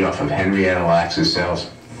been made off of Henrietta Lacks's cells?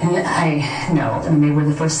 I know, they were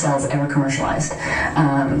the first cells ever commercialized,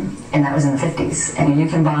 and that was in the 50s. And you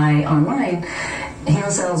can buy online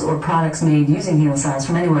HeLa cells or products made using HeLa cells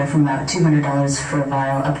from anywhere from about $200 for a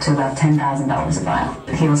vial up to about $10,000 a vial.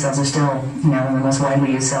 HeLa cells are still, you know, the most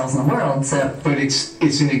widely used cells in the world, so. But it's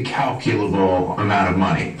an incalculable amount of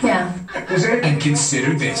money. Yeah. And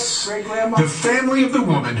consider this. The family of the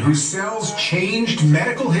woman whose cells changed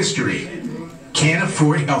medical history can't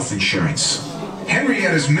afford health insurance.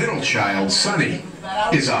 Henrietta's middle child, Sonny,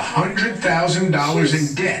 is $100,000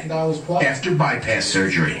 in debt after bypass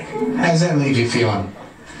surgery. How does that leave you feeling?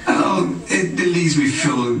 It leaves me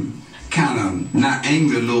feeling kind of not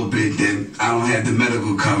angry a little bit that I don't have the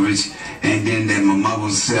medical coverage, and then that my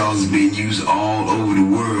mother's cells being used all over the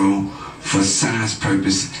world for science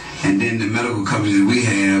purpose, and then the medical coverage that we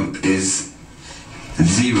have is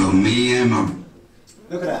zero. Me and my...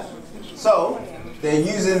 Look at that. So they're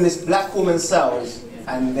using this black woman's cells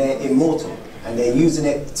and they're immortal. And they're using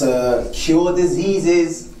it to cure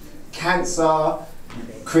diseases, cancer,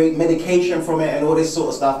 create medication from it and all this sort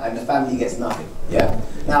of stuff, and the family gets nothing, yeah?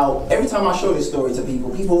 Now, every time I show this story to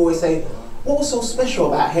people, people always say, what was so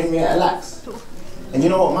special about Henrietta Lacks? And you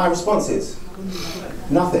know what my response is?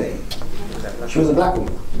 Nothing. She was a black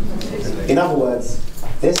woman. In other words,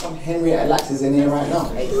 there's some Henrietta Lackses in here right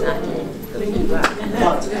now. Exactly.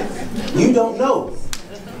 But you don't know.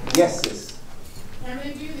 Yes, sis. Can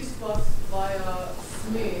they do this stuff via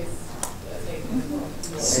smears?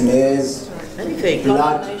 Smears,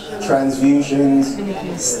 blood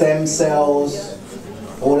transfusions, stem cells,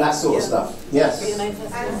 all that sort of stuff. Yes.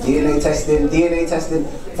 DNA testing.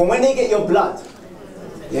 From when they get your blood.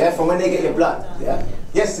 Yeah, from when they get your blood. Yeah.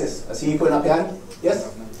 Yes, sis. I see you putting up your hand.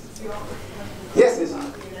 Yes. Yes, sis.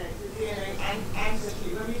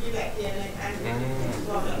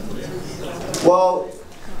 Well,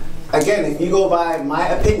 again, if you go by my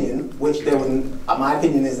opinion, which there was, my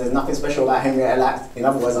opinion is there's nothing special about Henrietta Lacks. In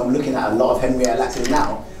other words, I'm looking at a lot of Henrietta Lackses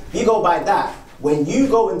now. If you go by that, when you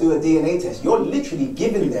go and do a DNA test, you're literally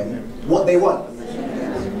giving them what they want.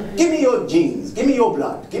 Give me your genes, give me your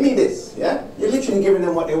blood, give me this, yeah? You're literally giving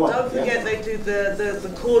them what they want. Don't forget they do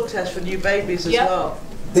the cord test for new babies as well.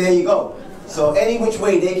 There you go. So any which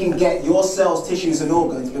way they can get your cells, tissues and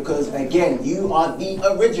organs, because again, you are the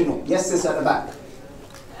original. Yes, sis at the back.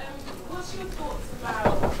 What's your thoughts about,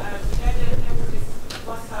 there was this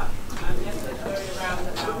WhatsApp message going around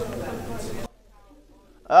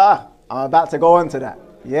about I'm about to go on to that.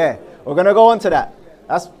 Yeah, we're going to go on to that.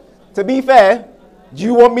 That's, to be fair, do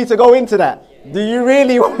you want me to go into that? Do you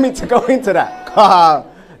really want me to go into that?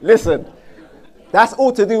 Listen, that's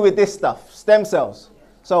all to do with this stuff, stem cells.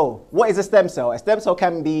 So what is a stem cell? A stem cell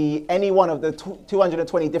can be any one of the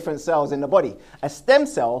 220 different cells in the body. A stem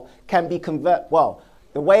cell can be well,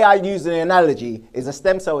 the way I use an analogy is a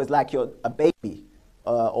stem cell is like a baby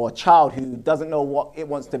or a child who doesn't know what it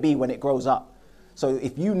wants to be when it grows up. So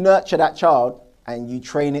if you nurture that child and you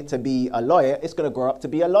train it to be a lawyer, it's going to grow up to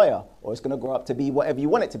be a lawyer, or it's going to grow up to be whatever you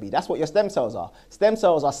want it to be. That's what your stem cells are. Stem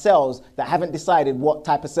cells are cells that haven't decided what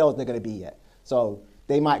type of cells they're going to be yet. So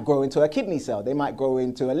they might grow into a kidney cell, they might grow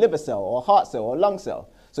into a liver cell or a heart cell or a lung cell.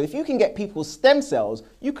 So if you can get people's stem cells,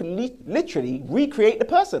 you can literally recreate the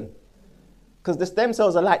person, because the stem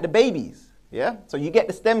cells are like the babies. Yeah. So you get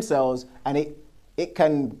the stem cells and it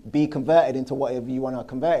can be converted into whatever you want to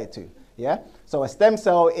convert it to. Yeah. So a stem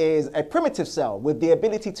cell is a primitive cell with the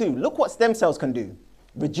ability to, look what stem cells can do: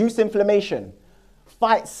 reduce inflammation,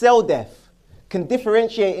 fight cell death, can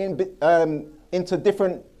differentiate into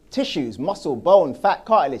different tissues, muscle, bone, fat,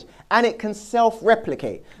 cartilage, and it can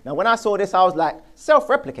self-replicate. Now, when I saw this, I was like,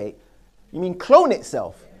 self-replicate? You mean clone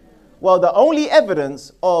itself? Well, the only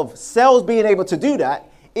evidence of cells being able to do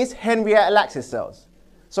that is Henrietta Lacks' cells.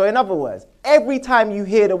 So in other words, every time you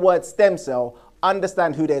hear the word stem cell,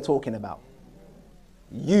 understand who they're talking about.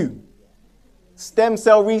 You. Stem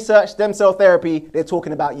cell research, stem cell therapy, they're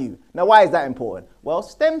talking about you. Now, why is that important? Well,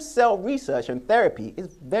 stem cell research and therapy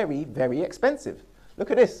is very, very expensive. Look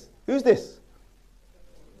at this. Who's this?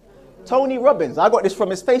 Tony Robbins. I got this from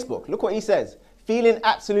his Facebook. Look what he says. Feeling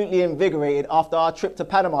absolutely invigorated after our trip to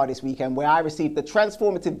Panama this weekend, where I received the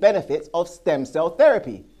transformative benefits of stem cell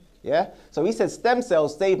therapy. Yeah? So he says, stem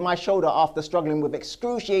cells saved my shoulder after struggling with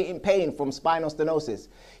excruciating pain from spinal stenosis.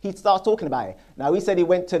 He starts talking about it. Now, he said he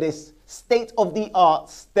went to this state-of-the-art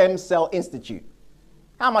stem cell institute.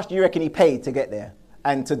 How much do you reckon he paid to get there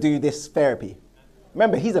and to do this therapy?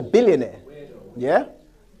 Remember, he's a billionaire. Yeah?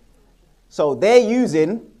 So they're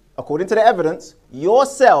using, according to the evidence, your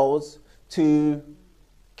cells to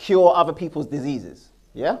cure other people's diseases.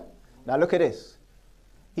 Yeah? Now look at this.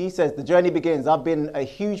 He says, the journey begins. I've been a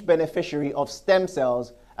huge beneficiary of stem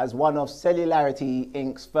cells as one of Cellularity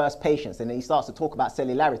Inc.'s first patients. And then he starts to talk about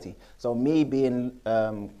cellularity. So me being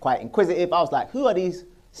quite inquisitive, I was like, who are these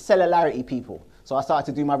cellularity people? So I started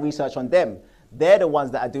to do my research on them. They're the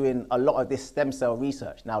ones that are doing a lot of this stem cell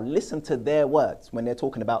research. Now listen to their words when they're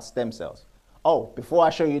talking about stem cells. Oh, before I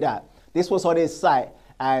show you that, this was on his site,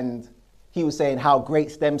 and he was saying how great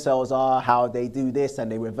stem cells are, how they do this and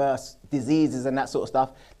they reverse diseases and that sort of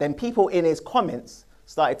stuff. Then people in his comments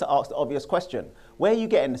started to ask the obvious question: where are you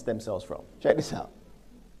getting the stem cells from? Check this out.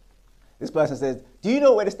 This person says, do you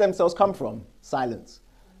know where the stem cells come from? Silence.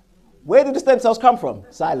 Where do the stem cells come from?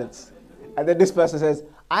 Silence. And then this person says,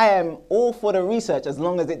 I am all for the research as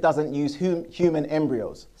long as it doesn't use human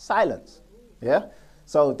embryos. Silence. Yeah?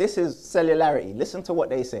 So this is cellularity. Listen to what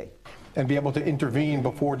they say. And be able to intervene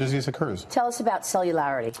before disease occurs. Tell us about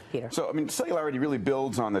cellularity, Peter. So, I mean, cellularity really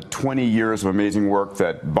builds on the 20 years of amazing work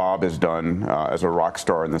that Bob has done as a rock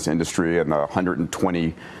star in this industry, and the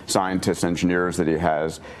 120 scientists, engineers that he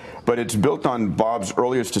has. But it's built on Bob's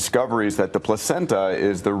earliest discoveries that the placenta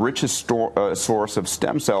is the richest source of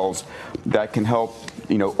stem cells that can help,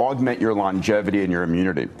 augment your longevity and your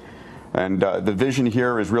immunity. And the vision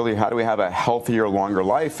here is really, how do we have a healthier, longer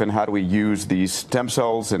life, and how do we use these stem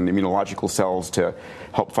cells and immunological cells to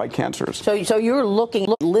help fight cancers? So you're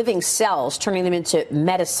looking at living cells, turning them into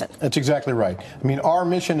medicine. That's exactly right. I mean, our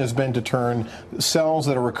mission has been to turn cells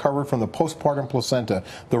that are recovered from the postpartum placenta,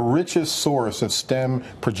 the richest source of stem,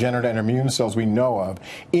 progenitor, and immune cells we know of,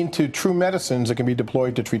 into true medicines that can be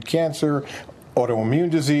deployed to treat cancer, autoimmune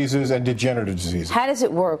diseases, and degenerative diseases. How does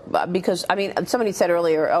it work? Because, I mean, somebody said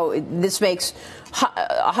earlier, oh, this makes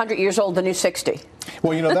 100 years old the new 60.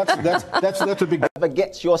 Well, that's a big... Whoever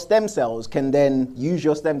gets your stem cells can then use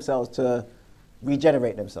your stem cells to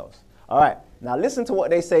regenerate themselves. All right, now listen to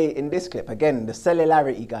what they say in this clip. Again, the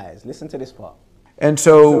cellularity guys. Listen to this part. And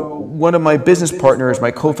so one of my business partners,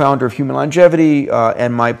 my co-founder of Human Longevity,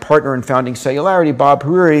 and my partner in founding Cellularity, Bob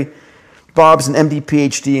Hariri, Bob's an MD,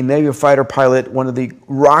 PhD, and Navy fighter pilot, one of the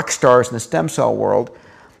rock stars in the stem cell world,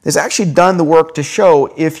 has actually done the work to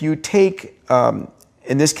show if you take,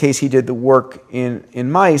 in this case he did the work in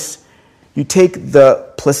mice, you take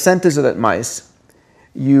the placentas of that mice,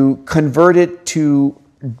 you convert it to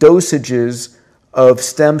dosages of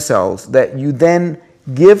stem cells that you then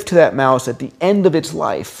give to that mouse at the end of its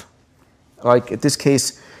life, like in this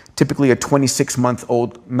case, typically a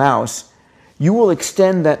 26-month-old mouse, you will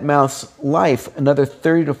extend that mouse life another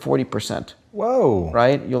 30 to 40%. Whoa.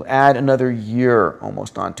 Right? You'll add another year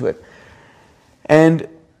almost onto it. And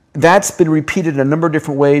That's been repeated in a number of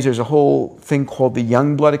different ways. There's a whole thing called the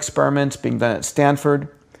young blood experiments being done at Stanford.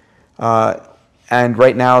 And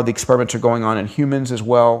right now the experiments are going on in humans as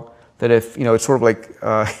well. That if, it's sort of like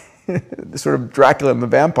sort of Dracula and the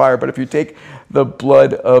vampire, but if you take the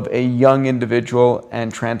blood of a young individual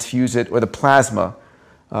and transfuse it, or the plasma,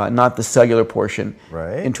 not the cellular portion,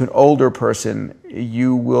 into an older person,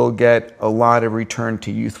 you will get a lot of return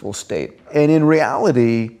to youthful state. And in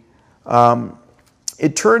reality,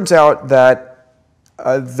 it turns out that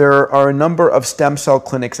there are a number of stem cell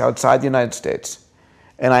clinics outside the United States.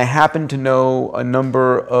 And I happen to know a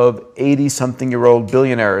number of 80-something-year-old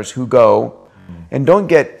billionaires who go and don't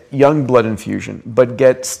get young blood infusion, but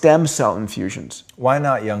get stem cell infusions. Why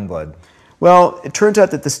not young blood? Well, it turns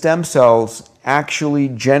out that the stem cells actually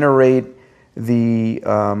generate the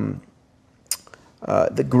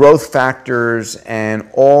growth factors and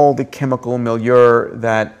all the chemical milieu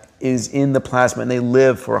that is in the plasma, and they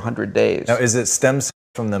live for 100 days. Now, is it stem cells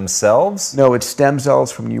from themselves? No, it's stem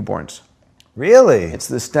cells from newborns. Really? It's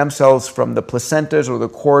the stem cells from the placentas or the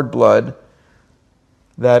cord blood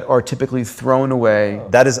that are typically thrown away.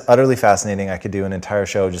 That is utterly fascinating. I could do an entire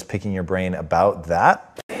show just picking your brain about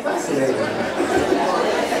that. Fascinating.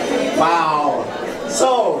 Wow.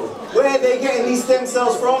 So, where are they getting these stem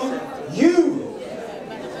cells from? You.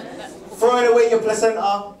 Throwing away your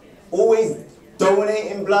placenta, always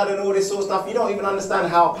donating blood and all this sort of stuff. You don't even understand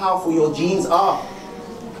how powerful your genes are.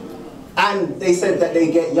 And they said that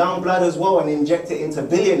they get young blood as well and inject it into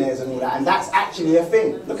billionaires and all that. And that's actually a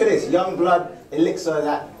thing. Look at this, young blood elixir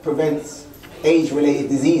that prevents age-related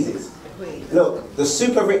diseases. Look, the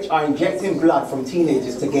super rich are injecting blood from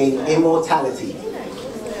teenagers to gain immortality.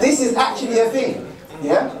 This is actually a thing,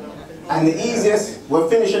 yeah? And the easiest, we're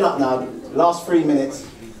finishing up now, last 3 minutes.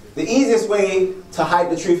 The easiest way to hide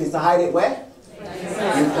the truth is to hide it where?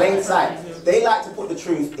 In plain sight. They like to put the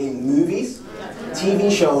truth in movies, TV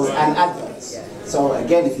shows and adverts. So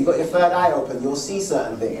again, if you've got your third eye open, you'll see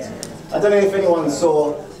certain things. I don't know if anyone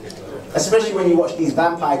saw, especially when you watch these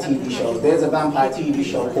vampire TV shows, there's a vampire TV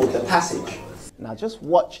show called The Passage. Now just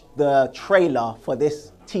watch the trailer for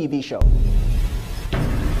this TV show.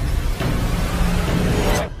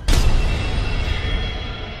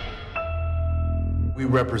 We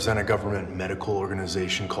represent a government medical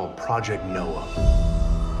organization called Project Noah.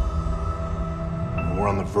 We're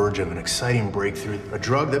on the verge of an exciting breakthrough, a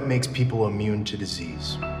drug that makes people immune to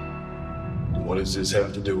disease. What does this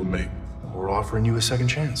have to do with me? We're offering you a second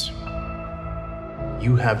chance.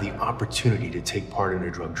 You have the opportunity to take part in a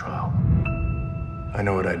drug trial. I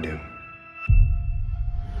know what I'd do.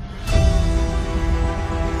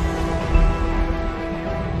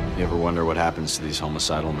 You ever wonder what happens to these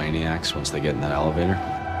homicidal maniacs once they get in that elevator?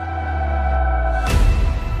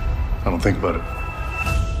 I don't think about it.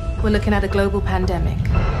 We're looking at a global pandemic.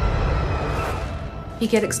 You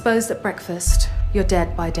get exposed at breakfast, you're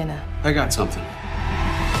dead by dinner. I got something.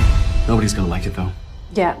 Nobody's gonna like it, though.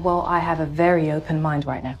 Yeah, well, I have a very open mind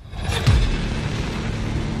right now.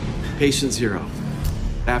 Patient 0.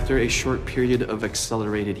 After a short period of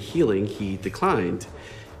accelerated healing, he declined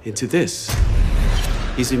into this.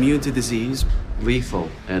 He's immune to disease, lethal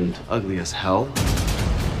and ugly as hell.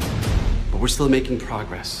 But we're still making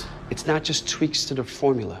progress. It's not just tweaks to the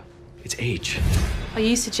formula, it's age. Are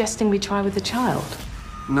you suggesting we try with the child?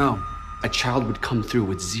 No, a child would come through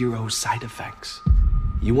with 0 side effects.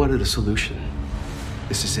 You wanted a solution.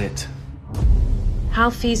 This is it. How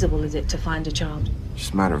feasible is it to find a child?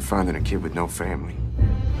 Just a matter of finding a kid with no family.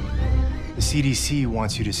 The CDC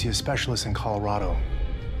wants you to see a specialist in Colorado.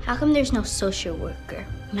 How come there's no social worker?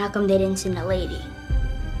 And how come they didn't send a lady?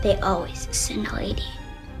 They always send a lady.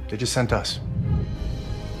 They just sent us.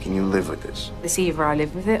 Can you live with this? It's either I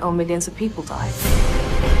live with it or millions of people die.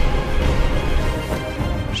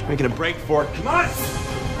 Just making a break for it. Come on!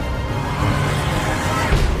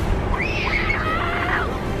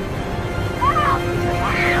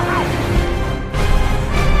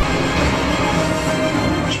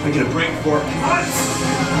 Just making a break for it. Come on!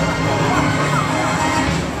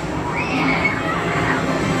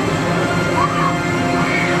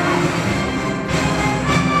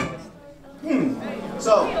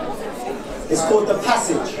 So, it's called The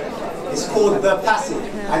Passage. It's called The Passage.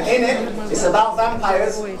 And in it, it's about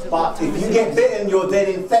vampires, but if you get bitten, you're then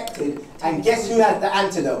infected. And guess who has the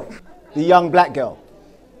antidote? The young black girl.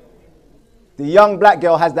 The young black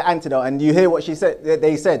girl has the antidote. And you hear what she said?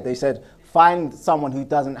 They said, find someone who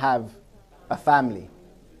doesn't have a family.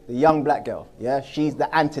 The young black girl, yeah? She's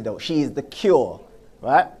the antidote. She is the cure,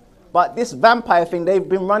 right? But this vampire thing, they've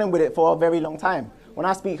been running with it for a very long time. When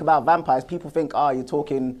I speak about vampires, people think, oh, you're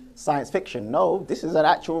talking science fiction. No, this is an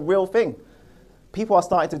actual real thing. people are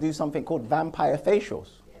starting to do something called vampire facials.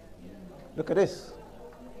 Look at this.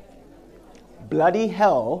 Bloody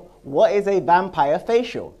hell, what is a vampire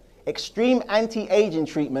facial? Extreme anti-aging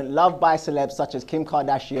treatment loved by celebs such as Kim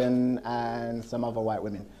Kardashian and some other white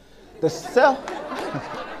women. The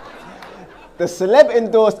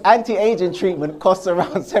celeb-endorsed anti-aging treatment costs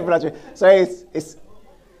around $700. So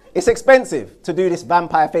it's expensive to do this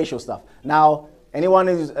vampire facial stuff. Now, anyone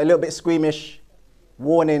who's a little bit squeamish,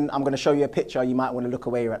 warning, I'm going to show you a picture. You might want to look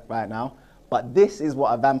away right now. But this is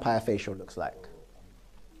what a vampire facial looks like.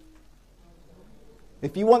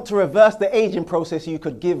 If you want to reverse the aging process, you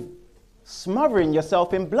could give smothering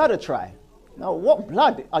yourself in blood a try. Now, what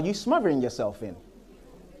blood are you smothering yourself in?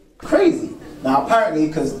 Crazy. Now, apparently,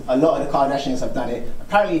 because a lot of the Kardashians have done it,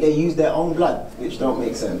 apparently they use their own blood, which don't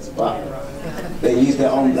make sense, but they use their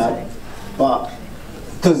own blood. But,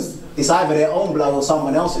 because it's either their own blood or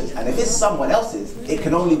someone else's. And if it's someone else's, it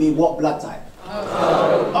can only be what blood type?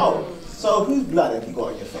 Oh, so whose blood have you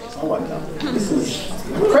got on your face? I wonder. This is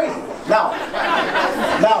crazy. Now,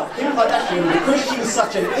 Kim Kardashian, because she's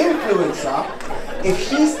such an influencer, if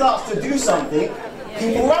she starts to do something,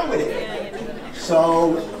 people run with it.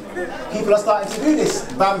 So people are starting to do this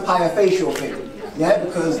vampire facial thing, yeah,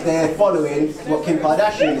 because they're following what Kim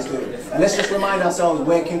Kardashian is doing. And let's just remind ourselves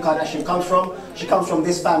where Kim Kardashian comes from. She comes from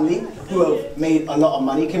this family who have made a lot of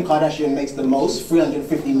money. Kim Kardashian makes the most,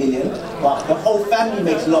 350 million, but the whole family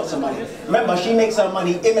makes lots of money. Remember, she makes her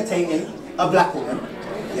money imitating a black woman,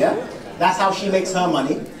 yeah? That's how she makes her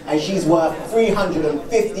money, and she's worth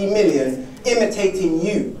 350 million imitating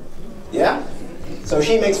you, yeah? So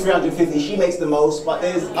she makes 350, she makes the most, but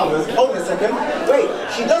there's others. Hold on a second. Wait,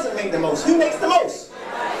 she doesn't make the most. Who makes the most?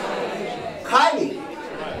 Kylie.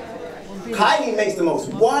 Kylie makes the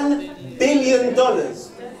most. $1 billion.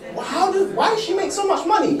 Why does she make so much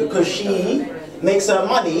money? Because she makes her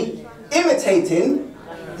money imitating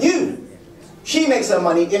you. She makes her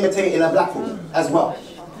money imitating a black woman as well.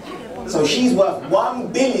 So she's worth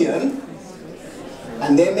 $1 billion,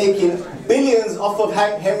 and they're making billions off of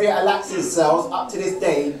Henrietta Lacks's cells up to this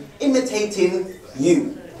day, imitating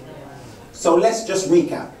you. So let's just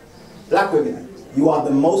recap. Black women, you are the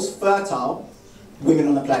most fertile women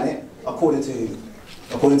on the planet, according to who?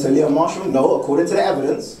 According to Leo Marshall? No, according to the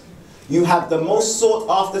evidence. You have the most sought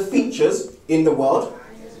after features in the world.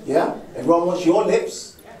 Yeah? Everyone wants your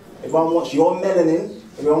lips. Everyone wants your melanin.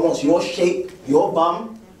 Everyone wants your shape, your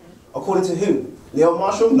bum. According to who? Leo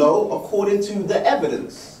Marshall? No, according to the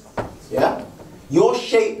evidence. Yeah? Your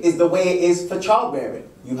shape is the way it is for childbearing.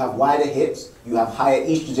 You have wider hips, you have higher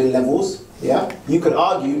estrogen levels. Yeah? You could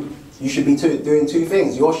argue you should be doing two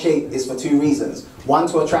things. Your shape is for two reasons. One,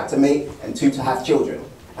 to attract a mate, and two, to have children.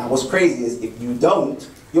 And what's crazy is if you don't,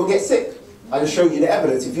 you'll get sick. I just showed you the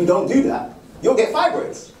evidence. If you don't do that, you'll get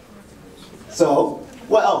fibroids. So,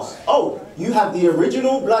 what else? Oh, you have the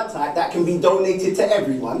original blood type that can be donated to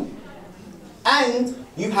everyone. And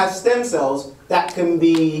you have stem cells that can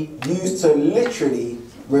be used to literally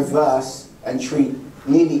reverse and treat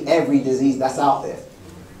nearly every disease that's out there,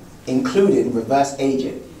 including reverse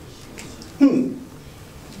aging.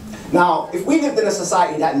 Now, if we lived in a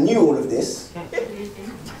society that knew all of this,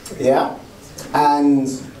 yeah, and,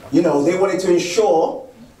 you know, they wanted to ensure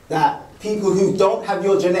that people who don't have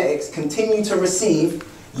your genetics continue to receive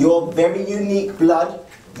your very unique blood,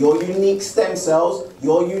 your unique stem cells,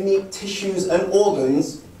 your unique tissues and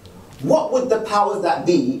organs, what would the powers that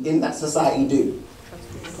be in that society do?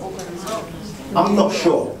 I'm not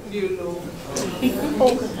sure.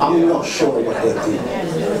 I'm not sure what they do.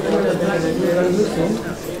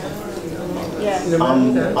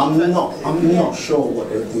 I'm not sure what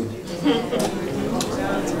they do.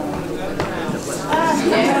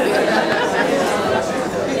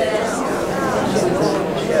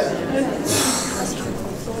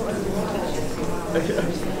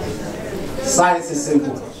 Science is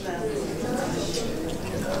simple.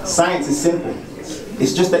 Science is simple.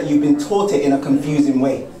 It's just that you've been taught it in a confusing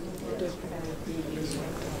way.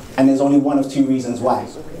 And there's only one of two reasons why.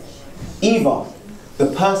 Either the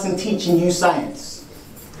person teaching you science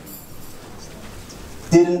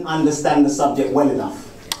didn't understand the subject well enough.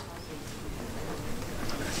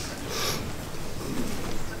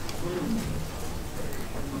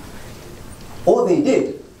 Or they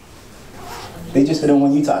did. They just didn't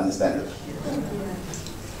want you to understand it.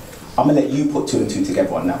 I'm going to let you put two and two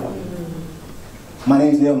together on that one. My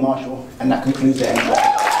name is Leo Marshall, and that concludes the end.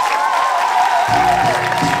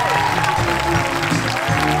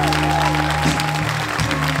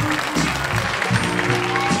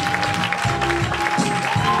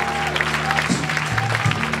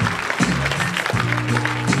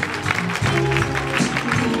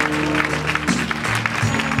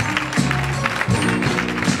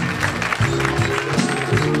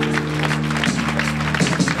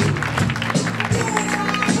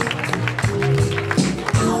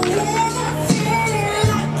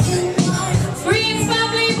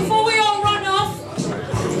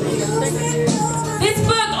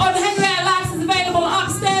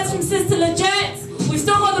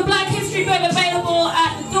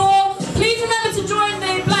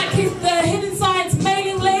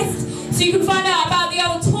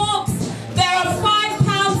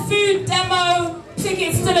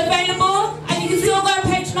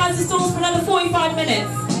 5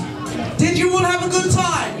 minutes. Did you all have a good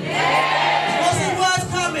time? Yeah.